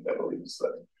 16th, I believe is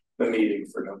the meeting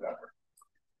for November.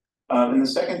 And the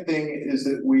second thing is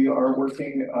that we are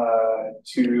working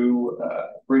to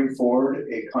bring forward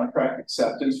a contract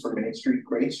acceptance for Main Street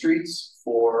grade streets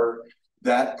for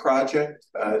that project.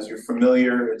 As you're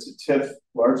familiar, it's a TIF,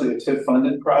 largely a TIF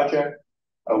funded project.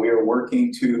 We are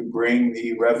working to bring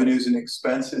the revenues and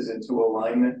expenses into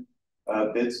alignment.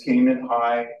 Bids came in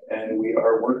high, and we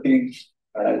are working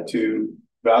to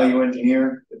value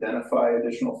engineer, identify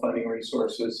additional funding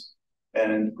resources,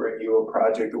 and bring you a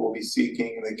project that will be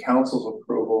seeking the council's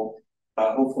approval,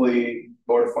 hopefully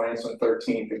Board of Finance on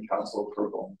 13th and council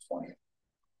approval on 20th.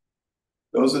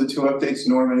 Those are the two updates.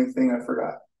 Norm, anything I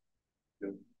forgot?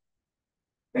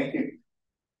 Thank you.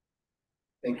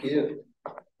 Thank you.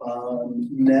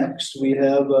 Next, we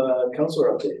have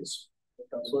councilor updates.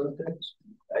 Councilor updates?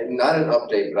 Not an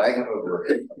update, but I have a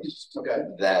request. Okay.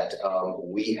 That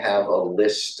we have a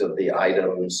list of the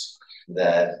items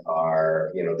that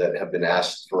are, that have been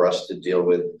asked for us to deal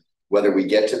with, whether we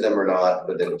get to them or not,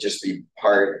 but they'll just be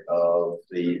part of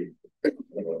the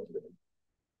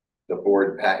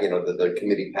board pack, the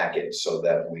committee packet, so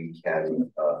that we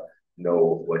can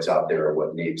know what's out there or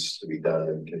what needs to be done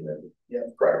and can then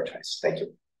prioritize. Thank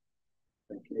you.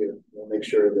 Thank you. We'll make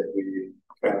sure that we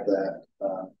have that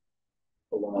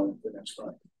along the next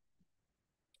month.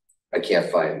 I can't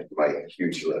find my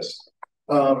huge list.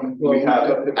 We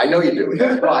have I know you do.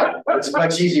 That's why it's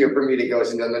much easier for me to go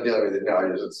and not dealing with it now.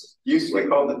 It's used to be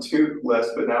called the tooth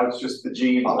list, but now it's just the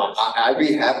gene list. I'd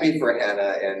be happy for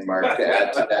Hannah and Mark to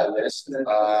add to that list.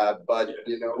 But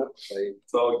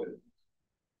it's all good.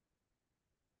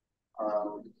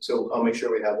 So I'll make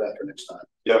sure we have that for next time.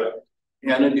 Yep.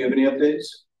 Hannah, do you have any updates?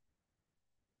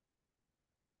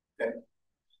 Okay.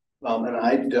 And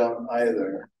I don't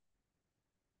either.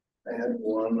 I had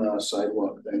one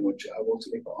sidewalk thing, which I will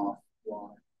take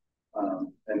offline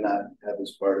and not have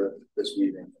as part of this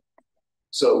meeting.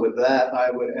 So with that, I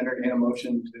would entertain a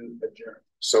motion to adjourn.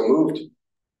 So moved.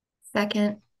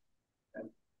 Second. Okay.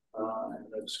 And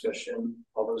the discussion,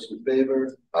 all those in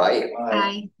favor? Aye.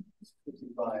 Aye.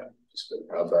 55.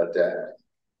 How about that?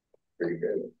 Pretty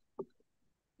good.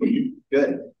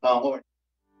 Good.